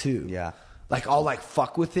lot too. Yeah. Like, I'll like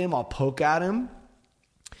fuck with him, I'll poke at him,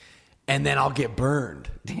 and then I'll get burned.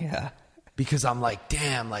 Yeah. Because I'm like,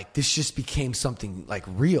 damn, like this just became something like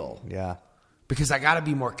real. Yeah. Because I got to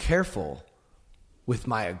be more careful with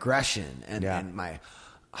my aggression and my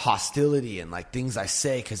hostility and like things I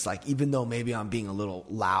say. Because like, even though maybe I'm being a little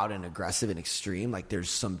loud and aggressive and extreme, like there's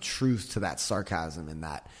some truth to that sarcasm and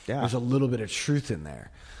that there's a little bit of truth in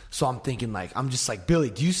there. So I'm thinking like, I'm just like, Billy,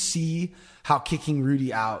 do you see how kicking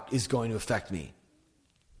Rudy out is going to affect me?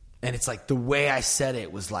 And it's like the way I said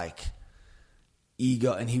it was like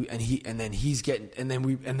ego, and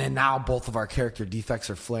then now both of our character defects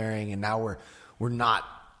are flaring, and now we're not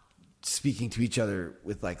speaking to each other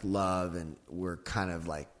with like love, and we're kind of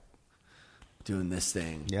like doing this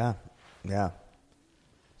thing. Yeah. Yeah.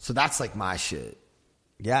 So that's like my shit.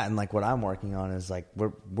 Yeah, and like what I'm working on is like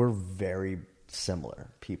we're very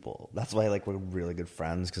similar people. That's why like we're really good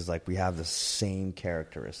friends, because like we have the same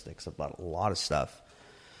characteristics about a lot of stuff.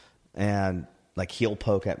 And like he'll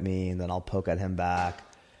poke at me and then I'll poke at him back.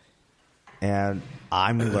 And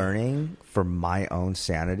I'm learning for my own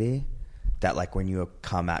sanity that like when you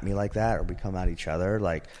come at me like that, or we come at each other,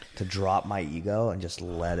 like to drop my ego and just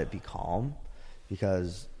let it be calm.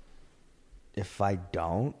 Because if I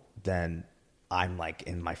don't, then I'm like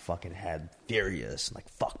in my fucking head furious. Like,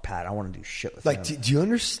 fuck Pat, I want to do shit with him. Like, do you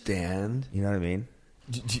understand? You know what I mean?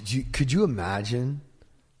 Could you imagine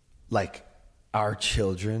like our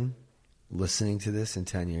children listening to this in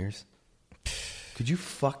 10 years? Could you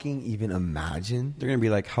fucking even imagine? They're going to be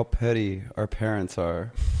like, how petty our parents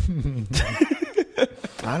are.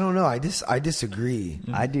 I don't know. I disagree.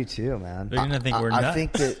 I do too, man. They're going to think we're nuts. I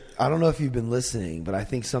think that, I don't know if you've been listening, but I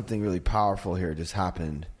think something really powerful here just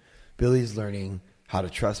happened. Billy's learning how to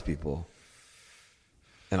trust people,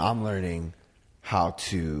 and I'm learning how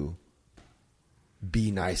to be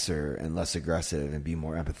nicer and less aggressive and be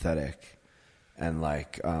more empathetic, and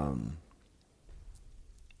like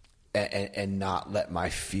and not let my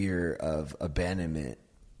fear of abandonment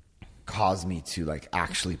cause me to like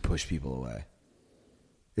actually push people away.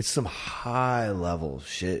 It's some high level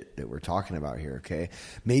shit that we're talking about here, okay?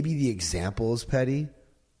 Maybe the example is petty,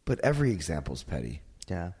 but every example is petty.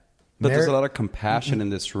 Yeah. But there's a lot of compassion in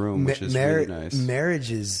this room, which is really nice.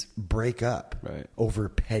 Marriages break up over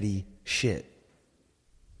petty shit.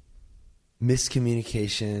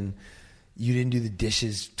 Miscommunication. You didn't do the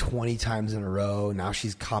dishes 20 times in a row. Now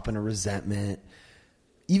she's copping a resentment.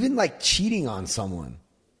 Even like cheating on someone.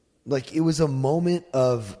 Like, it was a moment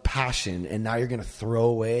of passion, and now you're going to throw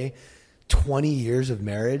away 20 years of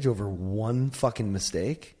marriage over one fucking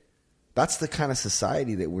mistake? That's the kind of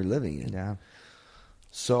society that we're living in. Yeah.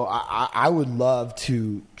 So I would love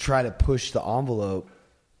to try to push the envelope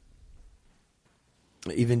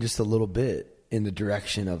even just a little bit in the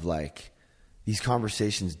direction of like these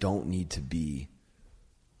conversations don't need to be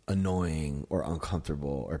annoying or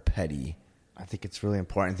uncomfortable or petty. I think it's really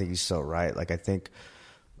important. I think he's so right. Like, I think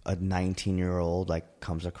a 19-year-old like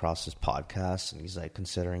comes across this podcast and he's like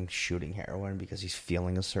considering shooting heroin because he's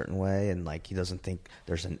feeling a certain way and like he doesn't think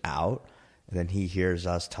there's an out. And then he hears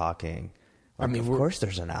us talking. Like, I mean, of course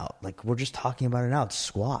there's an out. Like, we're just talking about an out. It's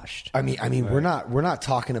squashed. I mean, right. we're not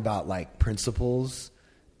talking about like principles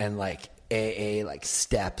and like AA, like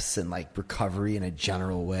steps and like recovery in a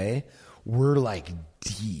general way. We're like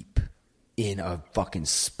deep in a fucking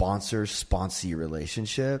sponsor-sponsee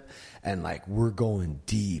relationship, and like we're going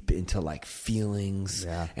deep into like feelings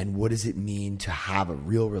and what does it mean to have a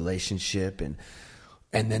real relationship, and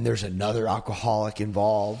then there's another alcoholic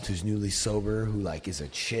involved who's newly sober who like is a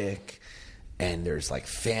chick, and there's like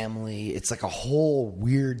family. It's like a whole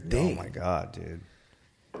weird thing. Oh my God, dude.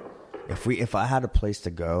 If I had a place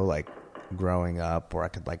to go like growing up where I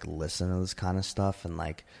could like listen to this kind of stuff and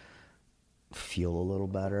like feel a little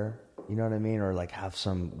better, you know what I mean? Or like have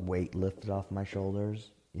some weight lifted off my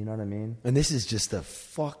shoulders, you know what I mean? And this is just the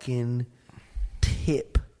fucking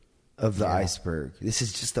tip of the iceberg. This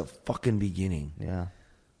is just the fucking beginning. Yeah.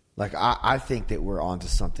 Like, I think that we're onto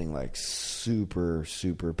something like super,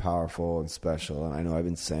 super powerful and special. And I know I've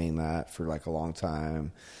been saying that for like a long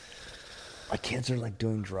time. My kids are like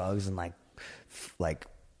doing drugs and like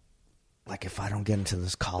if I don't get into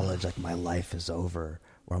this college, like my life is over,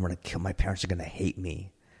 or I'm going to kill, my parents are going to hate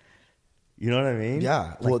me. You know what I mean?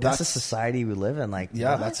 Yeah. Like, well, that's a society we live in. Like,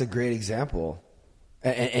 yeah, that's a great example.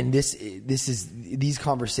 And these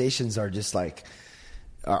conversations are just like,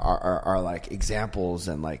 are like examples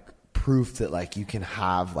and like proof that like you can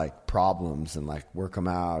have like problems and like work them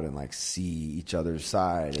out and like see each other's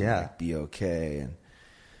side and like be okay. And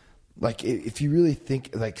like, if you really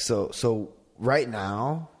think like, so right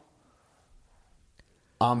now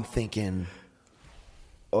I'm thinking,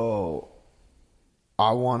 oh,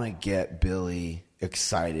 I want to get Billy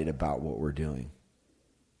excited about what we're doing.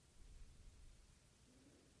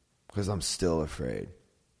 Because I'm still afraid.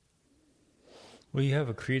 Well, you have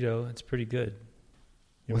a credo. It's pretty good.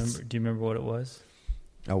 Do you remember what it was?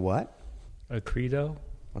 A what? A credo.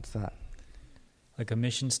 What's that? Like a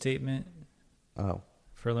mission statement. Oh.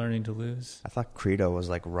 For learning to lose. I thought credo was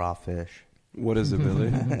like raw fish. What is it, Billy?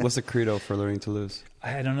 What's a credo for learning to lose?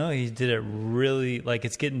 I don't know. He did it really, like,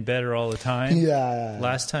 it's getting better all the time. Yeah.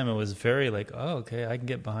 Last time it was very like, oh, okay, I can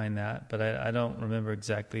get behind that. But I don't remember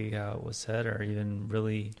exactly how it was said or even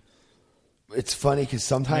really. It's funny because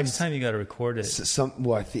sometimes. Next time you got to record it.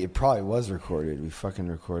 I think it probably was recorded. We fucking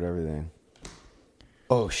record everything.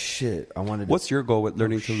 Oh, shit. What's your goal with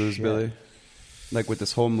learning to lose, Billy? Like with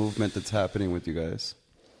this whole movement that's happening with you guys?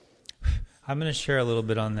 I'm going to share a little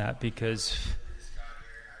bit on that because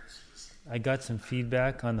I got some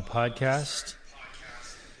feedback on the podcast.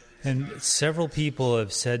 And several people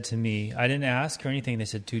have said to me, I didn't ask or anything. They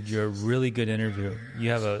said, dude, you're a really good interviewer. You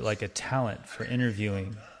have a talent for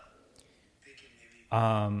interviewing.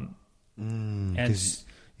 And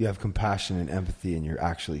you have compassion and empathy and you're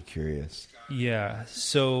actually curious. Yeah.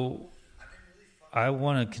 So I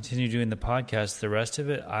want to continue doing the podcast. The rest of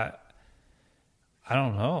it, I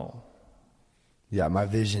don't know. Yeah, my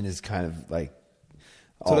vision is kind of like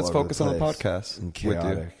so let's focus on the podcast and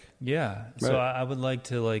chaotic. Yeah. Right. So I would like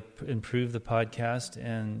to like improve the podcast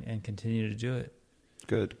and continue to do it.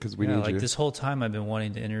 Good, because we need you. This whole time I've been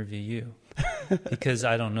wanting to interview you because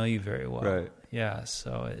I don't know you very well. Right. Yeah.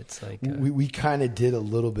 So it's like we kind of did a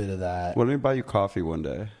little bit of that. Well, let me buy you coffee one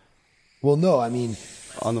day. Well, no, I mean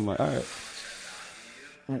on the mic. All right.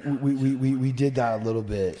 We did that a little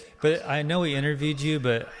bit. But I know we interviewed you,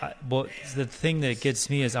 but the thing that gets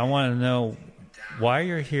me is I want to know why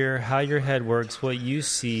you're here, how your head works, what you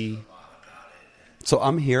see. So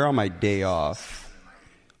I'm here on my day off.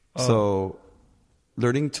 Oh. So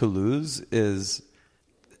learning to lose is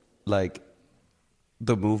like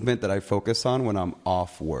the movement that I focus on when I'm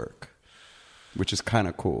off work, which is kind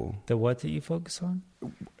of cool. The what that you focus on?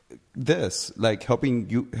 This, like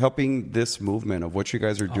helping this movement of what you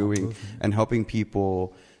guys are doing and helping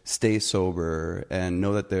people stay sober and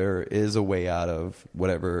know that there is a way out of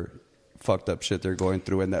whatever fucked up shit they're going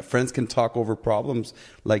through, and that friends can talk over problems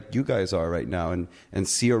like you guys are right now and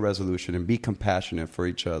see a resolution and be compassionate for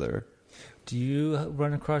each other. Do you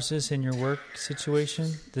run across this in your work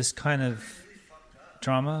situation, this kind of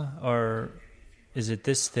drama, or is it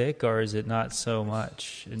this thick or is it not so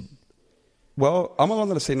much? Well, I'm along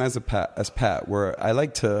the same lines as Pat, where I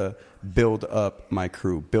like to build up my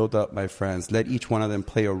crew, build up my friends, let each one of them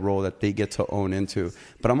play a role that they get to own into.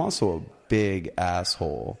 But I'm also a big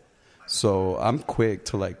asshole. So I'm quick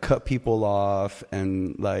to like cut people off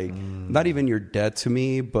and like not even you're dead to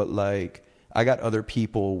me, but like I got other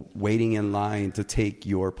people waiting in line to take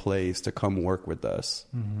your place to come work with us.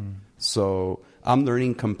 So I'm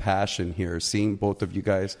learning compassion here, seeing both of you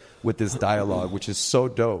guys with this dialogue, which is so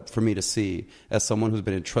dope for me to see as someone who's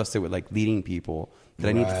been entrusted with like leading people, that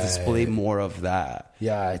I need to display more of that.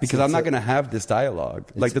 Yeah. Because I'm not going to have this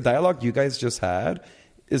dialogue. Like the dialogue you guys just had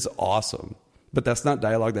is awesome. But that's not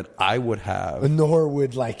dialogue that I would have. Nor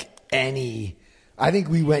would like any. I think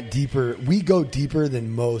we went deeper. We go deeper than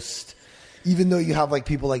most. Even though you have like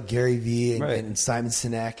people like Gary Vee and Simon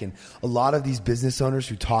Sinek and a lot of these business owners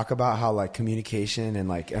who talk about how like communication and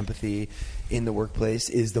like empathy in the workplace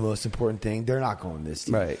is the most important thing, they're not going this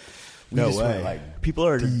deep. Right. No way. People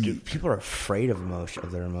are afraid of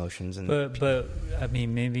their emotions. And but I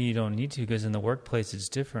mean, maybe you don't need to, because in the workplace it's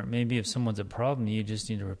different. Maybe if someone's a problem, you just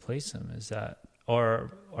need to replace them. Is that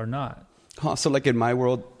or not? So like in my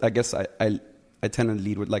world, I guess I tend to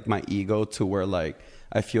lead with like my ego, to where like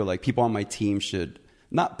I feel like people on my team should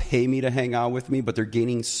not pay me to hang out with me, but they're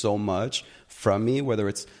gaining so much from me, whether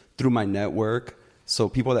it's through my network. So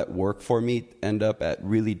people that work for me end up at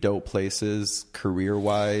really dope places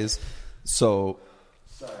career-wise. So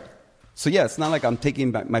yeah, it's not like I'm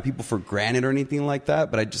taking my people for granted or anything like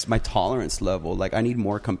that, but my tolerance level, like I need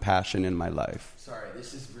more compassion in my life. Sorry,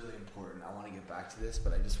 this is really important. I want to get back to this,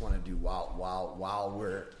 but I just want to do while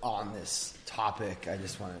we're on this topic, I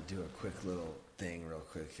just want to do a quick little thing real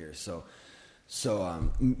quick here. So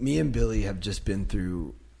me and Billy have just been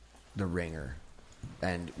through the ringer,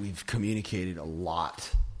 and we've communicated a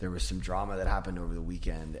lot. There was some drama that happened over the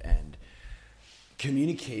weekend, and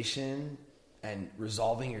communication and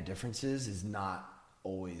resolving your differences is not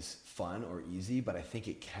always fun or easy, but I think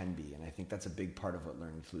it can be, and I think that's a big part of what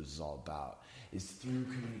Learning to Lose is all about. Is through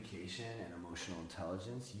communication and emotional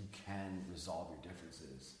intelligence, you can resolve your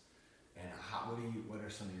differences. And what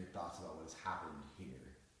are some of your thoughts about what's happened here?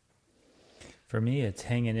 For me, it's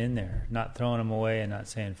hanging in there, not throwing them away and not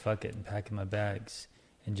saying fuck it and packing my bags,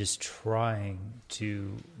 and just trying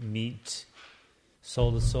to meet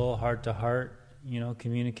soul to soul, heart to heart,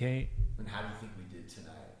 communicate. And how do you think we did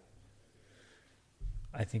tonight?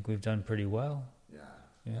 I think we've done pretty well. Yeah.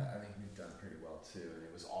 I think we've done pretty well too, and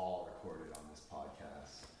it was all recorded on this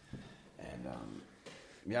podcast. And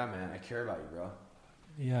yeah, man, I care about you, bro.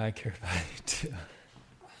 Yeah, I care about you too.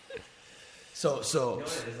 So you know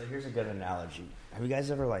what it is? Like, here's a good analogy. Have you guys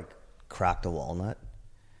ever like cracked a walnut?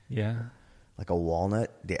 Yeah. Like a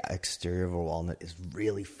walnut, the exterior of a walnut is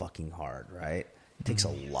really fucking hard, right? It takes a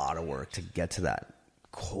lot of work to get to that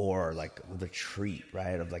core, like the treat,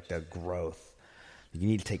 right? Of like the growth. You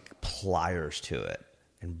need to take pliers to it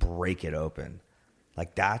and break it open.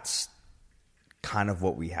 Like that's kind of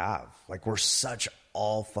what we have. Like we're such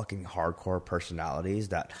all fucking hardcore personalities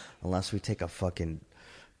that unless we take a fucking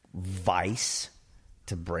vice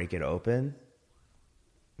to break it open,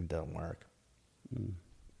 it doesn't work.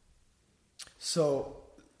 So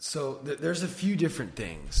there's a few different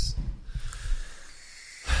things.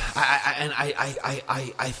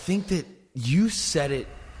 I think that you said it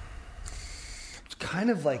kind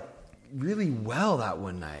of like really well that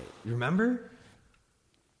one night. You remember?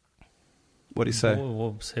 What do you say?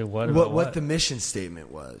 We'll say what? What the mission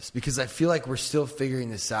statement was, because I feel like we're still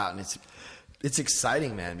figuring this out, and it's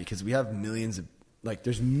exciting, man, because we have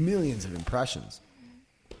there's millions of impressions.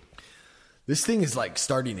 This thing is like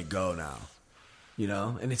starting to go now,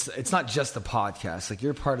 and it's not just the podcast. Like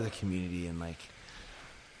you're part of the community, and like,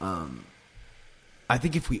 I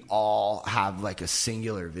think if we all have like a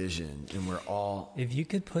singular vision and we're all... If you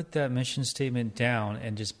could put that mission statement down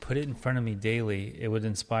and just put it in front of me daily, it would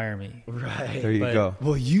inspire me. Right. There you go.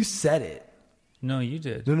 Well, you said it. No, you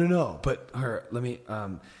did. No. But let me...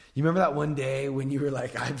 you remember that one day when you were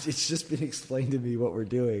like, it's just been explained to me what we're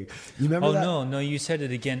doing. You remember that? No, you said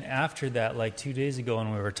it again after that, like 2 days ago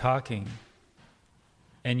when we were talking.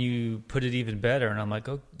 And you put it even better, and I'm like,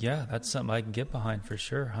 oh yeah, that's something I can get behind for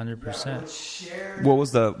sure, 100%. What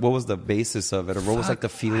was the basis of it, or what was like the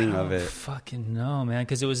feeling of it? Fucking no, man,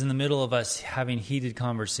 because it was in the middle of us having heated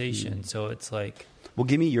conversation, so it's like. Well,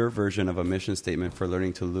 give me your version of a mission statement for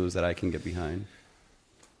Learning to Lose that I can get behind.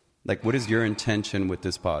 Like, what is your intention with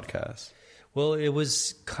this podcast? Well, it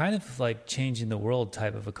was kind of like changing the world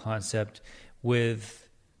type of a concept, with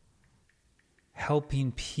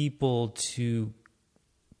helping people to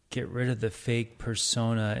get rid of the fake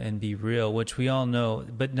persona and be real, which we all know.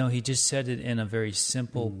 But no, he just said it in a very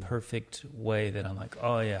simple, perfect way that I'm like,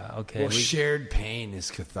 oh yeah, okay. Well, shared pain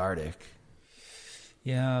is cathartic.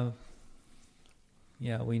 Yeah,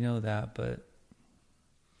 we know that, but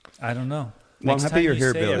I don't know. Well, I'm happy you're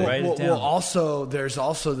here, Billy. Write it down. Also, there's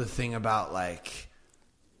also the thing about like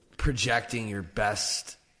projecting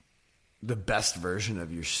the best version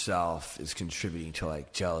of yourself is contributing to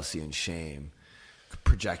like jealousy and shame.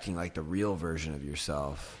 Projecting like the real version of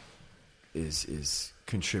yourself is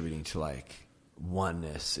contributing to like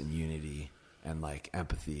oneness and unity and like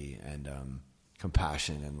empathy and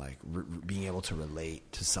compassion and like being able to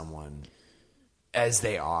relate to someone as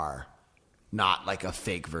they are, not like a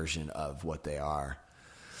fake version of what they are.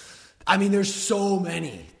 I mean, there's so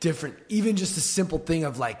many different, even just a simple thing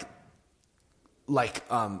of like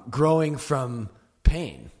growing from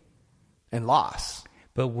pain and loss.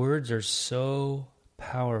 But words are so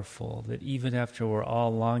powerful that even after we're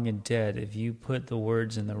all long and dead, if you put the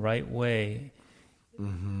words in the right way,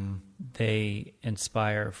 they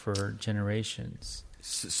inspire for generations.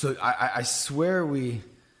 So I swear we...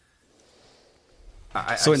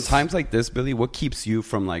 So in times like this, Billy, what keeps you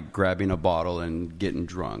from like grabbing a bottle and getting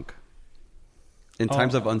drunk? In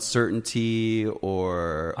times of uncertainty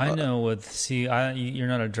or... I know you're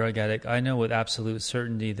not a drug addict. I know with absolute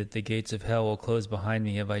certainty that the gates of hell will close behind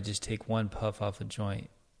me if I just take one puff off a joint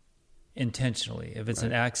intentionally. If it's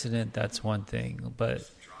an accident, that's one thing. But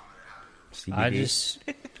CBD.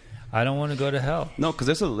 I don't want to go to hell. No, because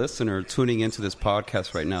there's a listener tuning into this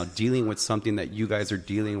podcast right now dealing with something that you guys are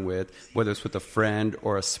dealing with, whether it's with a friend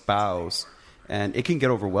or a spouse. And it can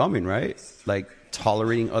get overwhelming, right? Like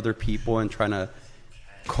tolerating other people and trying to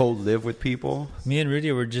co-live with people. Me and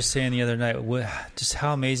Rudy were just saying the other night, just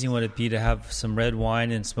how amazing would it be to have some red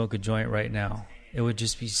wine and smoke a joint right now? It would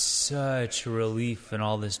just be such a relief in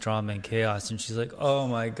all this drama and chaos. And she's like, oh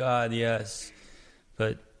my God, yes.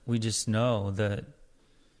 But we just know that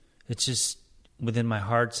it's just within my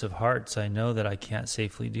hearts of hearts, I know that I can't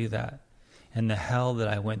safely do that. And the hell that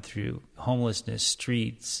I went through, homelessness,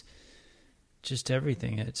 streets, just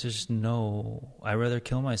everything. It's just I'd rather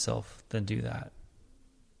kill myself than do that.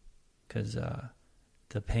 Because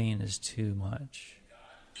the pain is too much.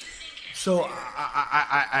 So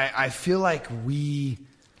I feel like we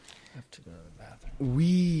have to go to the bathroom.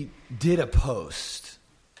 We did a post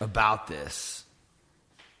about this.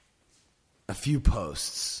 A few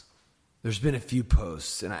posts. There's been a few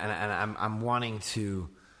posts, and I'm wanting to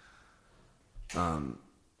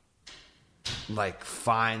like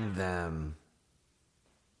find them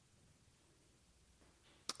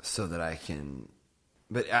so that I can.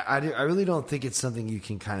 But I really don't think it's something you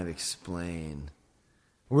can kind of explain.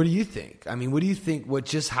 What do you think? I mean, what do you think? What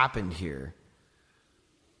just happened here?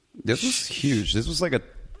 This was huge. This was like a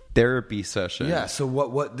therapy session. Yeah. So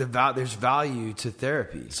there's value to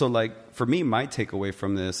therapy. So like for me, my takeaway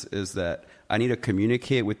from this is that I need to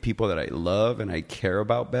communicate with people that I love and I care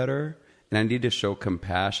about better, and I need to show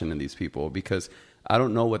compassion to these people because I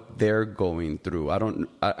don't know what they're going through.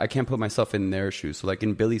 I can't put myself in their shoes. So like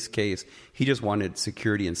in Billy's case, he just wanted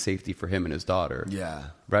security and safety for him and his daughter. Yeah.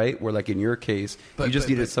 Right? Where like in your case, you just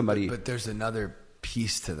needed somebody. But there's another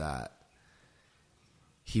piece to that.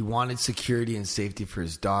 He wanted security and safety for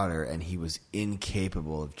his daughter, and he was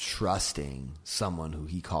incapable of trusting someone who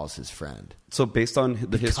he calls his friend. So based on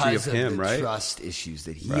the history of him, the right? Trust issues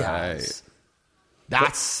that he has.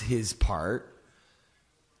 That's his part.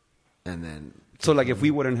 And then... So, like, if we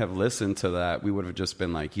wouldn't have listened to that, we would have just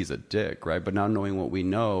been like, he's a dick, right? But now knowing what we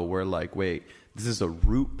know, we're like, wait, this is a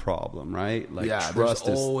root problem, right? Like, trust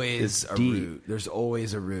there's always is a deep. root. There's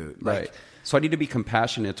always a root. Right. Like, so I need to be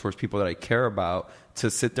compassionate towards people that I care about to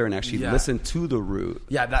sit there and actually listen to the root.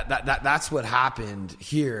 Yeah, that's what happened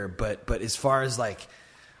here. But as far as, like,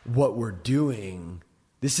 what we're doing,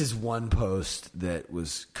 this is one post that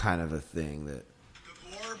was kind of a thing that...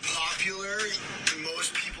 The more popular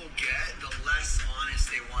most people get, the less honest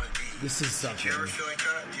they want to be. This is something. Do you ever feel like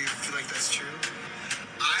that? Do you feel like that's true?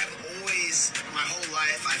 I've always, my whole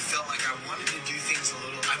life, I felt like I wanted to do things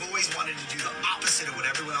I've always wanted to do the opposite of what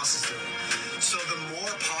everyone else is doing. So the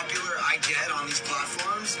more popular I get on these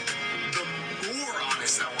platforms, the more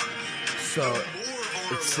honest I want to be. So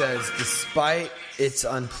it says, despite its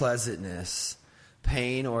unpleasantness,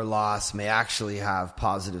 pain or loss may actually have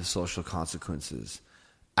positive social consequences,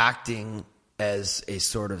 acting as a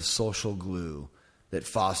sort of social glue that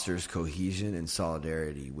fosters cohesion and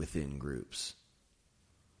solidarity within groups.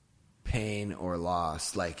 Pain or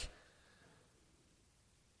loss, like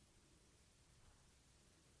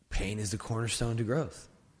pain is the cornerstone to growth,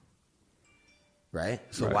 right?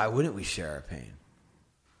 So why wouldn't we share our pain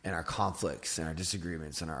and our conflicts and our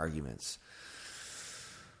disagreements and our arguments?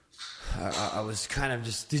 I was kind of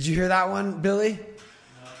just... Did you hear that one, Billy?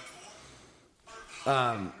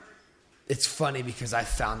 No. It's funny because I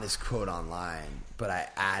found this quote online, but I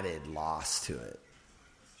added loss to it.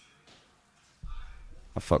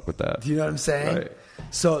 I fuck with that. Do you know what I'm saying? Right.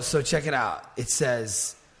 So check it out. It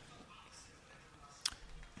says,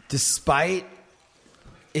 despite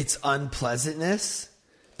its unpleasantness,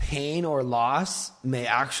 pain or loss may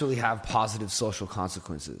actually have positive social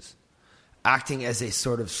consequences, acting as a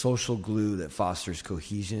sort of social glue that fosters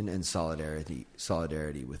cohesion and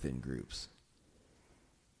solidarity within groups.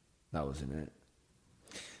 That wasn't it.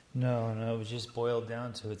 No, it was just boiled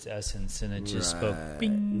down to its essence, and it just spoke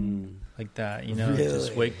bing, like that. You know, Really? it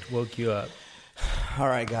just woke you up. All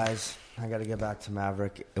right, guys. I got to get back to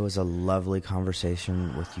Maverick. It was a lovely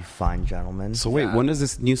conversation with you fine gentlemen. So wait, when does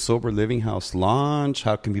this new Sober Living House launch?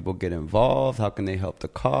 How can people get involved? How can they help the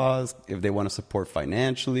cause? If they want to support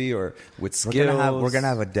financially or with skills? We're gonna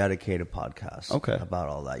have a dedicated podcast Okay. about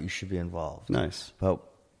all that. You should be involved. Nice. But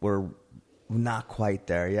we're not quite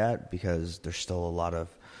there yet because there's still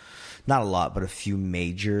a few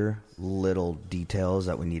major little details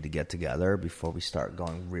that we need to get together before we start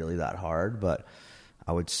going really that hard. But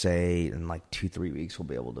I would say in like 2-3 weeks, we'll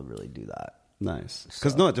be able to really do that. Nice.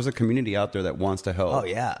 Because there's a community out there that wants to help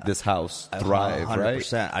this house thrive,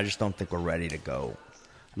 100%. Right? I just don't think we're ready to go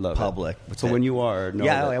Love public. So when you are,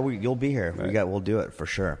 you'll be here. Right. We'll do it for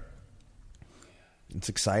sure. It's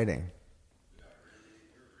exciting.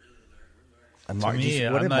 To me,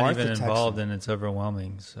 I'm not even involved, and it's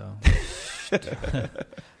overwhelming. So,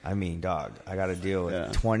 I mean, dog, I got to deal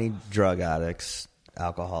with 20 drug addicts,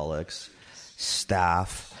 alcoholics,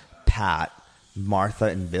 staff, Pat, Martha,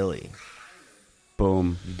 and Billy.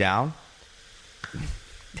 Boom. You down?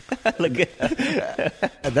 Look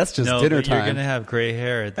that's just dinner time. You're gonna have gray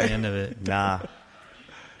hair at the end of it. Nah,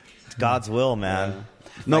 it's God's will, man.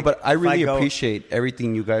 Yeah. But I really appreciate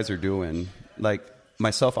everything you guys are doing. Like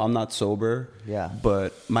myself, I'm not sober. Yeah.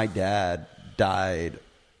 But my dad died.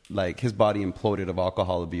 Like his body imploded of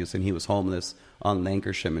alcohol abuse, and he was homeless on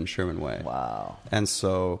Lancashire and Sherman Way. Wow. And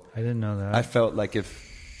so I didn't know that. I felt like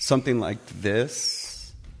if something like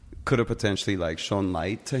this could have potentially like shown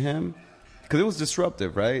light to him, because it was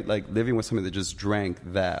disruptive, right? Like living with somebody that just drank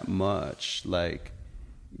that much, like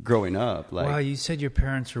growing up. Like, wow, you said your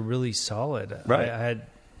parents were really solid. Right.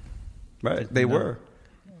 They were.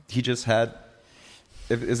 He just had.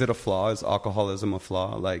 Is it a flaw? Is alcoholism a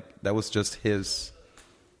flaw? Like that was just his.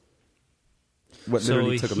 What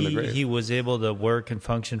literally took him to the grave. He was able to work and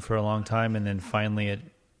function for a long time, and then finally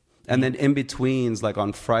And then in betweens, like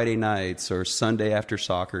on Friday nights or Sunday after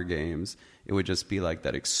soccer games, it would just be like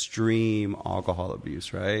that extreme alcohol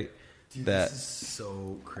abuse, right? Dude, that this is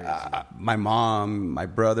so crazy. My mom, my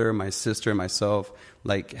brother, my sister, and myself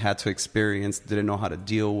like had to experience, didn't know how to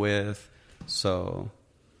deal with. So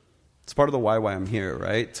it's part of the why I'm here,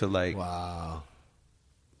 right? To like, wow.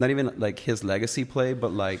 Not even like his legacy play,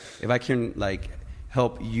 but like if I can like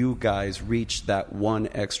help you guys reach that one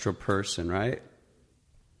extra person, right?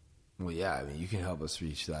 Well, yeah, I mean, you can help us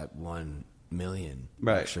reach that 1 million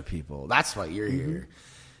right. extra people. That's why you're here.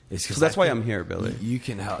 It's so that's why I'm here, Billy. You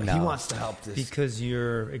can help. No. He wants to help this. because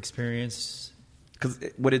your experience. Because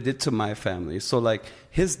what it did to my family. So, like,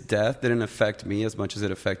 his death didn't affect me as much as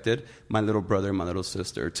it affected my little brother and my little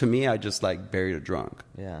sister. To me, I just, like, buried a drunk.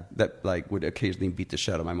 Yeah. That, like, would occasionally beat the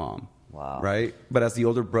shit out of my mom. Wow. Right? But as the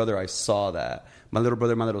older brother, I saw that. My little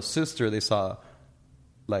brother and my little sister, they saw,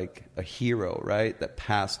 like, a hero, right? That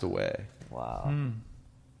passed away. Wow.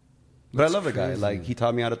 But I love the guy. Like, he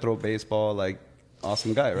taught me how to throw baseball. Like,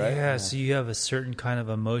 awesome guy, right? Yeah, so you have a certain kind of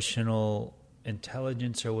emotional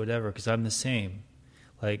intelligence or whatever, because I'm the same.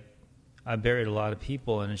 Like, I buried a lot of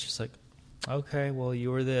people, and it's just like, okay, well,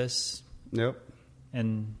 you were this. Yep.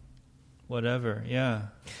 And whatever, yeah.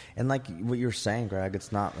 And like what you're saying, Greg,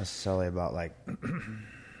 it's not necessarily about like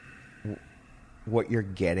what you're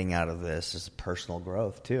getting out of this is personal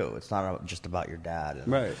growth too. It's not just about your dad and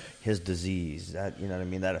right. his disease. That, you know what I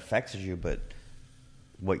mean? That affects you, but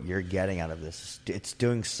what you're getting out of this, it's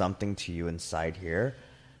doing something to you inside here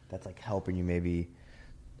that's like helping you maybe.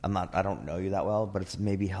 I don't know you that well, but it's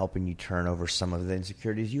maybe helping you turn over some of the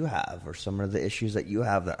insecurities you have or some of the issues that you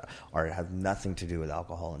have that have nothing to do with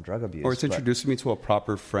alcohol and drug abuse. Or it's introducing me to a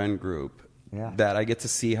proper friend group that I get to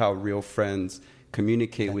see how real friends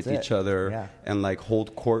communicate with each other and like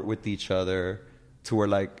hold court with each other to where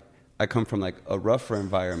like I come from like a rougher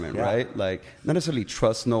environment, right? Like not necessarily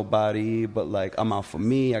trust nobody, but like I'm out for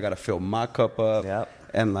me. I got to fill my cup up.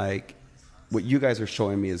 And like what you guys are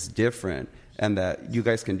showing me is different. And that you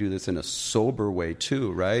guys can do this in a sober way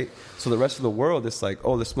too, right? So the rest of the world, it's like,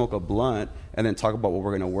 oh, let's smoke a blunt and then talk about what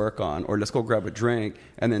we're going to work on. Or let's go grab a drink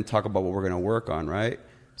and then talk about what we're going to work on, right?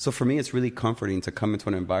 So for me, it's really comforting to come into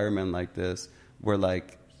an environment like this where,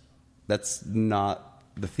 like, that's not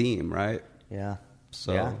the theme, right? Yeah.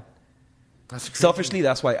 So yeah. Selfishly,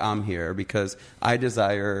 that's why I'm here, because I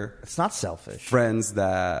desire. It's not selfish. Friends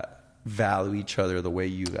that value each other the way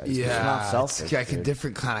you guys do. Yeah, It's not selfish. It's like dude. a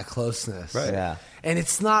different kind of closeness. Right. Yeah. And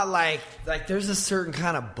it's not like there's a certain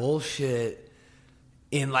kind of bullshit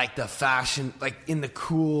in like the fashion, like in the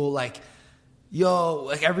cool, like, yo,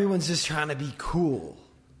 like everyone's just trying to be cool.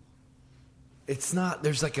 It's not,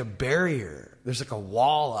 there's like a barrier. There's like a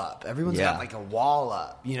wall up. Everyone's got like a wall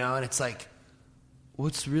up, you know? And it's like,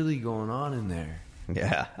 what's really going on in there?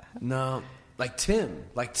 Yeah. No, like Tim.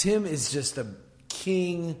 Like Tim is just a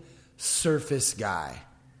king surface guy.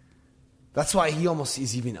 That's why he almost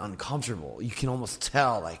is even uncomfortable. You can almost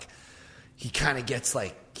tell, like, he kind of gets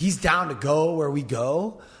like, he's down to go where we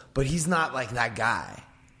go, but he's not like that guy.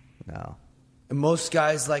 No. And most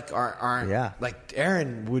guys like aren't Yeah. like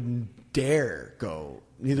Aaron wouldn't dare go.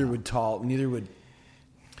 Neither would Tall. Neither would,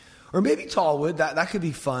 or maybe Tall would. That could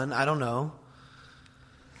be fun. I don't know.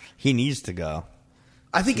 He needs to go.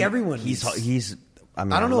 I think everyone. He's. I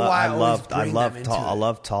mean, I don't know why I love bring them into Tall. I it.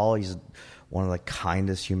 love Tall. He's one of the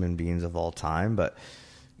kindest human beings of all time, but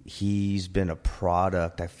he's been a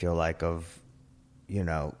product, I feel like, of, you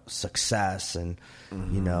know, success, and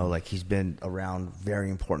you know, like, he's been around very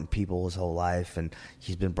important people his whole life, and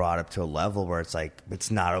he's been brought up to a level where it's like,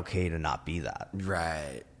 it's not okay to not be that.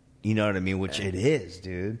 Right. You know what I mean? Which it is,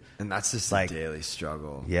 dude. And that's just Like, a daily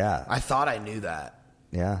struggle. yeah. I thought I knew that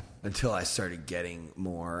Yeah. until I started getting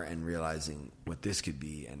more and realizing what this could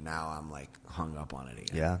be, and now I'm like hung up on it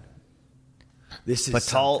again. Yeah. This is But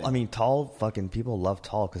Tall, something. I mean, Tall, fucking people love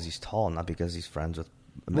Tall because he's tall, not because he's friends with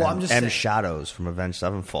Well, I'm just M. saying- Shadows from Avenged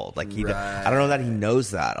Sevenfold. Like, Right. I don't know that he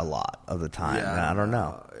knows that a lot of the time. Yeah, I don't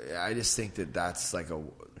know. I just think that's like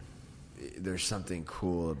there's something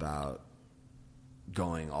cool about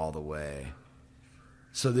going all the way.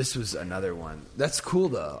 So this was another one. That's cool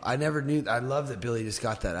though. I never knew. I love that Billy just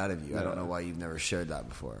got that out of you. I don't know why you've never shared that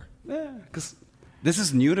before. Yeah, because this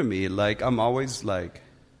is new to me. Like, I'm always like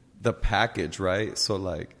the package, right? So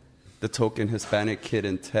like the token Hispanic kid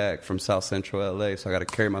in tech from South Central LA. So I got to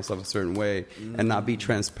carry myself a certain way and not be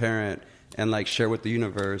transparent and like share with the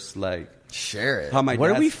universe, like, share it. How my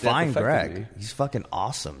Where do we dad's death find affected Greg? me. He's fucking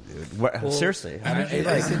awesome, dude. Seriously,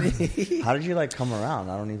 how did you like come around?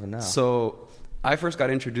 I don't even know. So I first got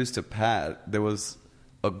introduced to Pat. There was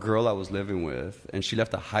a girl I was living with, and she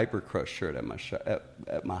left a Hyper Crush shirt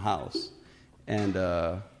at my house, and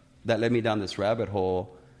that led me down this rabbit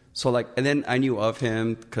hole. So like, and then I knew of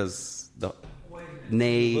him because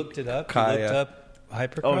Nate, You looked it up. Kaya. You looked up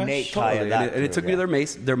Hypercrush. Oh, Nate, Kaya, Totally. that And it too, took me yeah.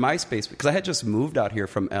 their MySpace, because I had just moved out here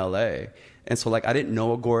from LA. And so like I didn't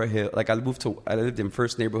know Agora Hill. Like I lived in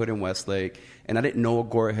First Neighborhood in Westlake, and I didn't know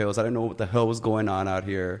Agora Hills. I didn't know what the hell was going on out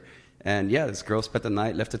here. And yeah, this girl spent the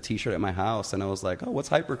night, left a T-shirt at my house, and I was like, oh, what's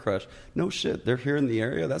Hyper Crush? No shit, they're here in the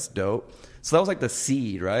area. That's dope. So that was like the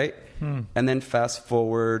seed, right? And then fast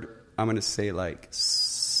forward, I'm gonna say like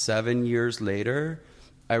 7 years later,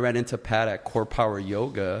 I ran into Pat at Core Power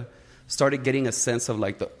Yoga, started getting a sense of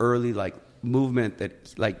like the early like movement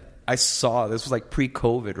that like I saw. This was like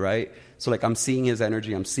pre-COVID, right? So like I'm seeing his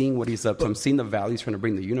energy, I'm seeing what he's up to, I'm seeing the value he's trying to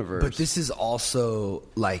bring to the universe. But this is also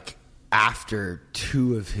like after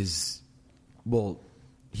two of his, well,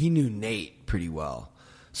 he knew Nate pretty well.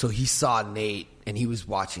 So he saw Nate and he was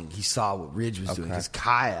watching, he saw what Ridge was doing. Because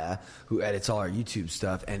Kaya, who edits all our YouTube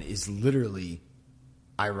stuff and is literally,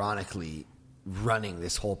 ironically, running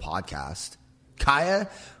this whole podcast. Kaya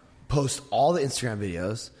posts all the Instagram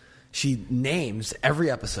videos. She names every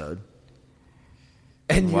episode.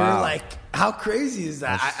 And you're like, how crazy is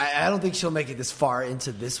that? I don't think she'll make it this far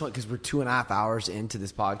into this one because we're 2.5 hours into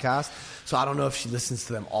this podcast. So I don't know if she listens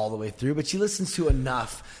to them all the way through, but she listens to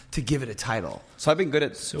enough to give it a title. So I've been good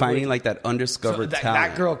at finding like that undiscovered that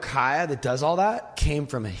talent. girl Kaya that does all that came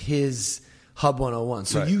from his Hub 101.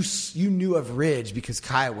 So Right. you knew of Ridge because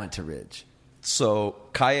Kaya went to Ridge. So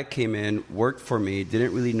Kaya came in, worked for me,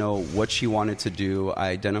 didn't really know what she wanted to do. I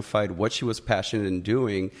identified what she was passionate in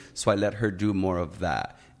doing, so I let her do more of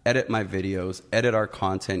that. Edit my videos, edit our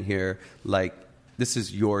content here. Like, this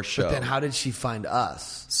is your show. But then how did she find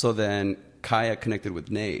us? So then Kaya connected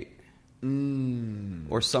with Nate.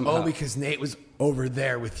 Or somehow. Oh, because Nate was over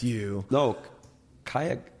there with you. No,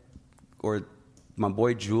 Kaya or my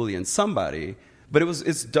boy Julian, somebody. But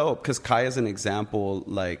it's dope because Kaya's an example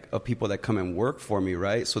like of people that come and work for me,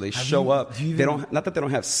 right? So they show up. They don't, not that they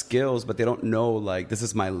don't have skills, but they don't know like this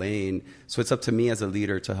is my lane. So it's up to me as a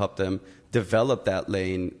leader to help them develop that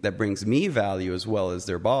lane that brings me value as well as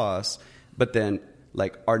their boss. But then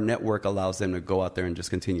like our network allows them to go out there and just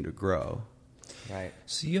continue to grow. Right.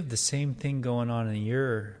 So you have the same thing going on in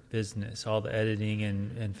your business, all the editing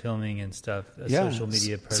and filming and stuff, social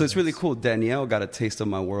media presence. So it's really cool. Danielle got a taste of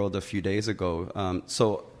my world a few days ago.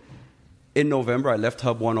 So in November, I left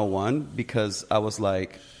Hub 101 because I was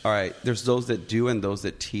like, all right, there's those that do and those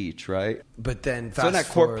that teach, right? But then so in that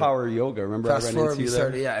core power yoga, remember I ran into you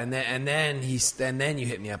there? Yeah, and then you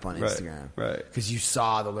hit me up on Instagram, right? Because you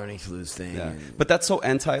saw the Learning to Lose thing. Yeah. But that's so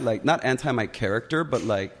not anti my character, but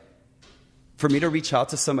like for me to reach out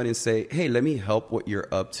to somebody and say, hey, let me help what you're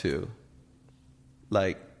up to.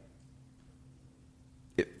 Like,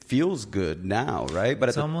 it feels good now, right? But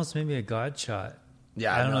it's almost maybe a God shot.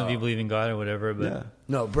 Yeah, I don't know if you believe in God or whatever, but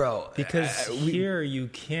no, bro. Because here you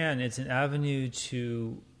can. It's an avenue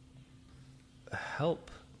to help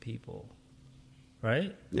people,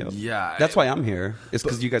 right? Yep. Yeah, that's why I'm here. It's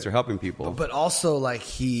because you guys are helping people. But also, like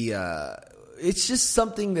it's just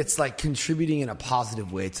something that's like contributing in a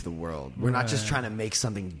positive way to the world. We're not just trying to make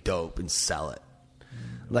something dope and sell it.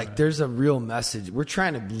 Like there's a real message. We're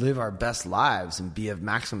trying to live our best lives and be of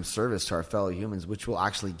maximum service to our fellow humans, which will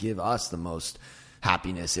actually give us the most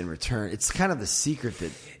happiness in return. It's kind of the secret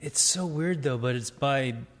that it's so weird though, but it's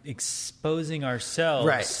by exposing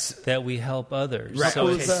ourselves that we help others. Right. So,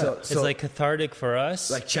 it's like cathartic for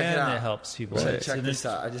us, like check and it out. It helps people. Check this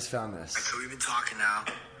out. I just found this. So we've been talking now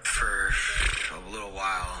for a little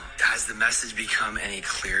while. Has the message become any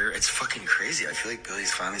clearer? It's fucking crazy. I feel like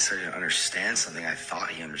Billy's finally starting to understand something I thought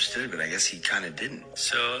he understood, but I guess he kind of didn't.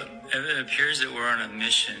 So it appears that we're on a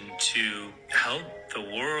mission to help the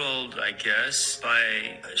world, I guess,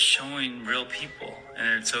 by showing real people.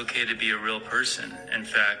 And it's okay to be a real person. In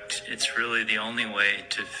fact, it's really the only way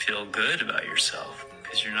to feel good about yourself,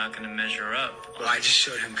 because you're not going to measure up. Well, I just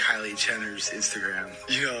showed him Kylie Jenner's Instagram,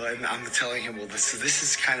 and I'm telling him, well, this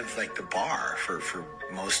is kind of like the bar for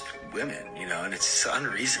most women, and it's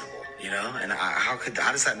unreasonable, and how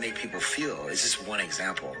does that make people feel? It's just one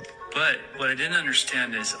example. But what I didn't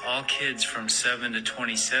understand is all kids from 7 to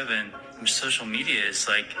 27, social media is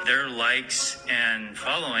like their likes and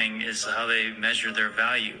following is how they measure their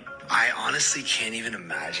value. I honestly can't even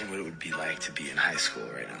imagine what it would be like to be in high school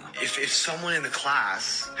right now. If someone in the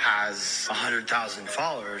class has 100,000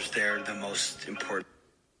 followers, they're the most important.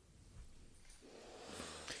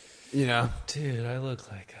 Dude, I look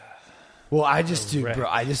like Well, I just do, bro.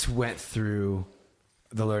 I just went through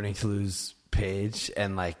the Learning to Lose page,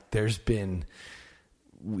 and like, he's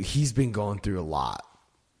been going through a lot.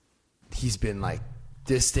 He's been like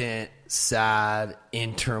distant, sad,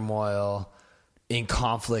 in turmoil, in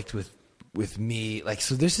conflict with me. Like,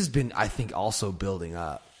 so this has been, I think, also building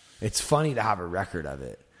up. It's funny to have a record of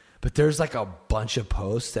it, but there's like a bunch of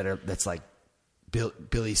posts that's like,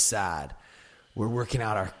 Billy's sad. We're working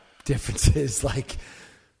out our differences. Like,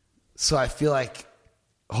 so I feel like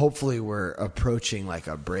hopefully we're approaching like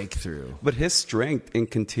a breakthrough. But his strength in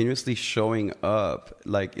continuously showing up,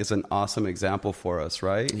 like, is an awesome example for us,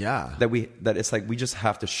 right? Yeah. That it's like we just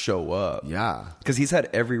have to show up. Yeah. Because he's had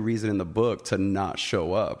every reason in the book to not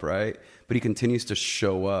show up, right? But he continues to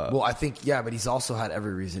show up. Well, I think, but he's also had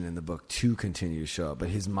every reason in the book to continue to show up. But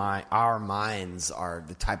our minds are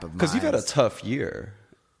the type of minds. Because you've had a tough year.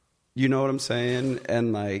 You know what I'm saying?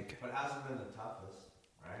 And like... But it hasn't been the toughest,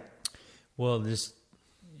 right? Well,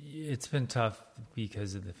 it's been tough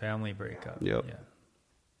because of the family breakup. Yep. Yeah.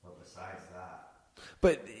 Well, besides that.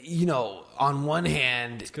 But, on one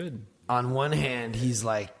hand... It's good. On one hand, he's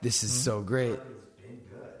like, this is so great. It's been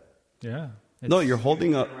good. Yeah. No, you're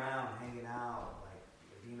holding up... Hanging out,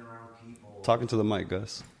 like being around people. Talking to the mic,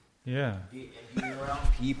 Gus. Yeah. Being around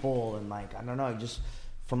people and like, I don't know, just...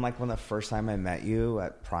 From like when the first time I met you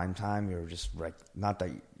at prime time, you were just like, not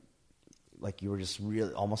that, like you were just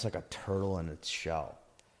really almost like a turtle in its shell.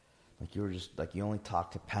 Like you were just like, you only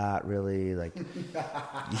talk to Pat really, like,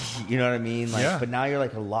 you know what I mean? Like, but now you're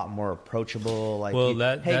like a lot more approachable. Like,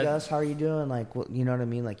 hey Gus, how are you doing? Like, well, you know what I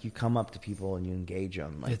mean? Like you come up to people and you engage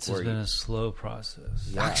them. Like, it's been a slow process.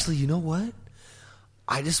 Yeah. Actually, you know what?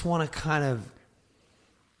 I just want to kind of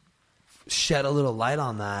shed a little light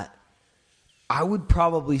on that. I would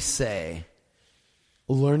probably say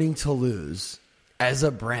Learning to Lose as a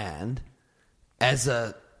brand, as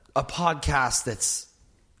a podcast that's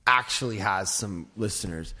actually has some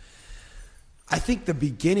listeners. I think the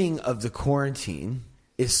beginning of the quarantine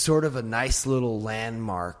is sort of a nice little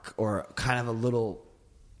landmark, or kind of a little,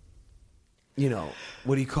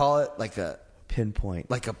 what do you call it? Like a pinpoint.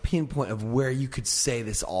 Like a pinpoint of where you could say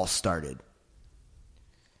this all started.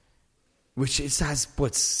 Which it has,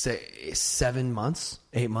 7 months,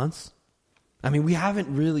 8 months? I mean, we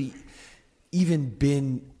haven't really even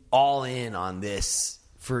been all in on this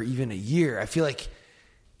for even a year. I feel like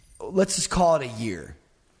let's just call it a year.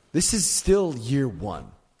 This is still year 1.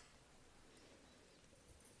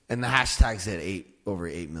 And the hashtag's at over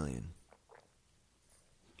 8 million.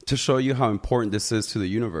 To show you how important this is to the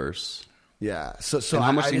universe. Yeah. So and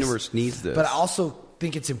how much the universe needs this. But I also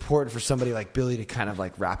think it's important for somebody like Billy to kind of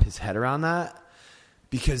like wrap his head around that,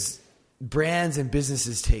 because brands and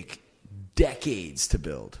businesses take decades to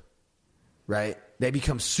build, right? They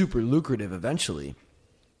become super lucrative eventually,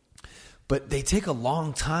 but they take a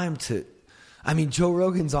long time to, I mean, Joe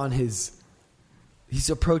Rogan's he's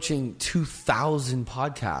approaching 2,000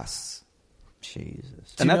 podcasts.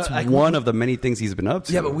 Jesus. And that's one of the many things he's been up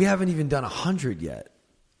to. Yeah, but we haven't even done 100 yet.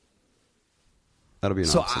 That'll be an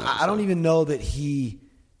so awesome I don't even know that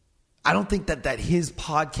I don't think that his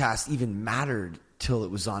podcast even mattered till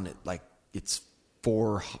it was on it, like its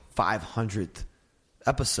 500th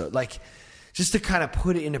episode. Like, just to kind of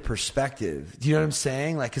put it into perspective. Do you know what I'm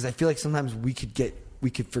saying? Like, because I feel like sometimes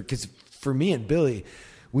because for me and Billy,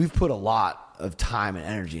 we've put a lot of time and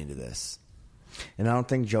energy into this. And I don't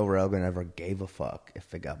think Joe Rogan ever gave a fuck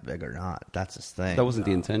if it got big or not. That's his thing. That wasn't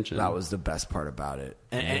the intention. That was the best part about it.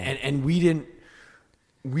 And we didn't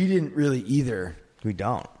really either. We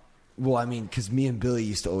don't. Well, I mean, because me and Billy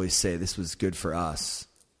used to always say this was good for us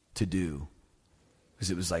to do. Because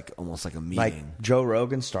it was like almost like a meeting. Like Joe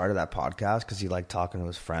Rogan started that podcast because he liked talking to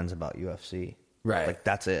his friends about UFC. Right. Like,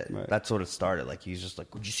 that's it. Right. That's what it started. Like, he's just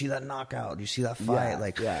like, would you see that knockout? Did you see that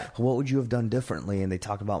fight? Yeah. What would you have done differently? And they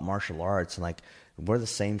talk about martial arts. And, like, we're the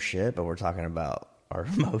same shit, but we're talking about our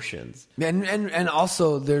emotions. And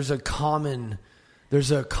also there's a common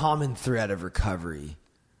thread of recovery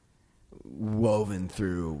woven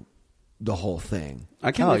through the whole thing.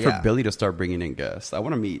 I can't wait for Billy to start bringing in guests. I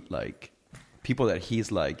want to meet, like, people that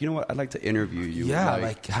he's like, you know what? I'd like to interview you. Yeah,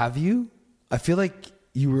 like have you? I feel like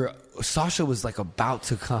Sasha was like about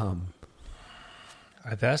to come.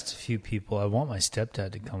 I've asked a few people. I want my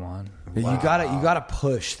stepdad to come on. Wow. You gotta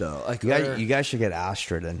push though. Like you guys should get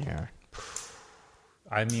Astrid in here.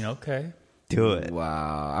 I mean, okay. Do it.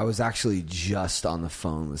 Wow. I was actually just on the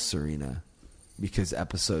phone with Serena because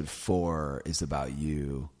episode 4 is about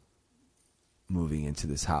you moving into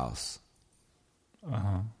this house.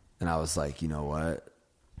 Uh-huh. And I was like, you know what?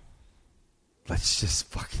 Let's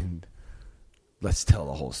tell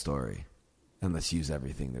the whole story and let's use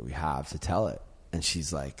everything that we have to tell it. And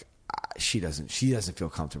she's like, she doesn't feel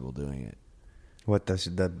comfortable doing it. What,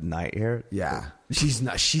 the night here? Yeah. She's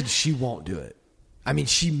not, she won't do it. I mean,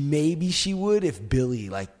 she would if Billy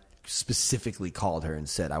like specifically called her and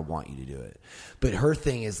said, I want you to do it. But her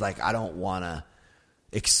thing is like, I don't want to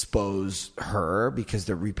expose her because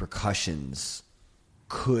the repercussions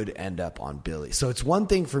could end up on Billy. So it's one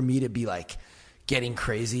thing for me to be like getting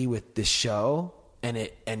crazy with this show and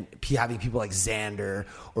having people like Xander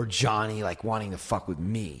or Johnny like wanting to fuck with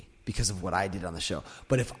me because of what I did on the show.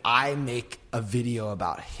 But if I make a video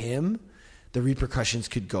about him, the repercussions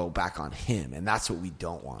could go back on him, and that's what we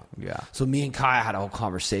don't want. Yeah. So me and Kaya had a whole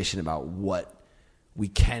conversation about what we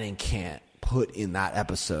can and can't put in that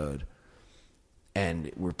episode,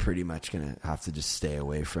 and we're pretty much gonna have to just stay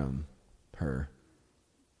away from her.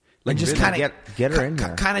 Like, just really kind of get her in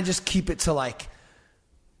there. Kind of just keep it to like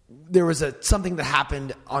there was something that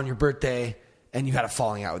happened on your birthday and you had a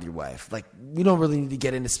falling out with your wife. Like, we don't really need to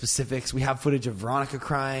get into specifics. We have footage of Veronica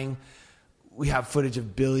crying. We have footage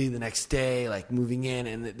of Billy the next day, like moving in,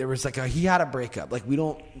 and there was like he had a breakup. Like, I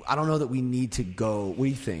don't know that we need to go. What do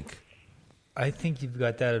you think? I think you've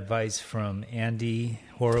got that advice from Andy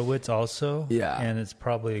Horowitz also. Yeah. And it's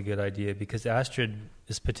probably a good idea because Astrid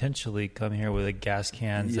is potentially coming here with like gas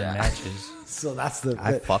cans and matches. So that's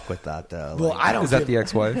I fuck with that though. Well, I don't. Is that the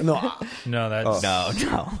ex-wife? No. No, that's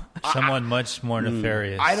No. someone much more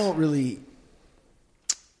nefarious. I don't really.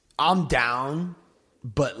 I'm down,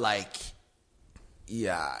 but like,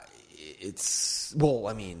 yeah, it's. Well,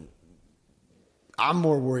 I mean, I'm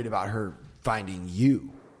more worried about her finding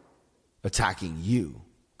you, attacking you,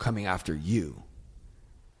 coming after you.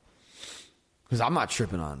 Because I'm not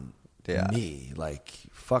tripping on me. Like,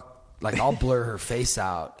 fuck. Like, I'll blur her face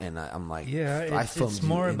out, and I'm like, yeah, it's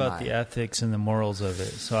more about the ethics and the morals of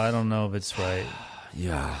it. So I don't know if it's right.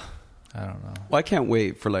 Yeah. I don't know. Well, I can't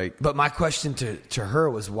wait for like. But my question to her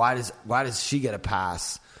was, why does she get a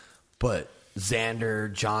pass, but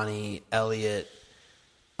Xander, Johnny, Elliot,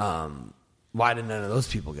 why did none of those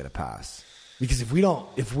people get a pass? Because if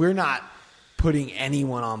we're not putting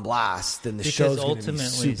anyone on blast, then the show's going to be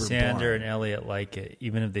ultimately super Xander boring. and Elliot like it,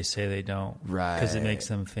 even if they say they don't, right? Because it makes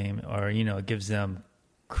them famous, or it gives them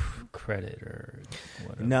credit or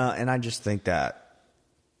whatever. No, and I just think that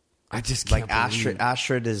I just like can't believe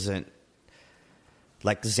Astrid isn't.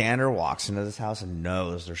 Like Xander walks into this house and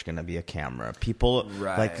knows there's going to be a camera. People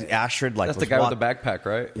like Astrid, like that's the guy with the backpack,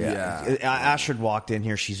 right? Yeah. Astrid walked in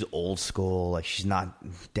here. She's old school. Like she's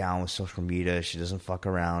not down with social media. She doesn't fuck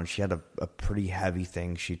around. She had a pretty heavy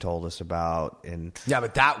thing she told us about. And yeah,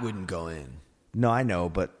 but that wouldn't go in. No, I know,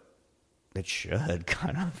 but it should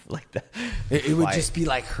kind of like that. It would just be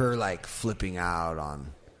like her like flipping out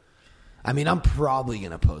on. I mean, I'm probably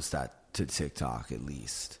gonna post that to TikTok at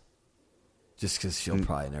least. Just because she'll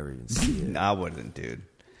probably never even see it. I wouldn't, dude.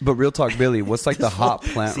 But real talk, Billy, what's like the hot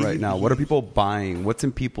plant right now? What are people buying? What's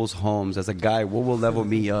in people's homes? As a guy, what will level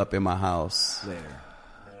me up in my house? Dude,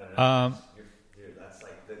 that's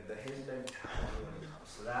like the hidden talent when it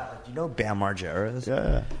comes to that. Like, you know Bam Margera is?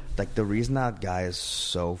 Yeah. Like the reason that guy is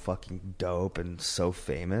so fucking dope and so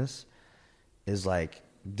famous is like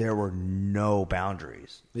there were no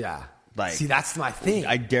boundaries. Yeah. Like, see, that's my thing.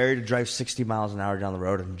 I dare you to drive 60 miles an hour down the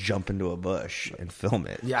road and jump into a bush and film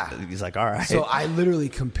it. Yeah. He's like, all right. So I literally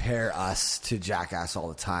compare us to Jackass all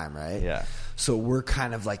the time, right? Yeah. So we're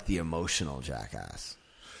kind of like the emotional Jackass.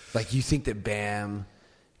 Like, you think that Bam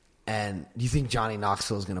and you think Johnny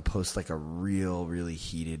Knoxville is going to post like a really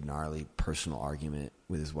heated, gnarly personal argument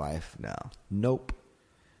with his wife? No. Nope.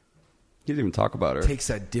 He didn't even talk about her. It takes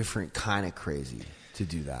a different kind of crazy to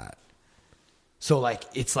do that. So like,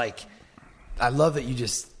 it's like, I love that you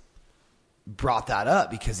just brought that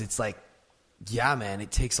up because it's like, yeah, man,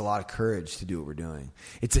 it takes a lot of courage to do what we're doing.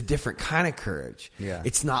 It's a different kind of courage. Yeah.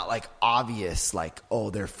 It's not like obvious, like,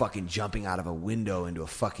 oh, they're fucking jumping out of a window into a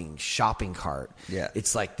fucking shopping cart. Yeah.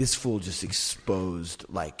 It's like this fool just exposed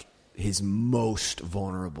like his most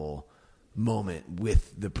vulnerable moment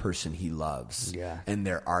with the person he loves. Yeah. And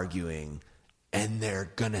they're arguing and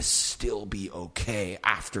they're gonna still be okay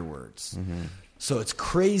afterwards. Mm-hmm. So it's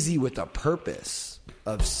crazy with a purpose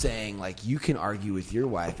of saying, like, you can argue with your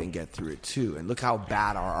wife and get through it too. And look how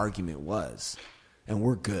bad our argument was. And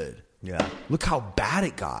we're good. Yeah. Look how bad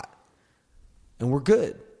it got. And we're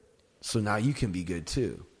good. So now you can be good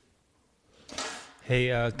too. Hey,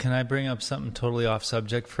 can I bring up something totally off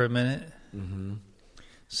subject for a minute? Mm-hmm.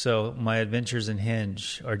 So my Adventures in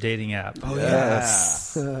Hinge, our dating app. Oh,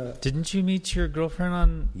 yes. Didn't you meet your girlfriend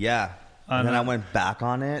on... Yeah. And then I went back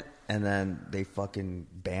on it, and then they fucking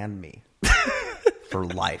banned me for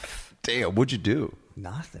life. Damn, what'd you do?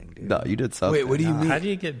 Nothing, dude. No, you did something. Wait, what do you mean? How do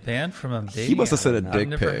you get banned from a dating He must have app? sent a dick I've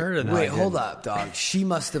never pic. heard of that. Wait, hold up, dog. She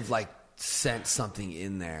must have, like, sent something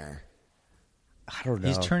in there. I don't know.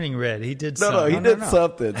 He's turning red. He did No, something. he did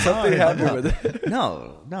something. Something happened with it.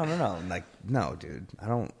 No. Like, no, dude.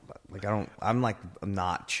 I'm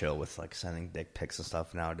not chill with like sending dick pics and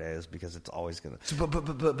stuff nowadays because it's always gonna. So,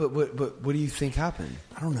 but what do you think happened?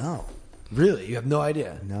 I don't know. Really? You have no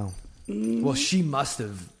idea? No. Well, she must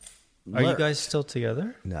have. Are you lurked. guys still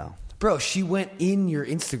together? No. Bro, she went in your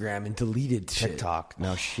Instagram and deleted shit. TikTok.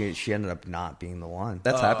 No, she ended up not being the one.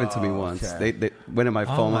 That's happened to me once. okay. They went in my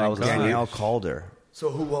phone when I was asleep. Danielle called her. So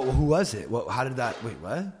who was it? How did that? Wait,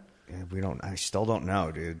 what? Yeah, I still don't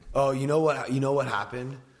know, dude. Oh, you know what? You know what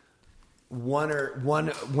happened? One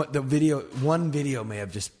video may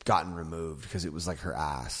have just gotten removed because it was like her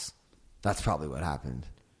ass. That's probably what happened.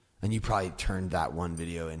 And you probably turned that one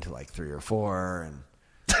video into like 3 or 4 and.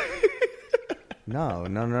 No.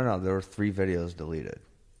 There were 3 videos deleted.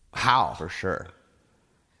 How? For sure.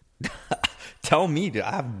 Tell me, dude.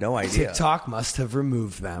 I have no idea. TikTok must have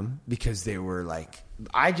removed them because they were like,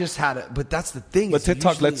 I just had it, but that's the thing. But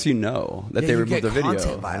TikTok lets you know that they removed the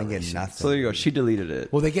video. I didn't get nothing. So there you go. She deleted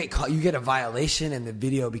it. Well, you get a violation and the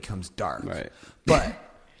video becomes dark. Right. But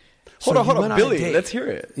hold on, on Billy. Let's hear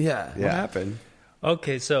it. Yeah. What happened?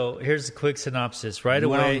 Okay, so here's a quick synopsis. Right You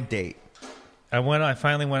went away, on a date. I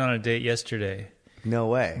finally went on a date yesterday. No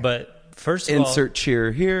way. But first of all, Insert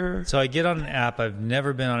cheer here. so I get on an app. I've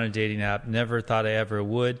never been on a dating app. Never thought I ever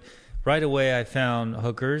would. Right away, I found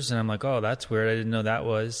hookers, and I'm like, "Oh, that's weird. I didn't know that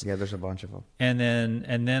was." Yeah, there's a bunch of them. And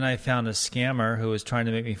then I found a scammer who was trying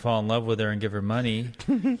to make me fall in love with her and give her money.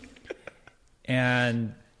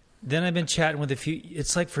 And then I've been chatting with a few.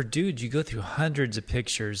 It's like for dudes, you go through hundreds of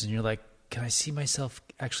pictures, and you're like, "Can I see myself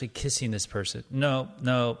actually kissing this person?" No.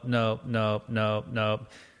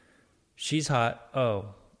 She's hot. Oh,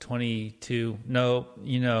 22. No,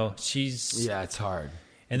 she's... Yeah, it's hard.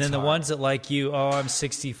 And then the ones that like you, oh, I'm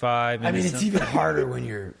 65. I mean, it's even harder when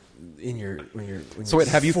you're So wait,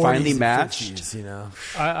 have you 40s finally and matched? 50s, you know?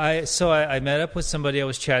 I met up with somebody I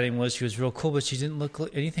was chatting with. She was real cool, but she didn't look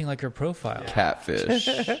anything like her profile. Catfish.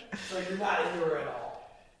 So you're not into her at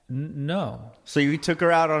all. No. So you took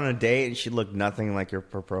her out on a date and she looked nothing like her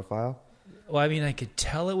profile? Well, I mean, I could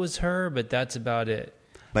tell it was her, but that's about it.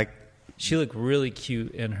 Like, She looked really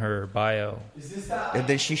cute in her bio. And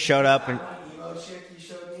then she showed up and emo chick you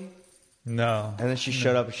showed me? No. then she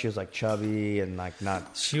showed up and she was like chubby and like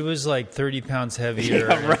not. She was like 30 pounds heavier.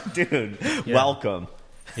 Yeah, right, dude. Yeah. Welcome.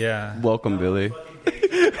 Yeah. Welcome, Billy.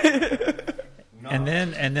 And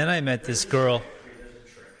then I met this girl.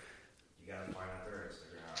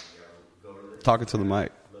 Talking to the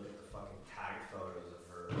mic.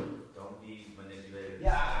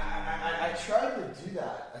 Yeah, I tried to do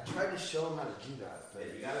that. I tried to show him how to do that. But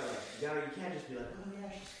You can't just be like, oh yeah,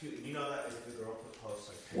 she's cute. You know that if the girl posts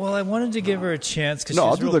like. Well, I wanted to give her a chance because No,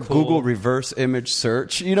 I'll she's do real the cool. Google reverse image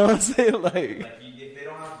search. You know what I'm saying? Like, If they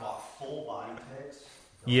don't have full body pics.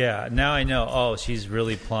 Yeah, now I know. Oh, she's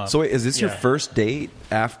really plump. so wait, is this your Yeah. first date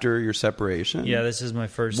after your separation? Yeah, this is my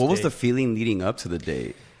first. What was date. the feeling leading up to the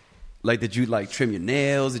date? Like, did you like trim your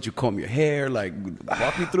nails? Did you comb your hair? Like,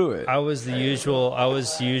 walk me through it. I was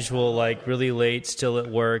usual, like really late, still at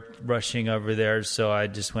work, rushing over there. So I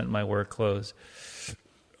just went in my work clothes.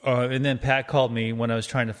 And then Pat called me when I was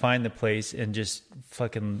trying to find the place and just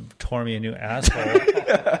fucking tore me a new asshole.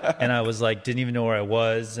 And I was like, didn't even know where I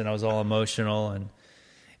was, and I was all emotional. And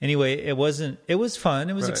anyway, it was fun.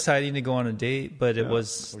 It was Right. exciting to go on a date, but it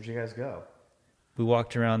was. Where'd you guys go? We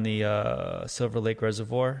walked around the Silver Lake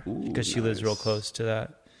Reservoir because she lives real nice. close to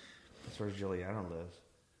that. That's where Juliana lives.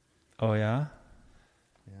 Oh yeah.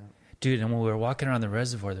 Yeah. Dude, and when we were walking around the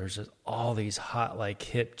reservoir, there was just all these hot, like,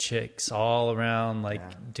 hip chicks all around,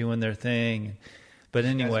 like, doing their thing. But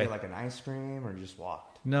Did you anyway, guys get like an ice cream or just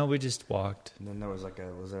walked? no, we just walked. And then there was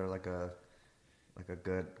there like a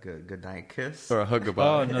good night kiss? Or a hug goodbye.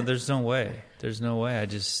 Oh, no, there's no way. There's no way. I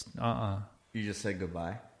just, You just said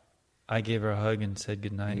goodbye. I gave her a hug and said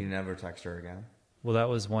goodnight. You never text her again. Well, that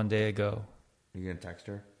was one day ago. You gonna text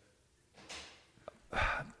her?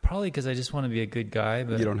 Probably because I just want to be a good guy.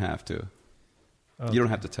 But You don't have to. Okay. You don't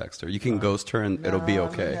have to text her. You can ghost her and it'll be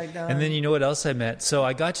okay. And then you know what else I met? So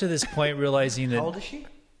I got to this point realizing that How old is she?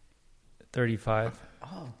 35.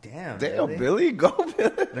 Oh damn! Damn, Billy. Billy, go,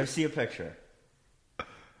 Billy. Let me see a picture.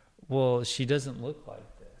 Well, she doesn't look like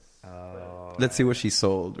this. Oh. Let's see what she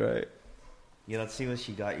sold, right? Yeah, let's see what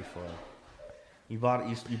she got you for. You bought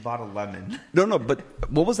a lemon. No, but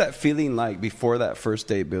what was that feeling like before that first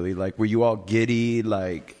date, Billy? Like, were you all giddy?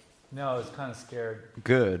 Like, No, I was kind of scared.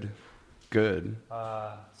 good.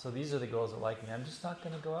 So these are the girls that like me. I'm just not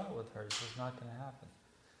going to go out with her. It's just not going to happen.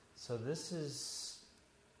 So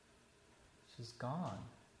she's gone.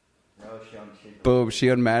 No, Boom, she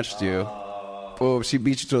unmatched you. Boom, she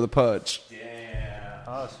beat you to the punch.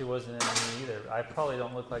 Oh, she wasn't into me either. I probably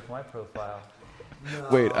don't look like my profile.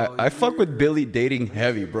 Wait, I fuck with Billy dating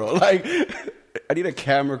heavy, bro. Like, I need a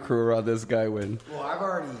camera crew around this guy when. Well,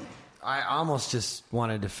 I almost just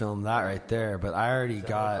wanted to film that right there, but I already Does that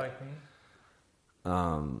got. look like me?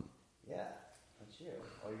 Yeah, that's you.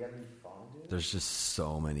 Oh, you got a new phone, dude? There's just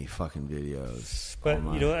so many fucking videos. But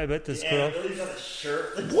online. you know what? I bet this girl. Billy's got a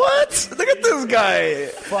shirt. What? Look at this guy.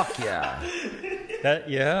 Fuck yeah.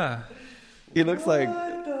 Yeah. He looks like.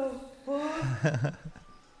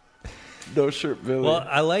 No shirt, Billy. Well,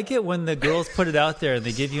 I like it when the girls put it out there and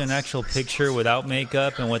they give you an actual picture without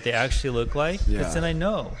makeup and what they actually look like. Yeah. Because then I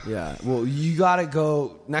know. Yeah. Well, you gotta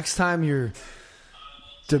go next time you're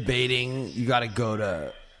debating. You gotta go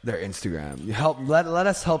to their Instagram. You let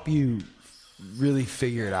us help you really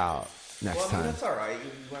figure it out next time. That's all right.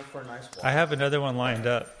 You went for a nice walk. I have another one lined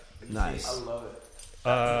up. Nice. love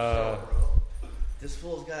it. This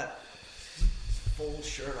fool's got full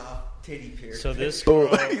shirt off, titty pierced. So this girl,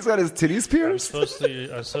 Oh, he's got his titties I'm pierced. supposed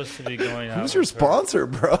to be going out. Who's your with her. sponsor,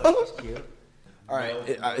 bro? Cute. All right.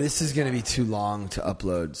 This is gonna be too long to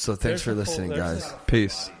upload. So thanks There's for a full- listening, there's guys.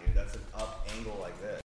 Peace.